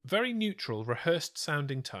a very neutral,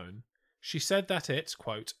 rehearsed-sounding tone, she said that it's,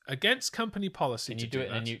 quote, against company policy Can to you do it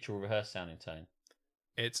in a that. neutral, rehearsed sounding tone?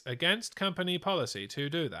 It's against company policy to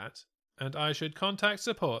do that, and I should contact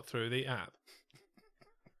support through the app.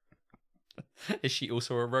 Is she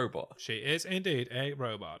also a robot? She is indeed a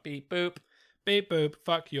robot. Beep boop. Beep boop,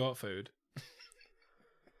 fuck your food.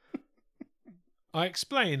 I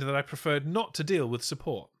explained that I preferred not to deal with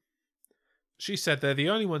support. She said they're the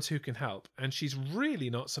only ones who can help, and she's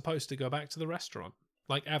really not supposed to go back to the restaurant.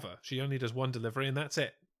 Like ever. She only does one delivery and that's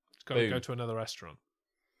it. Go to another restaurant.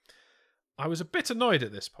 I was a bit annoyed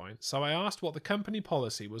at this point, so I asked what the company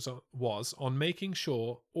policy was on making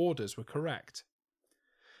sure orders were correct.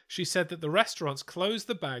 She said that the restaurants close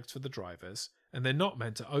the bags for the drivers, and they're not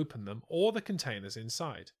meant to open them or the containers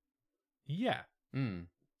inside. Yeah.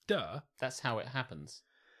 Duh. That's how it happens.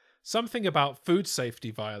 Something about food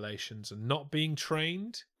safety violations and not being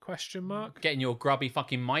trained? Question mark. Getting your grubby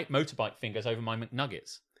fucking motorbike fingers over my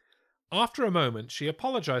McNuggets. After a moment, she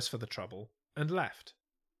apologised for the trouble and left.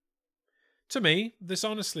 To me, this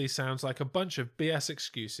honestly sounds like a bunch of BS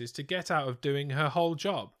excuses to get out of doing her whole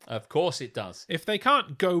job. Of course it does. If they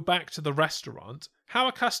can't go back to the restaurant, how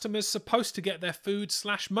are customers supposed to get their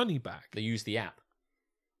food/money back? They use the app.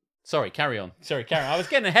 Sorry, carry on. I was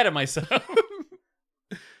getting ahead of myself.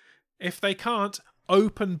 If they can't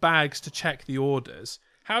open bags to check the orders,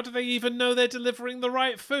 how do they even know they're delivering the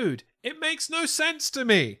right food? It makes no sense to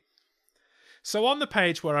me. So on the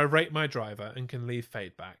page where I rate my driver and can leave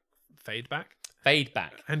feedback,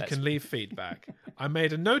 can leave feedback, I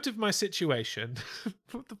made a note of my situation.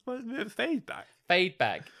 What the fuck is feedback?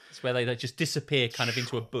 Feedback. It's where they just disappear kind of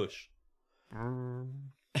into a bush.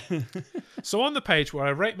 So on the page where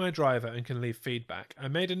I rate my driver and can leave feedback, I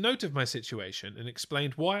made a note of my situation and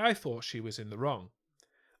explained why I thought she was in the wrong.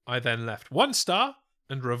 I then left 1 star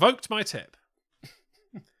and revoked my tip.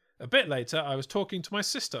 A bit later, I was talking to my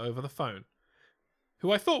sister over the phone,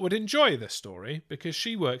 who I thought would enjoy this story because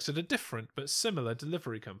she works at a different but similar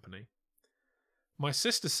delivery company. My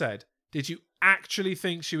sister said, "Did you actually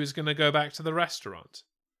think she was going to go back to the restaurant?"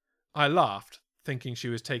 I laughed, thinking she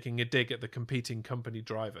was taking a dig at the competing company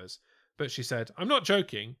drivers, but she said, "I'm not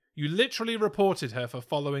joking. You literally reported her for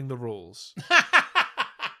following the rules."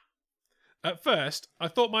 At first, I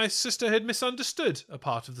thought my sister had misunderstood a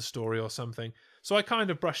part of the story or something, so I kind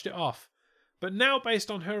of brushed it off. But now, based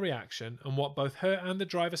on her reaction and what both her and the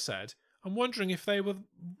driver said, I'm wondering if they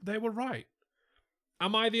were right.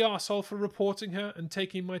 Am I the arsehole for reporting her and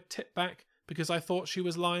taking my tip back because I thought she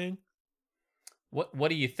was lying? What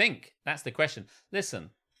do you think? That's the question. Listen,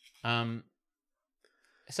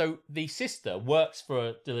 so the sister works for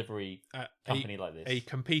a delivery company like this. A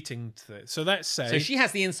competing... So let's say... So she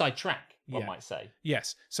has the inside track, one Yeah. might say.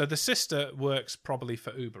 Yes. So the sister works probably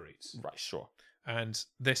for Uber Eats. Right, sure. And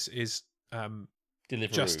this is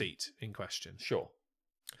Deliveroo. Just Eat in question. Sure.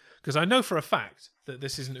 Because I know for a fact that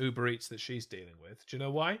this isn't Uber Eats that she's dealing with. Do you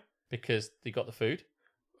know why? Because they got the food?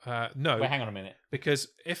 No. Wait, hang on a minute. Because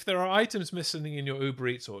if there are items missing in your Uber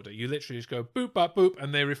Eats order, you literally just go boop, bop, boop,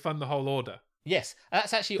 and they refund the whole order. Yes,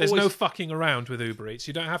 that's actually There's always... no fucking around with Uber Eats.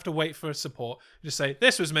 You don't have to wait for support. You just say,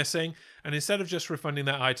 this was missing, and instead of just refunding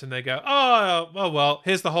that item, they go, oh well,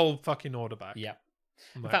 here's the whole fucking order back. Yeah.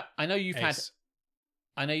 I'm In like, fact, I know you've ace.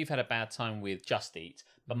 had a bad time with Just Eat,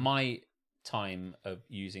 but my time of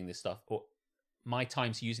using this stuff, or my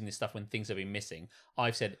times using this stuff when things have been missing,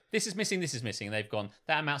 I've said, this is missing, and they've gone,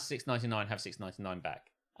 that amounts to $6.99, have $6.99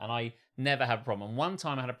 back. And I never have a problem. And one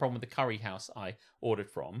time I had a problem with the curry house I ordered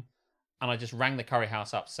from, and I just rang the curry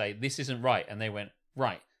house up to say, this isn't right. And they went,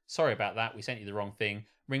 right, sorry about that. We sent you the wrong thing.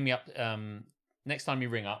 Ring me up. Next time you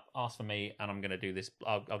ring up, ask for me, and I'm going to do this.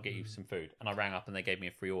 I'll get you some food. And I rang up, and they gave me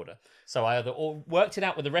a free order. So I either worked it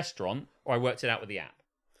out with the restaurant, or I worked it out with the app.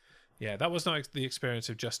 Yeah, that was not the experience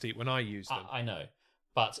of Just Eat when I used them. I know.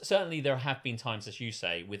 But certainly there have been times, as you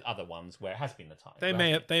say, with other ones where it has been the time.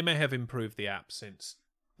 They may have improved the app since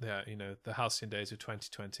the halcyon days of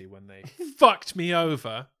 2020 when they fucked me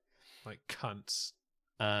over like cunts.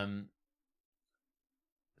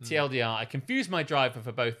 TLDR, I confused my driver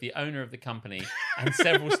for both the owner of the company and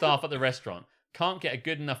several staff at the restaurant. Can't get a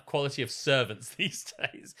good enough quality of servants these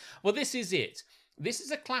days. Well, this is it. This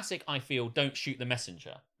is a classic, I feel, don't shoot the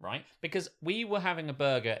messenger, right? Because we were having a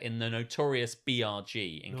burger in the notorious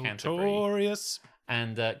BRG in Canterbury. Notorious.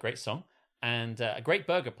 And great song. And a great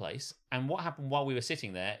burger place. And what happened while we were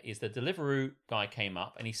sitting there is the Deliveroo guy came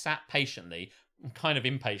up and he sat patiently, kind of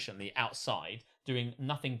impatiently outside, doing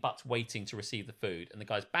nothing but waiting to receive the food. And the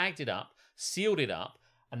guys bagged it up, sealed it up,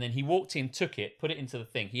 and then he walked in, took it, put it into the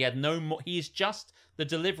thing. He had no more. He is just the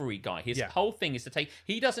delivery guy. His whole thing is to take.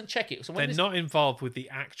 He doesn't check it. So when They're not involved with the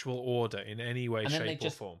actual order in any way, and then they shape, or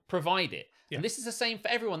just form. provide it. Yeah. And this is the same for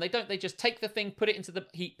everyone. They don't. They just take the thing, put it into the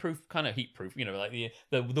heat-proof, you know, like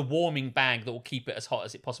the warming bag that will keep it as hot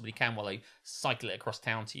as it possibly can while they cycle it across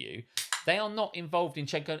town to you. They are not involved in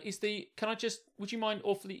checking. Would you mind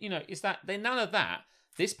awfully? You know, is that? They're none of that.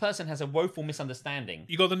 This person has a woeful misunderstanding.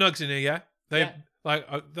 You got the nugs in here, yeah?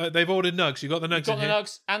 They've ordered nugs. You got the nugs Got in the here.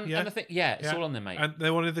 nugs and the thing. Yeah, it's all on there, mate. And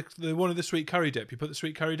they wanted the sweet curry dip. You put the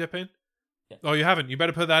sweet curry dip in? Yeah. Oh, you haven't. You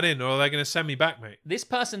better put that in, or they're going to send me back, mate. This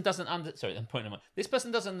person doesn't Sorry, I'm pointing them. This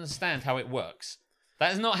person doesn't understand how it works.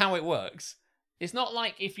 That is not how it works. It's not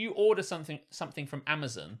like if you order something from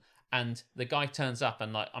Amazon and the guy turns up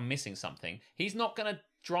and like I'm missing something. He's not going to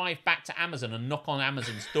drive back to Amazon and knock on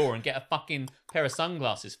Amazon's door and get a fucking pair of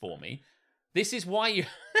sunglasses for me. This is why you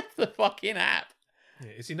have the fucking app.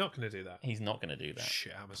 Yeah, is he not going to do that? He's not going to do that.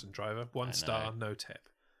 Shit, Amazon driver. 1 star, no tip.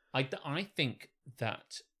 I think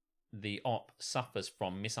that the op suffers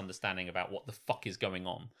from misunderstanding about what the fuck is going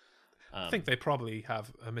on. I think they probably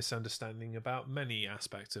have a misunderstanding about many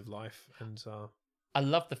aspects of life. And I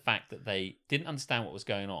love the fact that they didn't understand what was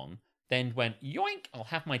going on, then went, yoink, I'll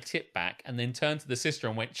have my tip back, and then turned to the sister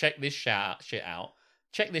and went, check this shit out.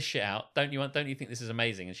 Check this shit out. Don't you think this is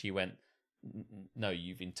amazing? And she went, no,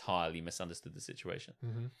 you've entirely misunderstood the situation.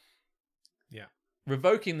 Mm-hmm. Yeah.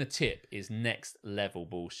 Revoking the tip is next level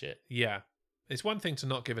bullshit. Yeah. It's one thing to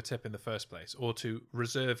not give a tip in the first place, or to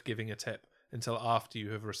reserve giving a tip until after you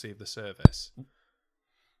have received the service.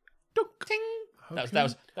 Ting!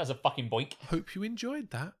 That was a fucking boink. Hope you enjoyed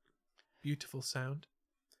that. Beautiful sound.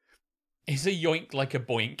 Is a yoink like a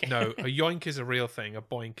boink? No, a yoink is a real thing. A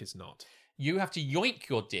boink is not. You have to yoink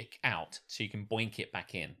your dick out so you can boink it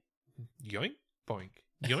back in. Yoink, boink.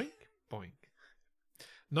 Yoink, boink.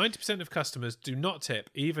 90% of customers do not tip,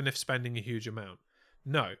 even if spending a huge amount.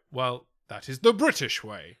 No, well, that is the British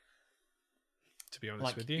way. To be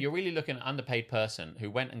honest with you. You're really looking at an underpaid person who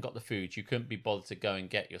went and got the food you couldn't be bothered to go and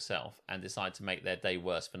get yourself and decide to make their day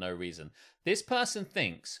worse for no reason. This person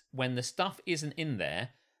thinks when the stuff isn't in there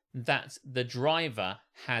that the driver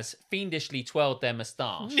has fiendishly twirled their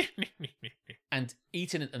moustache and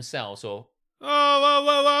eaten it themselves or... Oh,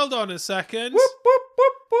 hold on a second. Whoop, whoop,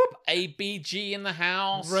 whoop, whoop. ABG in the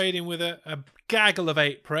house. Raiding with a gaggle of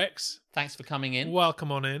 8 pricks. Thanks for coming in.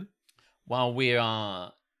 Welcome on in. While we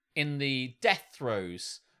are in the death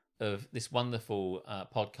throes of this wonderful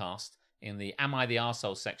podcast, in the Am I the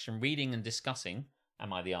Arsehole section, reading and discussing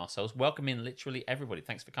Am I the Arseholes. Welcome in literally everybody.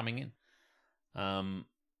 Thanks for coming in.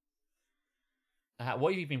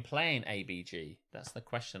 What have you been playing, ABG? That's the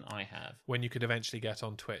question I have. When you could eventually get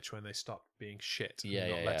on Twitch when they stopped being shit and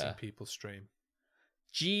not letting people stream.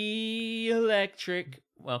 G Electric,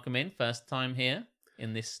 welcome in. First time here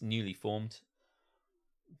in this newly formed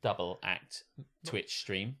double act Twitch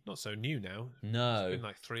stream. Not so new now. No. It's been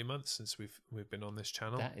like 3 months since we've been on this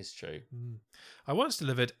channel. That is true. I once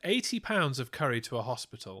delivered 80 pounds of curry to a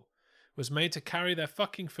hospital. Was made to carry their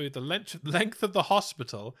fucking food the length of the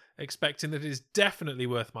hospital, expecting that it is definitely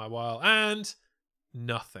worth my while, and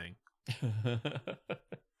nothing.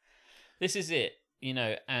 This is it, you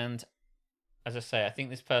know, and as I say, I think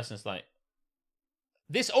this person's like,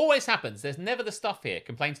 this always happens. There's never the stuff here.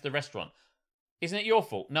 Complain to the restaurant. Isn't it your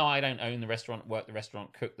fault? No, I don't own the restaurant, work the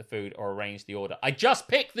restaurant, cook the food, or arrange the order. I just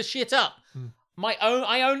pick the shit up.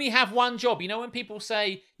 I only have one job. You know when people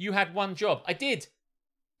say you had one job? I did.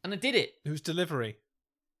 And I did it. It was delivery.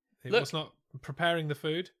 It was not preparing the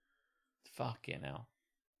food. Fucking hell.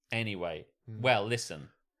 Anyway, well, listen.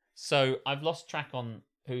 So I've lost track on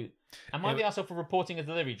who. Am I the arsehole for reporting a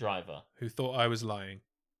delivery driver? Who thought I was lying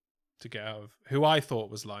to get out of. Who I thought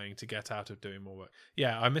was lying to get out of doing more work.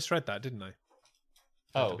 Yeah, I misread that, didn't I?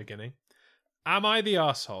 At the beginning. Am I the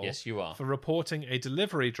arsehole? Yes, you are. For reporting a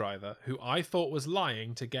delivery driver who I thought was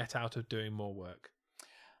lying to get out of doing more work?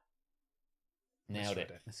 Nailed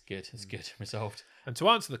it. That's good. That's good. Resolved. And to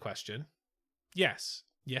answer the question, yes.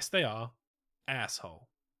 Yes, they are. Asshole.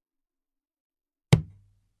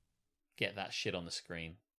 Get that shit on the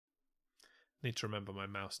screen. Need to remember my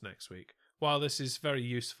mouse next week. While this is very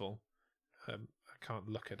useful, I can't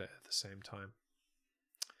look at it at the same time.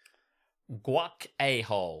 Guac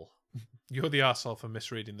a-hole. You're the arsehole for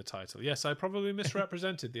misreading the title. Yes, I probably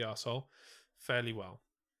misrepresented the arsehole fairly well.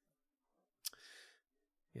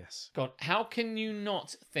 Yes. God, how can you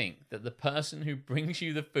not think that the person who brings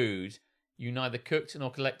you the food you neither cooked nor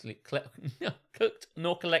collected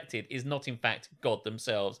is not in fact God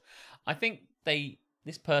themselves? I think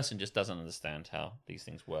this person just doesn't understand how these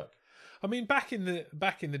things work. I mean, back in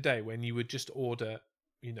the day when you would just order,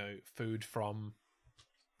 food from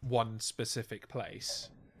one specific place,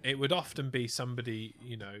 it would often be somebody,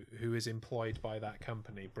 who is employed by that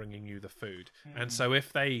company bringing you the food. And so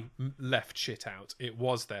if they left shit out, it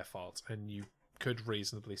was their fault. And you could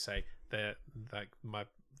reasonably say, my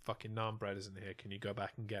fucking naan bread isn't here. Can you go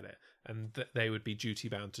back and get it? And they would be duty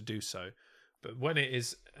bound to do so. But when it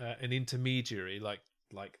is an intermediary, like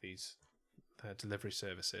these delivery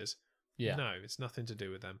services, no, it's nothing to do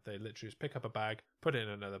with them. They literally just pick up a bag, put it in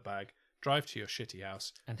another bag, drive to your shitty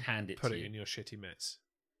house, and hand it put to it you. in your shitty mitts.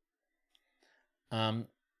 Well,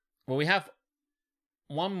 we have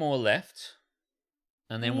one more left,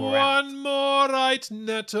 and then we're out. One more right,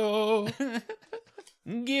 Netto.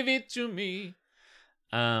 Give it to me.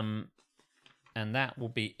 And that will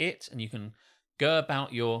be it. And you can go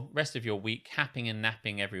about your rest of your week happing and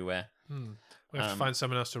napping everywhere. We have to find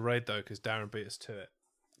someone else to raid, though, because Darren beat us to it.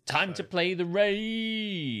 Time to play the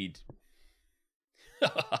raid.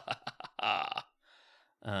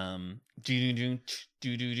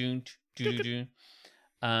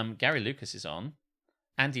 Gary Lucas is on.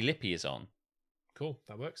 Andy Lippy is on. Cool,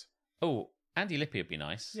 that works. Oh, Andy Lippy would be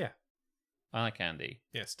nice. Yeah. I like Andy.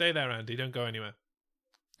 Yeah, stay there, Andy. Don't go anywhere.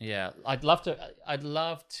 Yeah, I'd love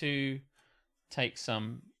to take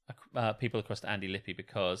some people across to Andy Lippy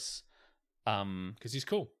because he's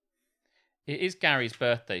cool. It is Gary's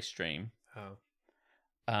birthday stream. Oh.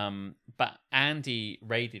 But Andy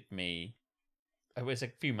raided me. It was a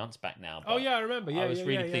few months back now. Oh yeah, I remember. Yeah, I was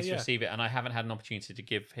really pleased to yeah. receive it, and I haven't had an opportunity to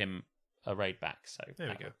give him a raid back. So there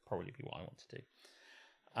we that go. would probably be what I want to do.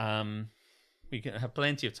 We can have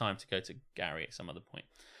plenty of time to go to Gary at some other point.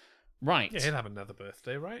 Right. Yeah, he'll have another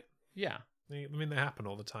birthday, right? Yeah. I mean, they happen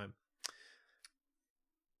all the time.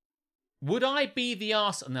 Would I be the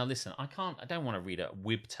arse? Now listen, I don't want to read a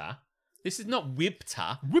Wibta. This is not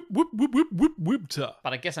Wibta. Wibta.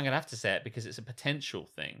 But I guess I'm going to have to say it because it's a potential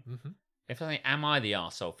thing. Mm-hmm. If I think, am I the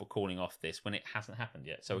arsehole for calling off this when it hasn't happened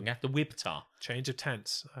yet? So we're going to have to Wibta. Change of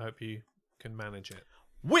tense. I hope you can manage it.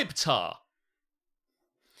 Wibta!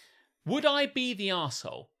 Would I be the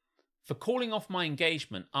arsehole for calling off my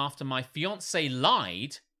engagement after my fiancé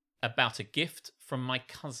lied about a gift from my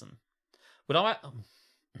cousin? Would I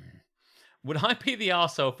be the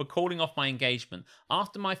arsehole for calling off my engagement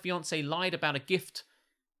after my fiancé lied about a gift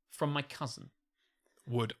from my cousin?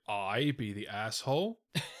 Would I be the asshole?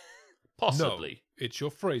 Possibly. No, it's your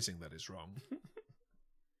phrasing that is wrong.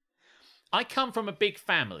 I come from a big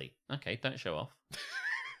family. Okay, don't show off.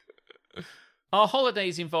 Our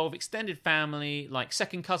holidays involve extended family, like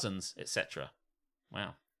second cousins, etc.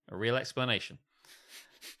 Wow, a real explanation.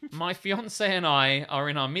 My fiancé and I are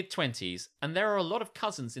in our mid-20s, and there are a lot of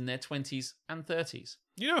cousins in their 20s and 30s.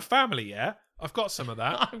 You know, family, yeah? I've got some of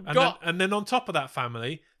that. And then on top of that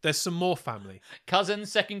family, there's some more family. Cousins,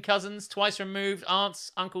 second cousins, twice removed,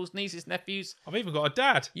 aunts, uncles, nieces, nephews. I've even got a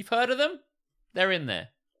dad. You've heard of them? They're in there.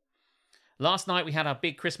 Last night we had our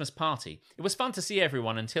big Christmas party. It was fun to see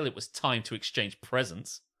everyone until it was time to exchange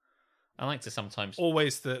presents. I like to sometimes...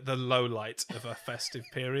 Always the low light of a festive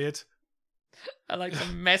period. I like to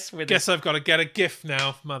mess with Guess I've got to get a gift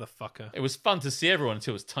now, motherfucker. It was fun to see everyone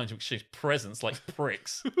until it was time to exchange presents like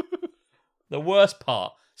pricks. The worst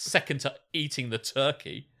part, second to eating the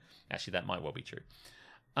turkey. Actually, that might well be true.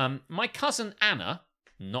 My cousin Anna,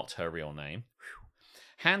 not her real name,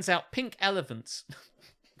 hands out pink elephants.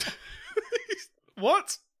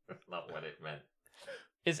 What? That's not what it meant.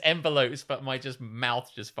 It's envelopes, but my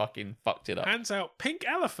mouth just fucking fucked it up. Hands out pink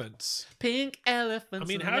elephants. Pink elephants. I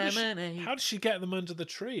mean, how does she get them under the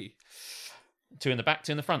tree? 2 in the back,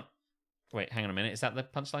 2 in the front. Wait, hang on a minute. Is that the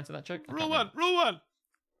punchline to that joke? Rule one.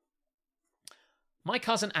 My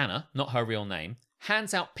cousin Anna, not her real name,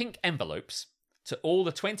 hands out pink envelopes to all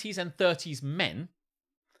the 20s and 30s men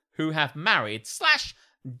who have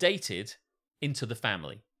married/dated into the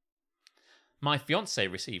family. My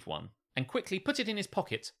fiancé received one and quickly put it in his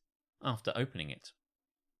pocket after opening it.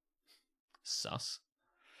 Sus.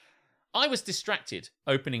 I was distracted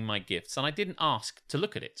opening my gifts and I didn't ask to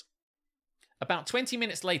look at it. About 20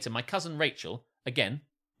 minutes later, my cousin Rachel, again,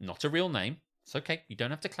 not a real name, it's okay, you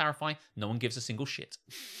don't have to clarify, no one gives a single shit,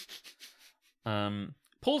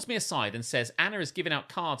 pulls me aside and says Anna is giving out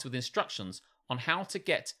cards with instructions on how to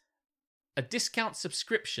get a discount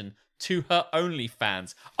subscription to her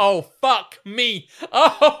OnlyFans. Oh, fuck me.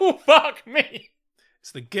 Oh, fuck me.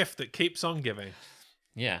 It's the gift that keeps on giving.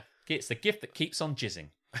 Yeah, it's the gift that keeps on jizzing.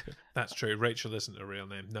 That's true. Rachel isn't a real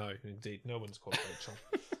name. No, indeed. No one's called Rachel.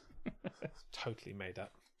 Totally made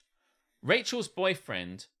up. Rachel's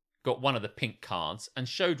boyfriend got one of the pink cards and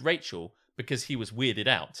showed Rachel because he was weirded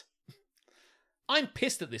out. I'm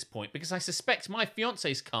pissed at this point because I suspect my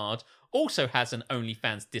fiance's card also has an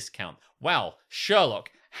OnlyFans discount. Wow,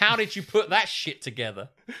 Sherlock, how did you put that shit together?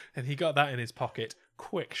 And he got that in his pocket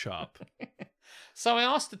quick sharp. So I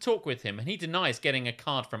asked to talk with him and he denies getting a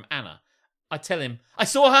card from Anna. I tell him, I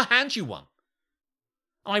saw her hand you one.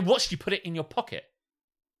 I watched you put it in your pocket.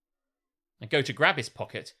 I go to grab his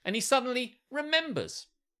pocket and he suddenly remembers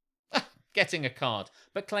getting a card,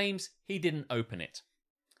 but claims he didn't open it.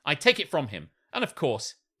 I take it from him, and of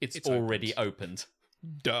course, it's already opened.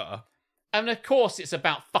 Duh. And of course, it's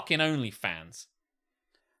about fucking OnlyFans.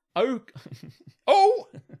 Oh, oh!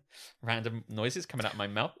 Random noises coming out of my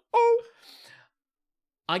mouth. Oh!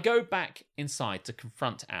 I go back inside to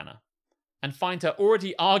confront Anna and find her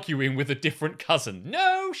already arguing with a different cousin.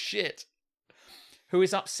 No shit! Who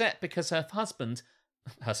is upset because her husband...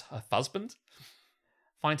 Her husband?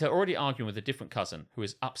 Find her already arguing with a different cousin who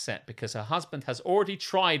is upset because her husband has already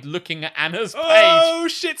tried looking at Anna's page. Oh,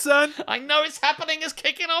 shit, son! I know it's happening, it's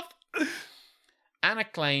kicking off. Anna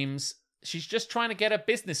claims she's just trying to get her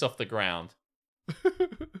business off the ground.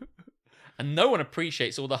 And no one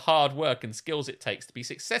appreciates all the hard work and skills it takes to be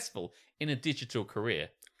successful in a digital career.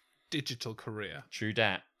 Digital career. True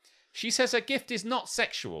dat. She says her gift is not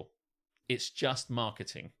sexual. It's just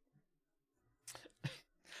marketing.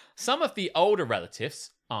 Some of the older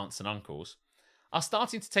relatives, aunts and uncles, are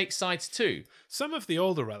starting to take sides too. Some of the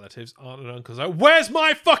older relatives, aunt and uncles, are, where's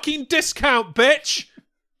my fucking discount, bitch?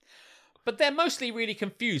 But they're mostly really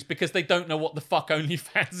confused because they don't know what the fuck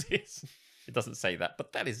OnlyFans is. It doesn't say that,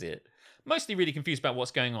 but that is it. Mostly really confused about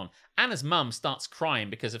what's going on. Anna's mum starts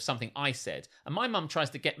crying because of something I said, and my mum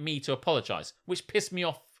tries to get me to apologise, which pissed me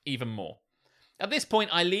off even more. At this point,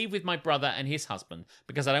 I leave with my brother and his husband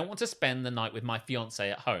because I don't want to spend the night with my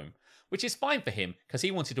fiancée at home, which is fine for him because he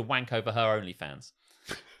wanted to wank over her OnlyFans.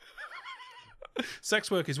 Sex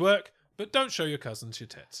work is work, but don't show your cousins your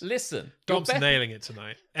tits. Listen. Dom's nailing it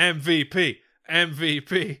tonight. MVP.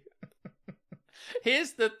 MVP.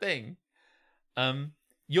 Here's the thing.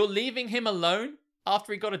 You're leaving him alone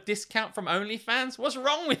after he got a discount from OnlyFans? What's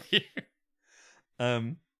wrong with you?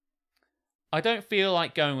 I don't feel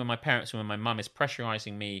like going with my parents when my mum is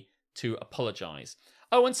pressurising me to apologise.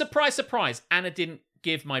 Oh, and surprise, surprise, Anna didn't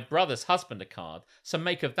give my brother's husband a card, so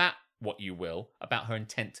make of that what you will about her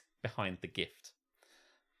intent behind the gift.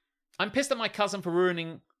 I'm pissed at my cousin for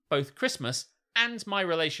ruining both Christmas and my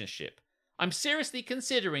relationship. I'm seriously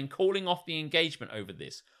considering calling off the engagement over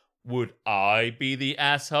this. Would I be the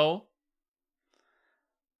asshole?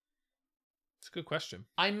 It's a good question.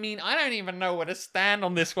 I mean, I don't even know where to stand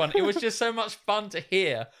on this one. It was just so much fun to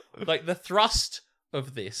hear. Like, the thrust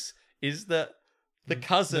of this is that the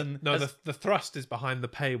cousin... The thrust is behind the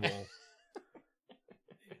paywall.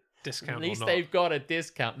 Discount At least or not. they've got a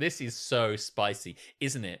discount. This is so spicy,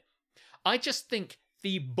 isn't it? I just think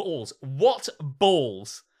the balls. What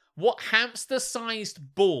balls? What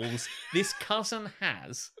hamster-sized balls this cousin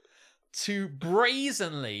has to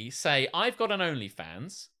brazenly say, I've got an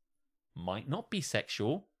OnlyFans... Might not be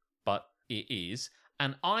sexual, but it is.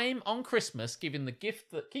 And I'm on Christmas giving the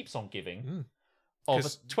gift that keeps on giving of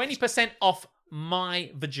 20% off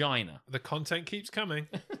my vagina. The content keeps coming.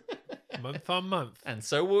 Month on month. And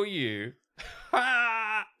so will you.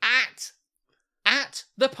 At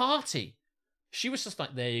the party. She was just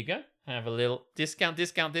like, there you go. Have a little discount.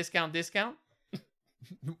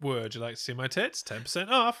 Would you like to see my tits? 10%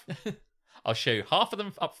 off. I'll show you half of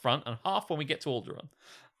them up front and half when we get to Alderaan.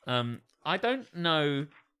 I don't know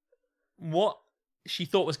what she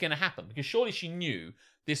thought was going to happen because surely she knew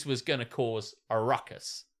this was going to cause a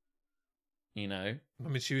ruckus. You know? I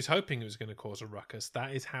mean, she was hoping it was going to cause a ruckus.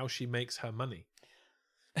 That is how she makes her money.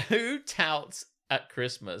 Who touts at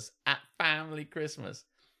Christmas, at family Christmas?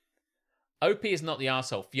 OP is not the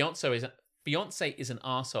arsehole. Fiancé is an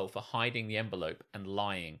arsehole for hiding the envelope and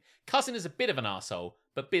lying. Cousin is a bit of an arsehole,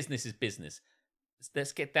 but business is business.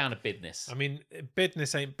 Let's get down to business. I mean,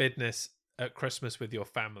 business ain't business at Christmas with your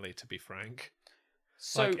family, to be frank.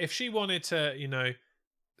 So like, if she wanted to, you know,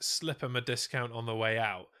 slip him a discount on the way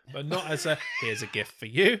out, but not as a, here's a gift for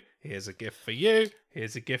you, here's a gift for you,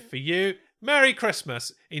 here's a gift for you. Merry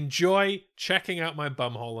Christmas. Enjoy checking out my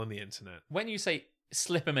bumhole on the internet. when you say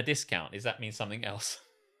slip him a discount, does that mean something else?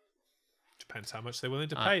 Depends how much they're willing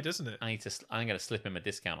to pay, doesn't it? I'm going to slip him a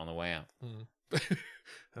discount on the way out.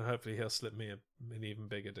 And hopefully he'll slip me an even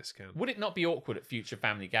bigger discount. Would it not be awkward at future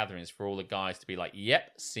family gatherings for all the guys to be like,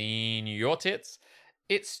 "Yep, seen your tits"?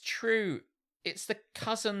 It's true. It's the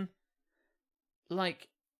cousin. Like,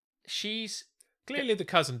 she's Clearly the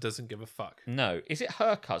cousin doesn't give a fuck. no. Is it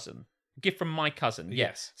her cousin? Gift from my cousin.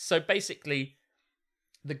 Yes. So basically,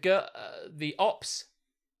 the ops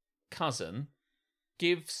cousin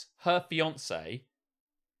gives her fiance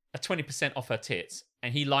a 20% off her tits,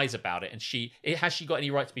 and he lies about it. And has she got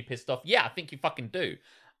any right to be pissed off? Yeah, I think you fucking do.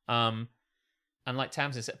 And like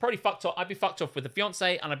Tamsin said, probably fucked off. I'd be fucked off with the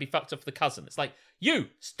fiance, and I'd be fucked off with the cousin. It's like, you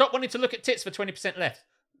stop wanting to look at tits for 20% less.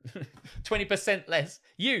 20% less.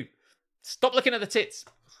 You stop looking at the tits.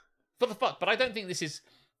 What the fuck? But I don't think this is.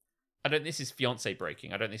 This is fiance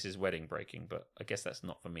breaking. I don't think this is wedding breaking. But I guess that's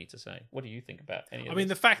not for me to say. What do you think about any of I mean,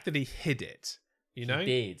 this? the fact that he hid it, He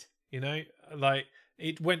did. like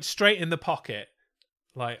it went straight in the pocket.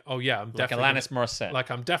 Like, oh yeah, I'm Like definitely Alanis Morissette. like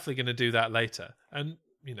I'm definitely going to do that later, and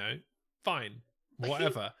fine,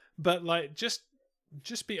 whatever. But like, just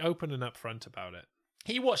be open and upfront about it.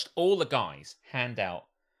 He watched all the guys hands out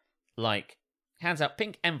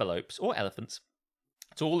pink envelopes or elephants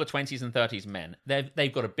to all the 20s and 30s men.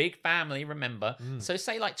 They've got a big family, remember? So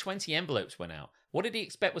say like 20 envelopes went out. What did he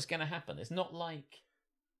expect was going to happen? It's not like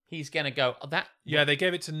he's going to go, Yeah, they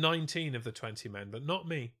gave it to 19 of the 20 men, but not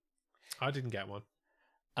me. I didn't get one.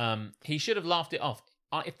 He should have laughed it off.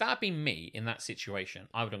 If that had been me in that situation,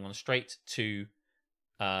 I would have gone straight to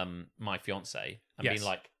my fiance and been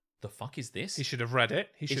like, the fuck is this? He should have read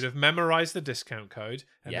it. He should have memorized the discount code,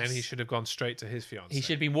 and then he should have gone straight to his fiance. He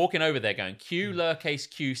should have been walking over there going, Q, lowercase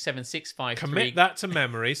q, 7653. Commit that to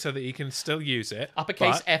memory so that he can still use it.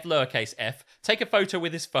 Uppercase F, lowercase f. Take a photo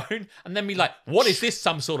with his phone, and then be like, what is this,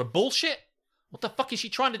 some sort of bullshit? What the fuck is she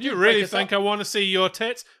trying to do? You really think I want to see your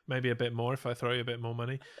tits? Maybe a bit more if I throw you a bit more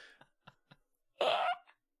money.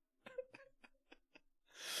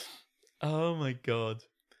 Oh my god.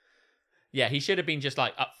 Yeah, he should have been just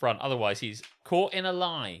like up front. Otherwise, he's caught in a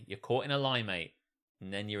lie. You're caught in a lie, mate.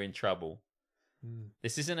 And then you're in trouble.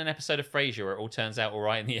 This isn't an episode of Frasier where it all turns out all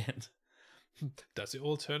right in the end. Does it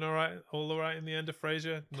all turn all right in the end of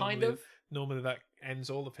Frasier? Kind of. Normally that ends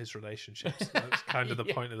all of his relationships. That's kind of the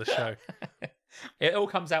point of the show. It all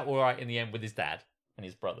comes out all right in the end with his dad and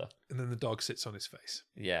his brother. And then the dog sits on his face.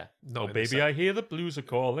 Yeah. Not in baby, I hear the blues are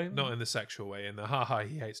calling. Not in the sexual way. In the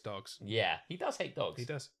he hates dogs. Yeah, he does hate dogs. He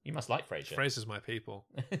does. You must like Frasier. Frasier's my people.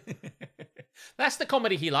 That's the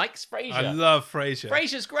comedy he likes, Frasier. I love Frasier.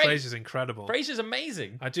 Frasier's great. Frasier's incredible. Frasier's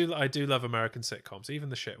amazing. I do love American sitcoms, even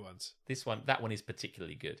the shit ones. That one is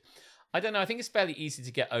particularly good. I don't know. I think it's fairly easy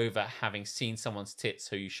to get over having seen someone's tits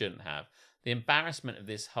who you shouldn't have. The embarrassment of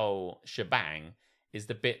this whole shebang is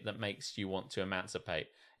the bit that makes you want to emancipate.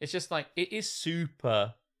 It's just like, it is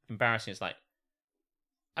super embarrassing. It's like,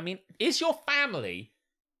 I mean, is your family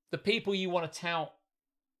the people you want to tout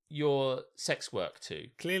your sex work to?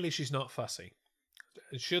 Clearly she's not fussy.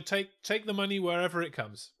 She'll take the money wherever it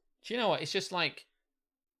comes. Do you know what? It's just like,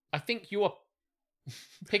 I think you are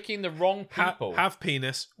picking the wrong people. Have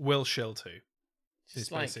penis, will shill too. Is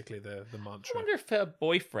like, basically the mantra. I wonder if her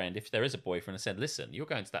boyfriend, if there is a boyfriend, has said, listen, you're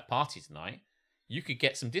going to that party tonight. You could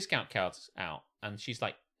get some discount cards out. And she's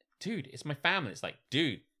like, dude, it's my family. It's like,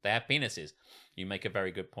 dude, they have penises. You make a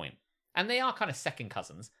very good point. And they are kind of second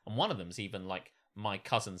cousins. And one of them's even like my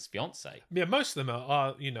cousin's fiance. Yeah, most of them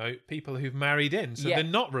are people who've married in. So they're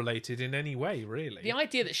not related in any way, really. The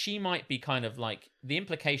idea that she might be kind of like, the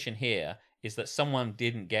implication here is that someone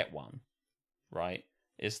didn't get one, right?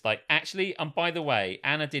 It's like, actually, and by the way,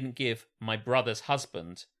 Anna didn't give my brother's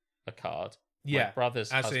husband a card. Yeah, my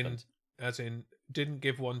brother's husband. As in, didn't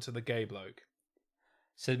give one to the gay bloke.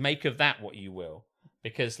 So make of that what you will.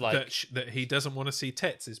 Because like that he doesn't want to see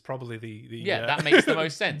tits is probably the that makes the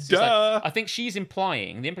most sense. Duh. Like, I think she's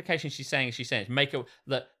implying the implication she's saying make a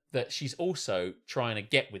that she's also trying to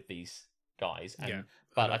get with these guys. And,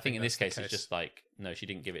 but I think in this case it's just like, no, she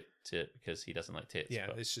didn't give it to because he doesn't like tits. Yeah,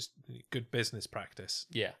 but, it's just good business practice.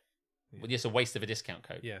 Yeah. Well, just a waste of a discount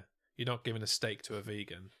code. Yeah, you're not giving a steak to a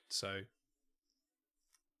vegan, so.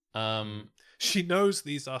 She knows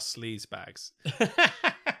these are sleaze bags,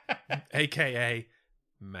 aka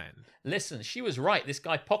men. Listen, she was right. This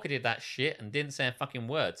guy pocketed that shit and didn't say a fucking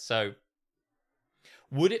word. So,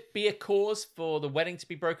 would it be a cause for the wedding to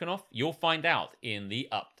be broken off? You'll find out in the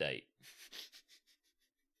update.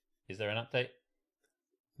 Is there an update?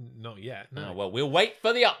 Not yet. No. Oh, well, we'll wait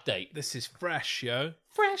for the update. This is fresh, yo.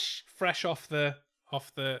 Fresh off the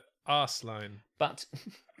arse line. But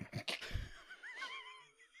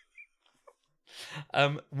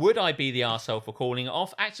Would I be the arsehole for calling it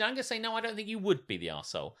off? Actually, I'm going to say no, I don't think you would be the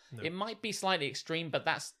arsehole. No. It might be slightly extreme, but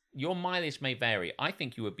your mileage may vary. I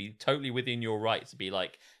think you would be totally within your right to be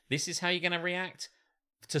like, this is how you're going to react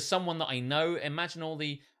to someone that I know. Imagine all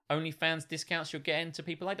the OnlyFans discounts you're getting to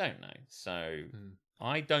people I don't know. So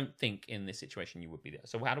I don't think in this situation you would be there.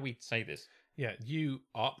 So how do we say this? Yeah, you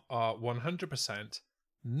are 100%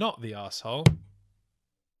 not the arsehole.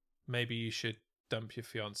 Maybe you should dump your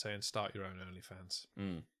fiance and start your own OnlyFans.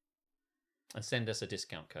 And send us a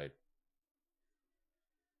discount code.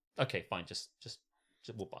 Okay, fine. Just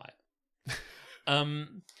we'll buy it.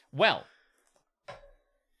 Well,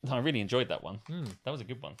 I really enjoyed that one. That was a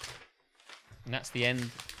good one. And that's the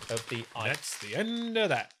end of the... That's the end of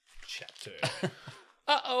that chapter.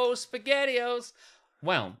 Uh-oh, SpaghettiOs.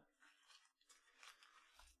 Well,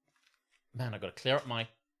 man, I've got to clear up my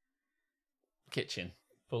kitchen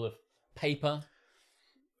full of paper.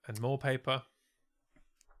 And more paper.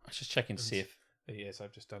 I was just checking to see if... Yes,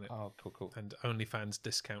 I've just done it. Oh, cool. And OnlyFans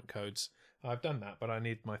discount codes. I've done that, but I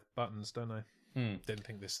need my buttons, don't I? Didn't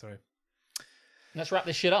think this through. Let's wrap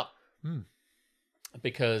this shit up.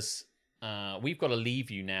 Because we've got to leave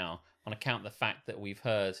you now on account of the fact that we've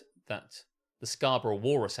heard that the Scarborough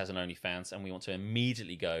Walrus has an OnlyFans and we want to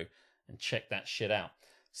immediately go and check that shit out.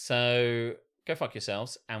 So go fuck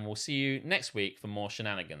yourselves, and we'll see you next week for more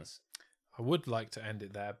shenanigans. I would like to end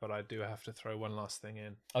it there, but I do have to throw one last thing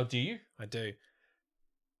in. Oh, do you? I do.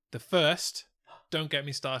 The first Don't Get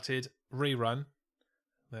Me Started rerun,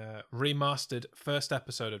 the remastered first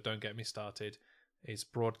episode of Don't Get Me Started, is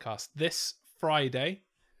broadcast this Friday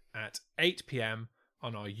at 8 p.m.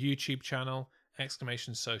 on our YouTube channel,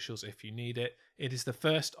 !socials if you need it. It is the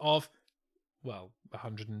first of,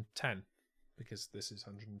 110, because this is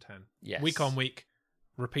 110. Yes. Week on week,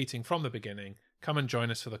 repeating from the beginning. Come and join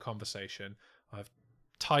us for the conversation. I've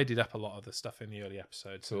tidied up a lot of the stuff in the early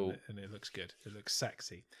episodes, cool. and it looks good. It looks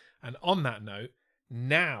sexy. And on that note,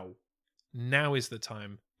 now is the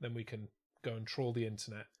time then we can go and trawl the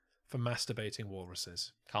internet for masturbating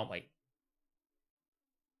walruses. Can't wait.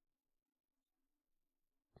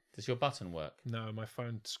 Does your button work? No, my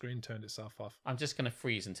phone screen turned itself off. I'm just going to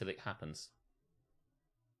freeze until it happens.